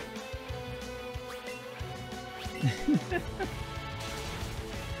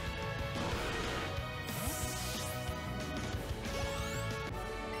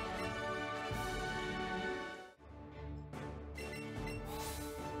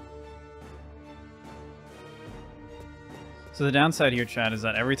 So the downside here, chat, is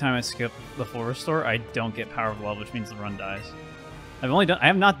that every time I skip the full restore, I don't get Power of Love, which means the run dies. I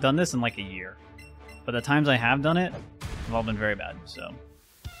have not done this in like a year, but the times I have done it have all been very bad. So,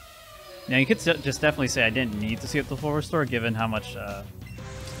 yeah, you could just definitely say I didn't need to skip the full restore, given how much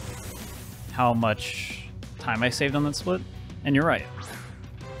time I saved on that split. And you're right,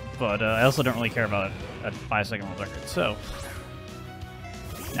 but I also don't really care about a 5-second world record. So,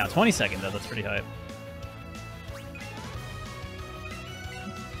 Now 22nd though, that's pretty hype.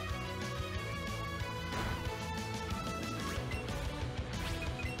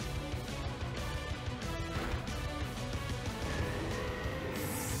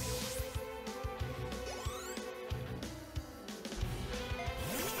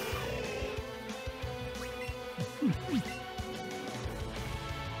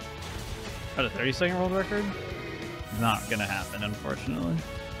 Got a 30-second world record? Not gonna happen, unfortunately.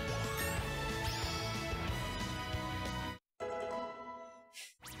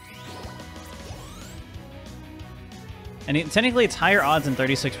 And technically it's higher odds than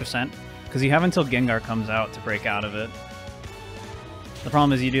 36%, because you have until Gengar comes out to break out of it. The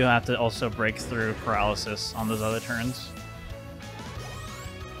problem is you do have to also break through paralysis on those other turns.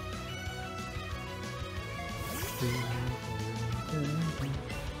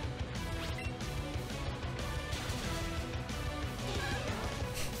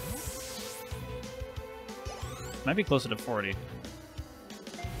 Might be closer to 40.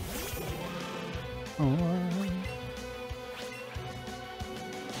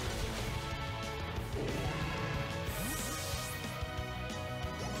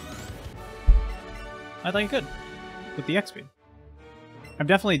 I thought you could with the X speed. I've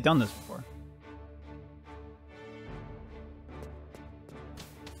definitely done this before.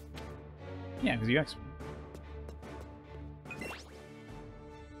 Yeah, because you X speed.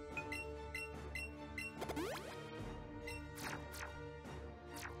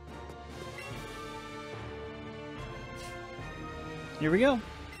 Here we go.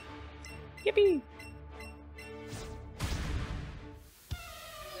 Yippee!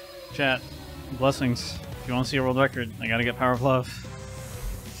 Chat, blessings. If you want to see a world record, I gotta get Power of Love.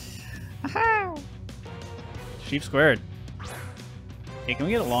 Aha! Sheep squared. Hey, can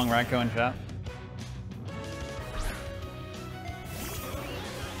we get a long Raikou in chat?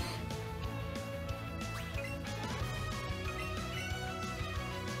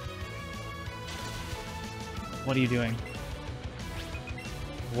 What are you doing?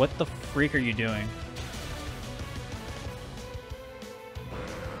 What the freak are you doing?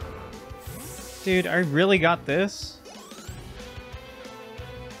 Dude, I really got this?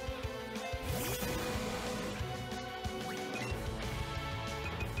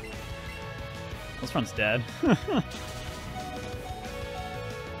 This run's dead.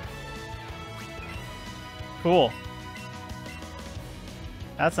 Cool.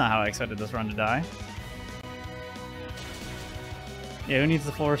 That's not how I expected this run to die. Yeah, who needs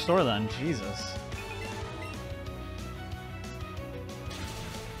the full restore then? Jesus.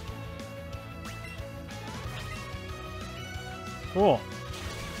 Cool.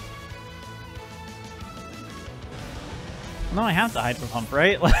 No, I have to Hydro Pump,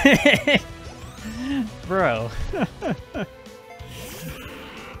 right? Like, bro.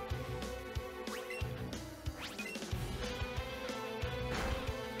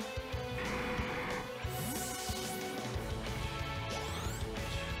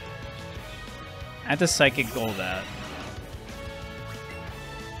 At the Psychic Gold at.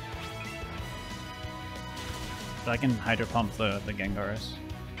 So I can Hydro Pump the Gengars.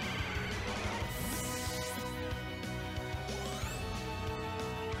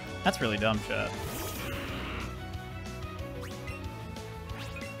 That's really dumb, chat.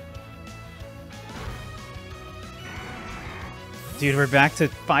 Dude, we're back to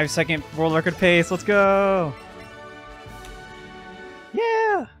 5-second world record pace. Let's go!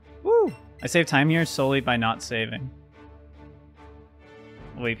 Yeah! Woo! I save time here solely by not saving.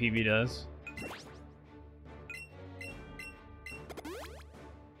 The way PB does.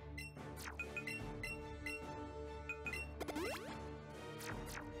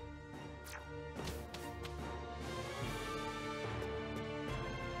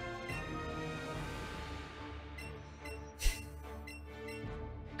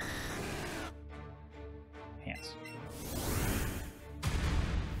 Pants.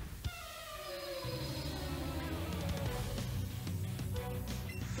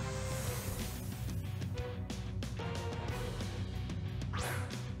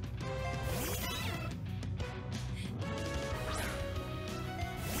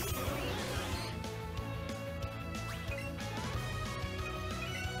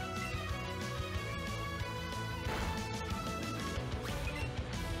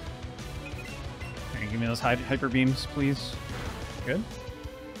 Give me those hyper beams, please. Good.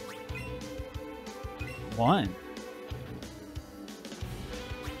 1.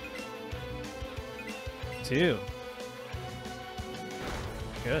 2.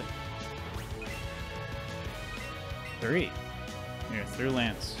 Good. 3. Here, through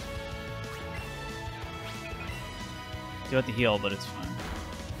Lance. Do have to heal, but it's fine.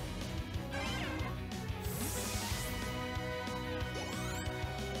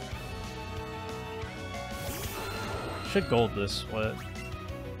 Should gold this split.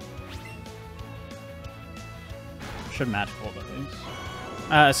 Should match gold at least.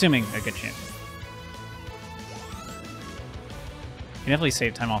 Assuming a good chance. You can definitely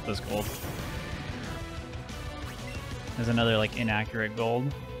save time off this gold. There's another like inaccurate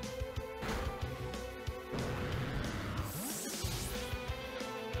gold.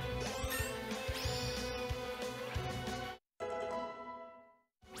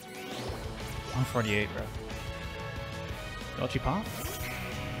 $148, bro. Elchy pop?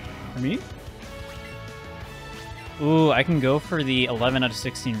 For me? Ooh, I can go for the 11 out of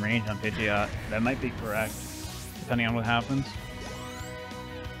 16 range on Pidgeot. That might be correct, depending on what happens.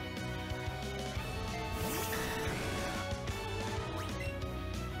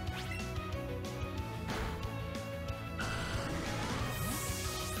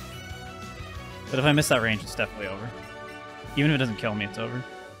 But if I miss that range, it's definitely over. Even if it doesn't kill me, it's over.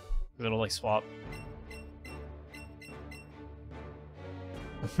 It'll like swap.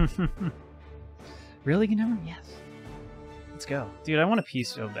 Really, Gnome? Yes. Let's go. Dude, I want a piece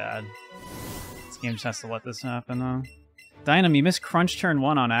so bad. This game just has to let this happen, though. Dynam, you missed Crunch turn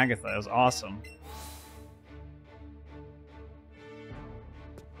 1 on Agatha. It was awesome.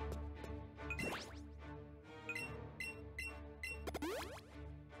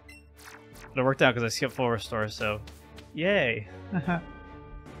 But it worked out because I skipped full restore, so yay!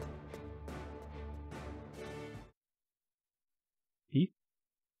 Heath?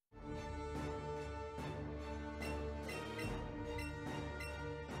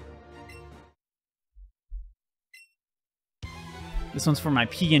 This one's for my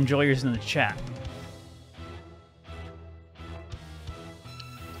P enjoyers in the chat.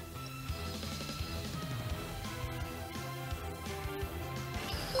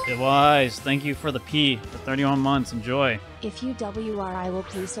 It was. Thank you for the P for 31 months. Enjoy. If you WR, I will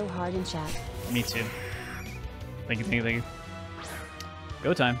pee so hard in chat. Me too. Thank you, thank you, thank you.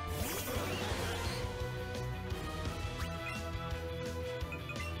 Go time.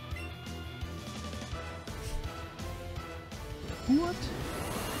 What?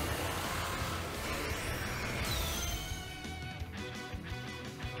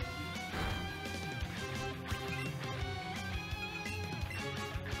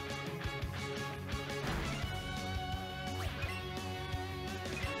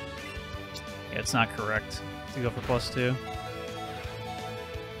 Yeah, it's not correct to go for +2.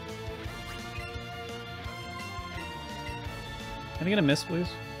 Can I get a miss, please?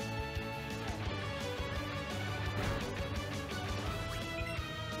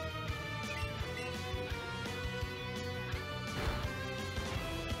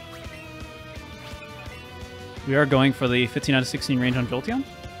 We are going for the 15 out of 16 range on Jolteon,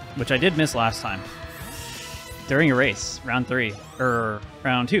 which I did miss last time. During a race, round 3, or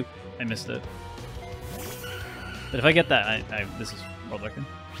round 2, I missed it. But if I get that, this is world record.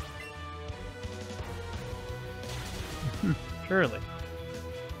 Surely.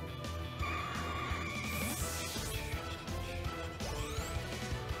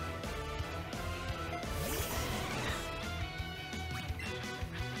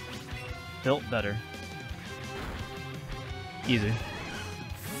 Built better. Easy.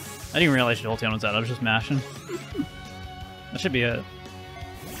 I didn't realize Jolteon was out. I was just mashing. That should be it.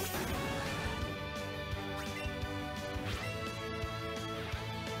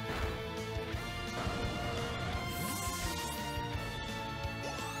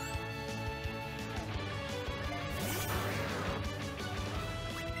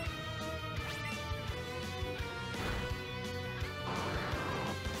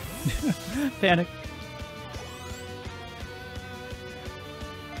 Panic.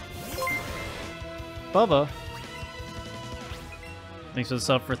 Bubba. Thanks for the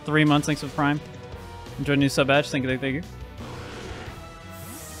sub for 3 months. Thanks for the Prime. Enjoy the new sub badge. Thank you, thank you.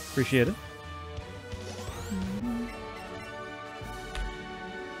 Appreciate it.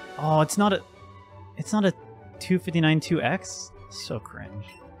 Oh, it's not a 259 2X? So cringe.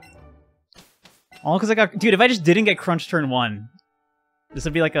 All because I got... Dude, if I just didn't get Crunch turn 1, this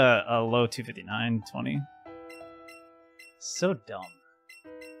would be like a low 259 20. So dumb.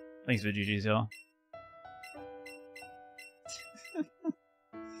 Thanks for GG's, y'all.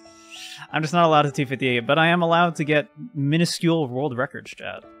 I'm just not allowed to 258, but I am allowed to get minuscule world records,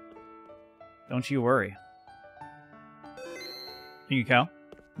 chat. Don't you worry. Thank you, Cal.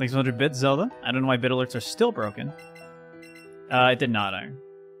 Thanks for 100 bits, Zelda. I don't know why bit alerts are still broken. It did not, Iron.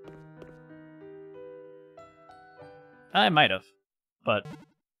 I might have, but...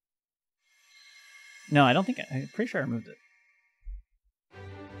 No, I don't think... I'm pretty sure I removed it.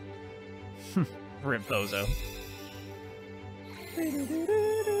 Rip Bozo.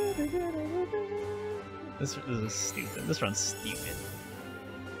 This is stupid. This run's stupid.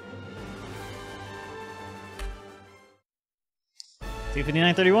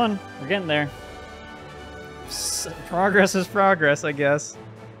 $259.31. We're getting there. Progress is progress, I guess.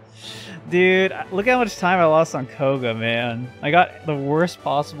 Dude, look how much time I lost on Koga, man. I got the worst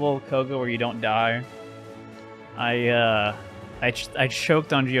possible Koga where you don't die. I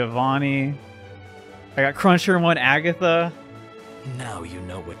choked on Giovanni. I got Cruncher in one Agatha. Now you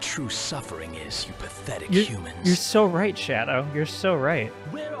know what true suffering is, you pathetic humans. You're so right, Shadow. You're so right.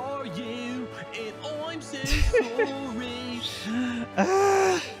 Where are you? And I'm so sorry.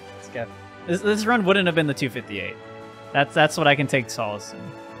 This run wouldn't have been the 258. That's what I can take solace in.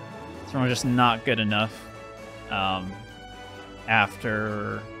 This run was just not good enough.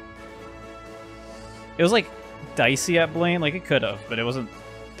 After it was like dicey at Blaine, like it could have, but it wasn't.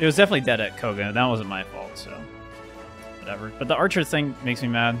 It was definitely dead at Koga. That wasn't my fault, so whatever. But the Archer thing makes me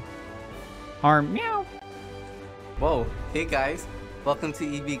mad. Harm, meow. Whoa, hey guys, welcome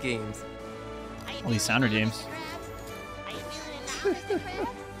to EB Games. All these sound redeems. Are you feeling it now, Mr. Krabs?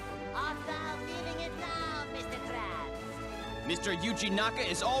 Also feeling it now, Mr. Krabs. Mr. Yuji Naka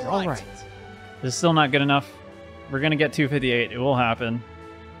is all All right. This is still not good enough. We're gonna get 258. It will happen.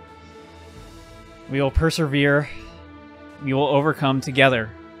 We will persevere. We will overcome together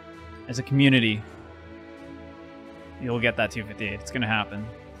as a community. You'll get that 258. It's gonna happen.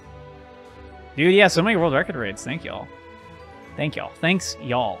 Dude, yeah, so many world record raids. Thank y'all. Thank y'all. Thanks,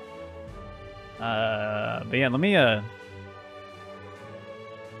 y'all. But yeah, let me, here,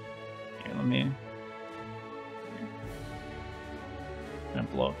 let me... I'm gonna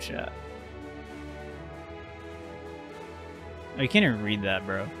blow up chat. Oh, you can't even read that,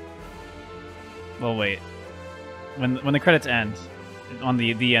 bro. Well, wait. When the credits end, on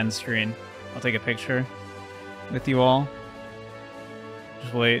the end screen, I'll take a picture with you all.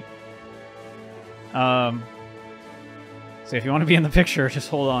 Just wait. So if you want to be in the picture, just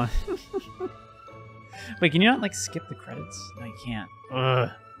hold on. Wait, can you not like skip the credits? No, you can't. Ugh.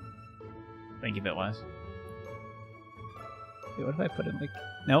 Thank you, Bitwise. Wait, what if I put in like?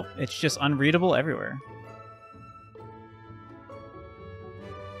 Nope, it's just unreadable everywhere.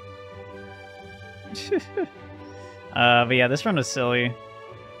 But yeah, this run was silly. It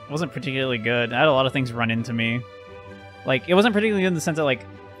wasn't particularly good. I had a lot of things run into me. Like, it wasn't particularly good in the sense that, like,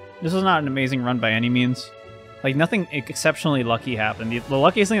 this was not an amazing run by any means. Like, nothing exceptionally lucky happened. The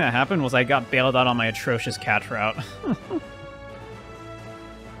luckiest thing that happened was I got bailed out on my atrocious catch route.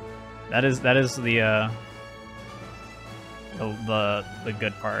 that is the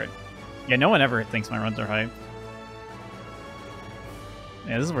good part. Yeah, no one ever thinks my runs are hype.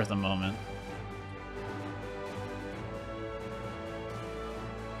 Yeah, this is worth a moment.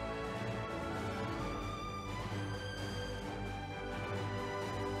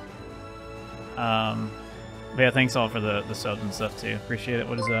 But yeah, thanks all for the subs and stuff too. Appreciate it.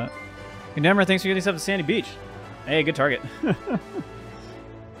 What is that? Condemner, thanks for getting subs to Sandy Beach. Hey, good target.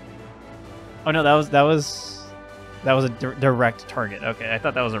 Oh no, that was a direct target. Okay, I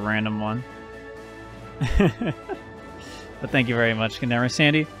thought that was a random one. But thank you very much, Condemner.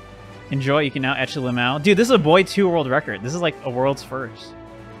 Sandy, enjoy. You can now etch a Limau. Dude, this is a Boy 2 world record. This is like a world's first.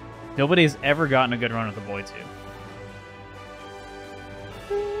 Nobody's ever gotten a good run with a Boy 2.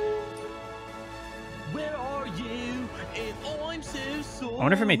 Where are you? And I'm so sorry. I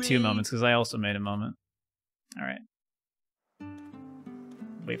wonder if I made 2 moments, because I also made a moment. Alright.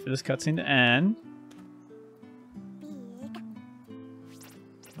 Wait for this cutscene to end.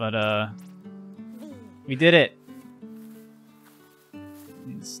 But, we did it!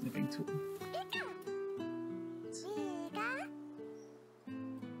 Need a snipping tool.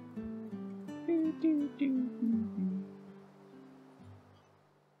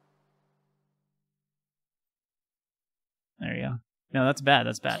 There you go. No, that's bad.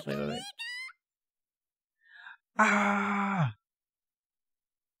 That's bad. Wait, wait, wait. Ah!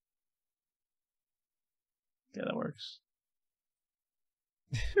 Yeah, that works.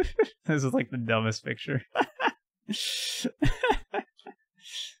 This is like the dumbest picture.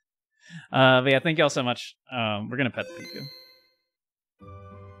 But yeah, thank y'all so much. We're gonna pet the Pikachu.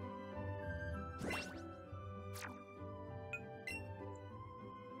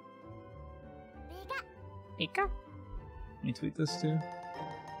 Pika. Let me tweet this too.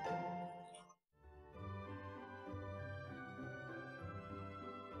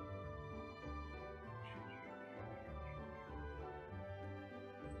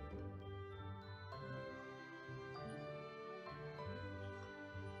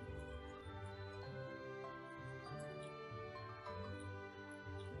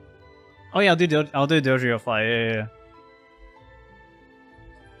 Oh yeah, I'll do Dojo Fly. Yeah.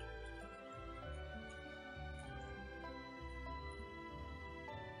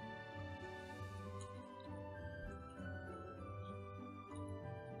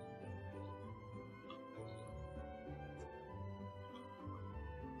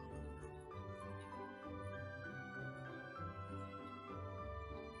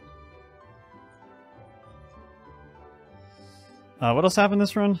 What else happened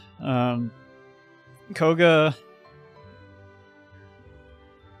this run? Koga.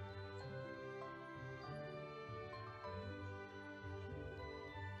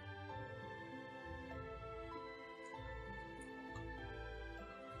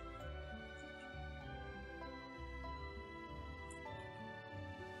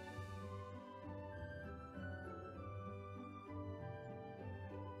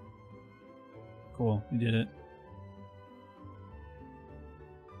 Cool, you did it.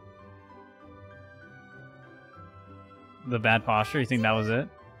 The bad posture, you think that was it?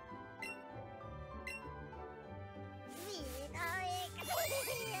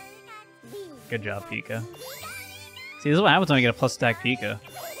 Good job, Pika. See, this is what happens when I get a plus stack Pika.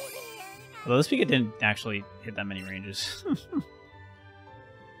 Although this Pika didn't actually hit that many ranges.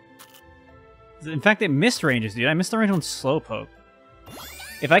 In fact, it missed ranges, dude. I missed the range on Slowpoke.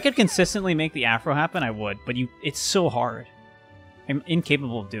 If I could consistently make the Afro happen, I would, but it's so hard. I'm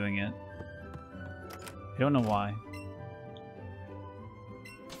incapable of doing it. I don't know why.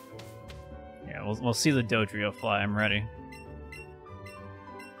 Yeah, we'll see the Dodrio fly. I'm ready.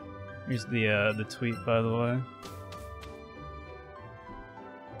 Here's the tweet, by the way.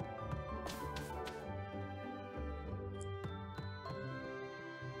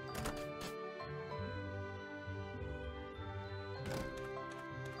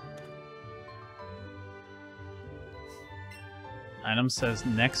 Item says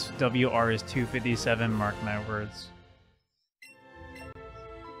next WR is 257, mark my words.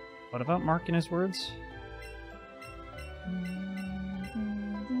 What about marking his words?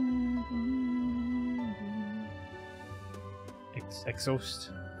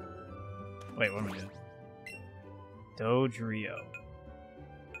 Exhaust. Wait, what am I doing? Dodrio.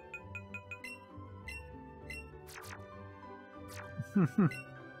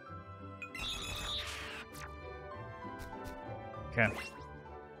 Okay.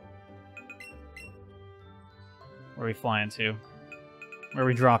 Where are we flying to? Where are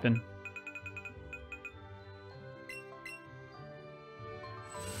we dropping?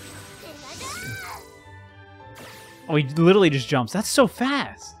 Oh, he literally just jumps. That's so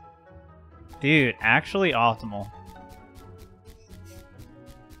fast! Dude, actually optimal.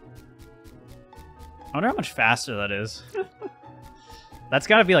 I wonder how much faster that is. That's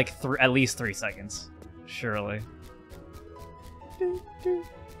gotta be like at least 3 seconds. Surely. Oh,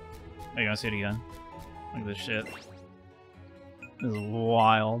 you wanna see it again? Look at this shit. This is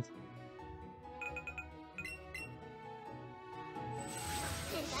wild.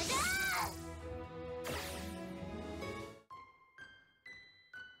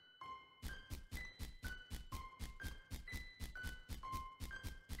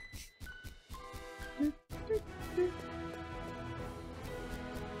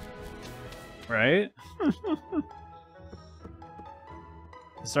 Right?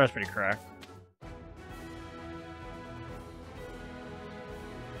 The star's pretty cracked.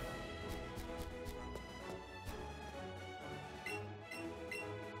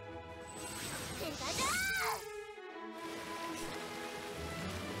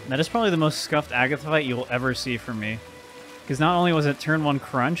 That is probably the most scuffed Agatha fight you'll ever see from me. Because not only was it turn 1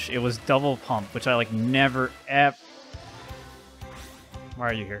 crunch, it was double pump, which I like never ever... Why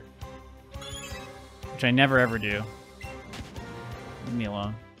are you here? Which I never ever do. Leave me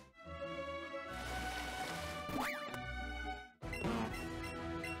alone.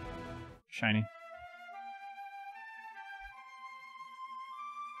 Shiny.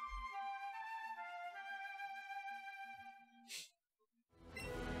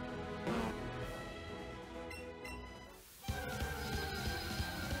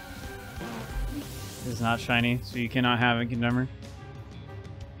 It's not shiny, so you cannot have a Condemner.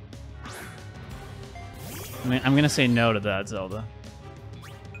 I mean, I'm gonna say no to that, Zelda.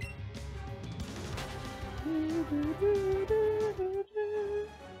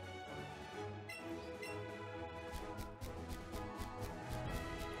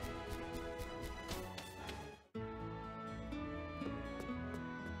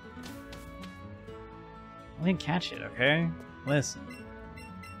 I didn't catch it, okay? Listen.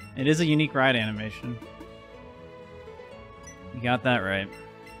 It is a unique ride animation. You got that right.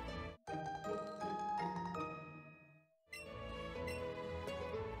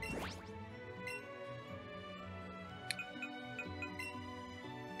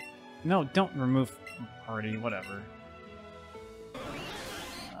 No, don't remove party, whatever.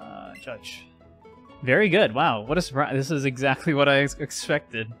 Judge. Very good. Wow, what a surprise. This is exactly what I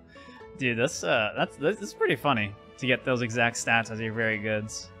expected. Dude, that's pretty funny to get those exact stats as your very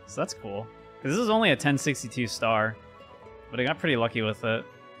goods. So that's cool. Because this is only a 1062 star, but I got pretty lucky with it.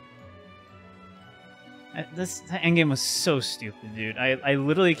 This endgame was so stupid, dude. I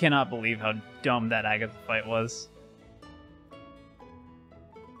literally cannot believe how dumb that Agatha fight was.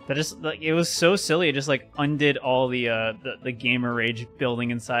 That just like it was so silly. It just like undid all the gamer rage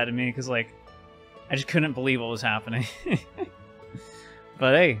building inside of me because like I just couldn't believe what was happening.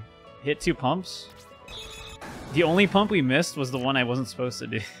 But hey, hit 2 pumps. The only pump we missed was the one I wasn't supposed to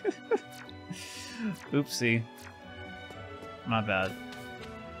do. Oopsie. My bad.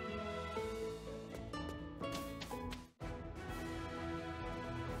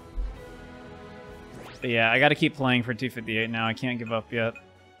 But yeah, I gotta keep playing for 258 now. I can't give up yet.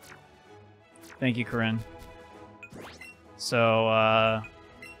 Thank you, Corinne. So, I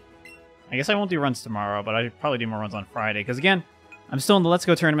guess I won't do runs tomorrow, but I'll probably do more runs on Friday. Because again, I'm still in the Let's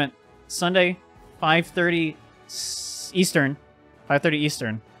Go tournament. Sunday, 5:30 Eastern. 5:30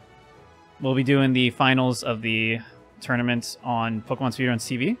 Eastern. We'll be doing the finals of the tournament on Pokemon Speedrun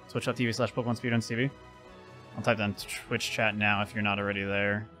TV. Twitch.tv/Pokemon Speedrun TV. I'll type that in Twitch chat now if you're not already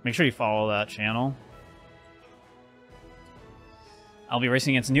there. Make sure you follow that channel. I'll be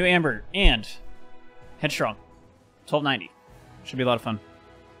racing against New Amber and Headstrong. 1290. Should be a lot of fun.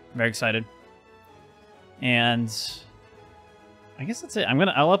 I'm very excited. And I guess that's it.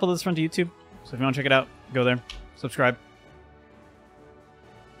 I'll upload this one to YouTube. So if you want to check it out, go there. Subscribe.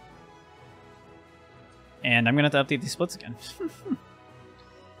 And I'm going to have to update these splits again.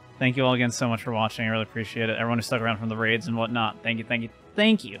 Thank you all again so much for watching. I really appreciate it. Everyone who stuck around from the raids and whatnot. Thank you, thank you,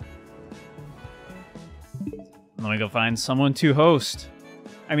 thank you. Let me go find someone to host.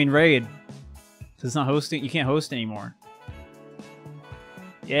 I mean raid. Because it's not hosting. You can't host anymore.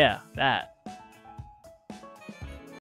 Yeah, that.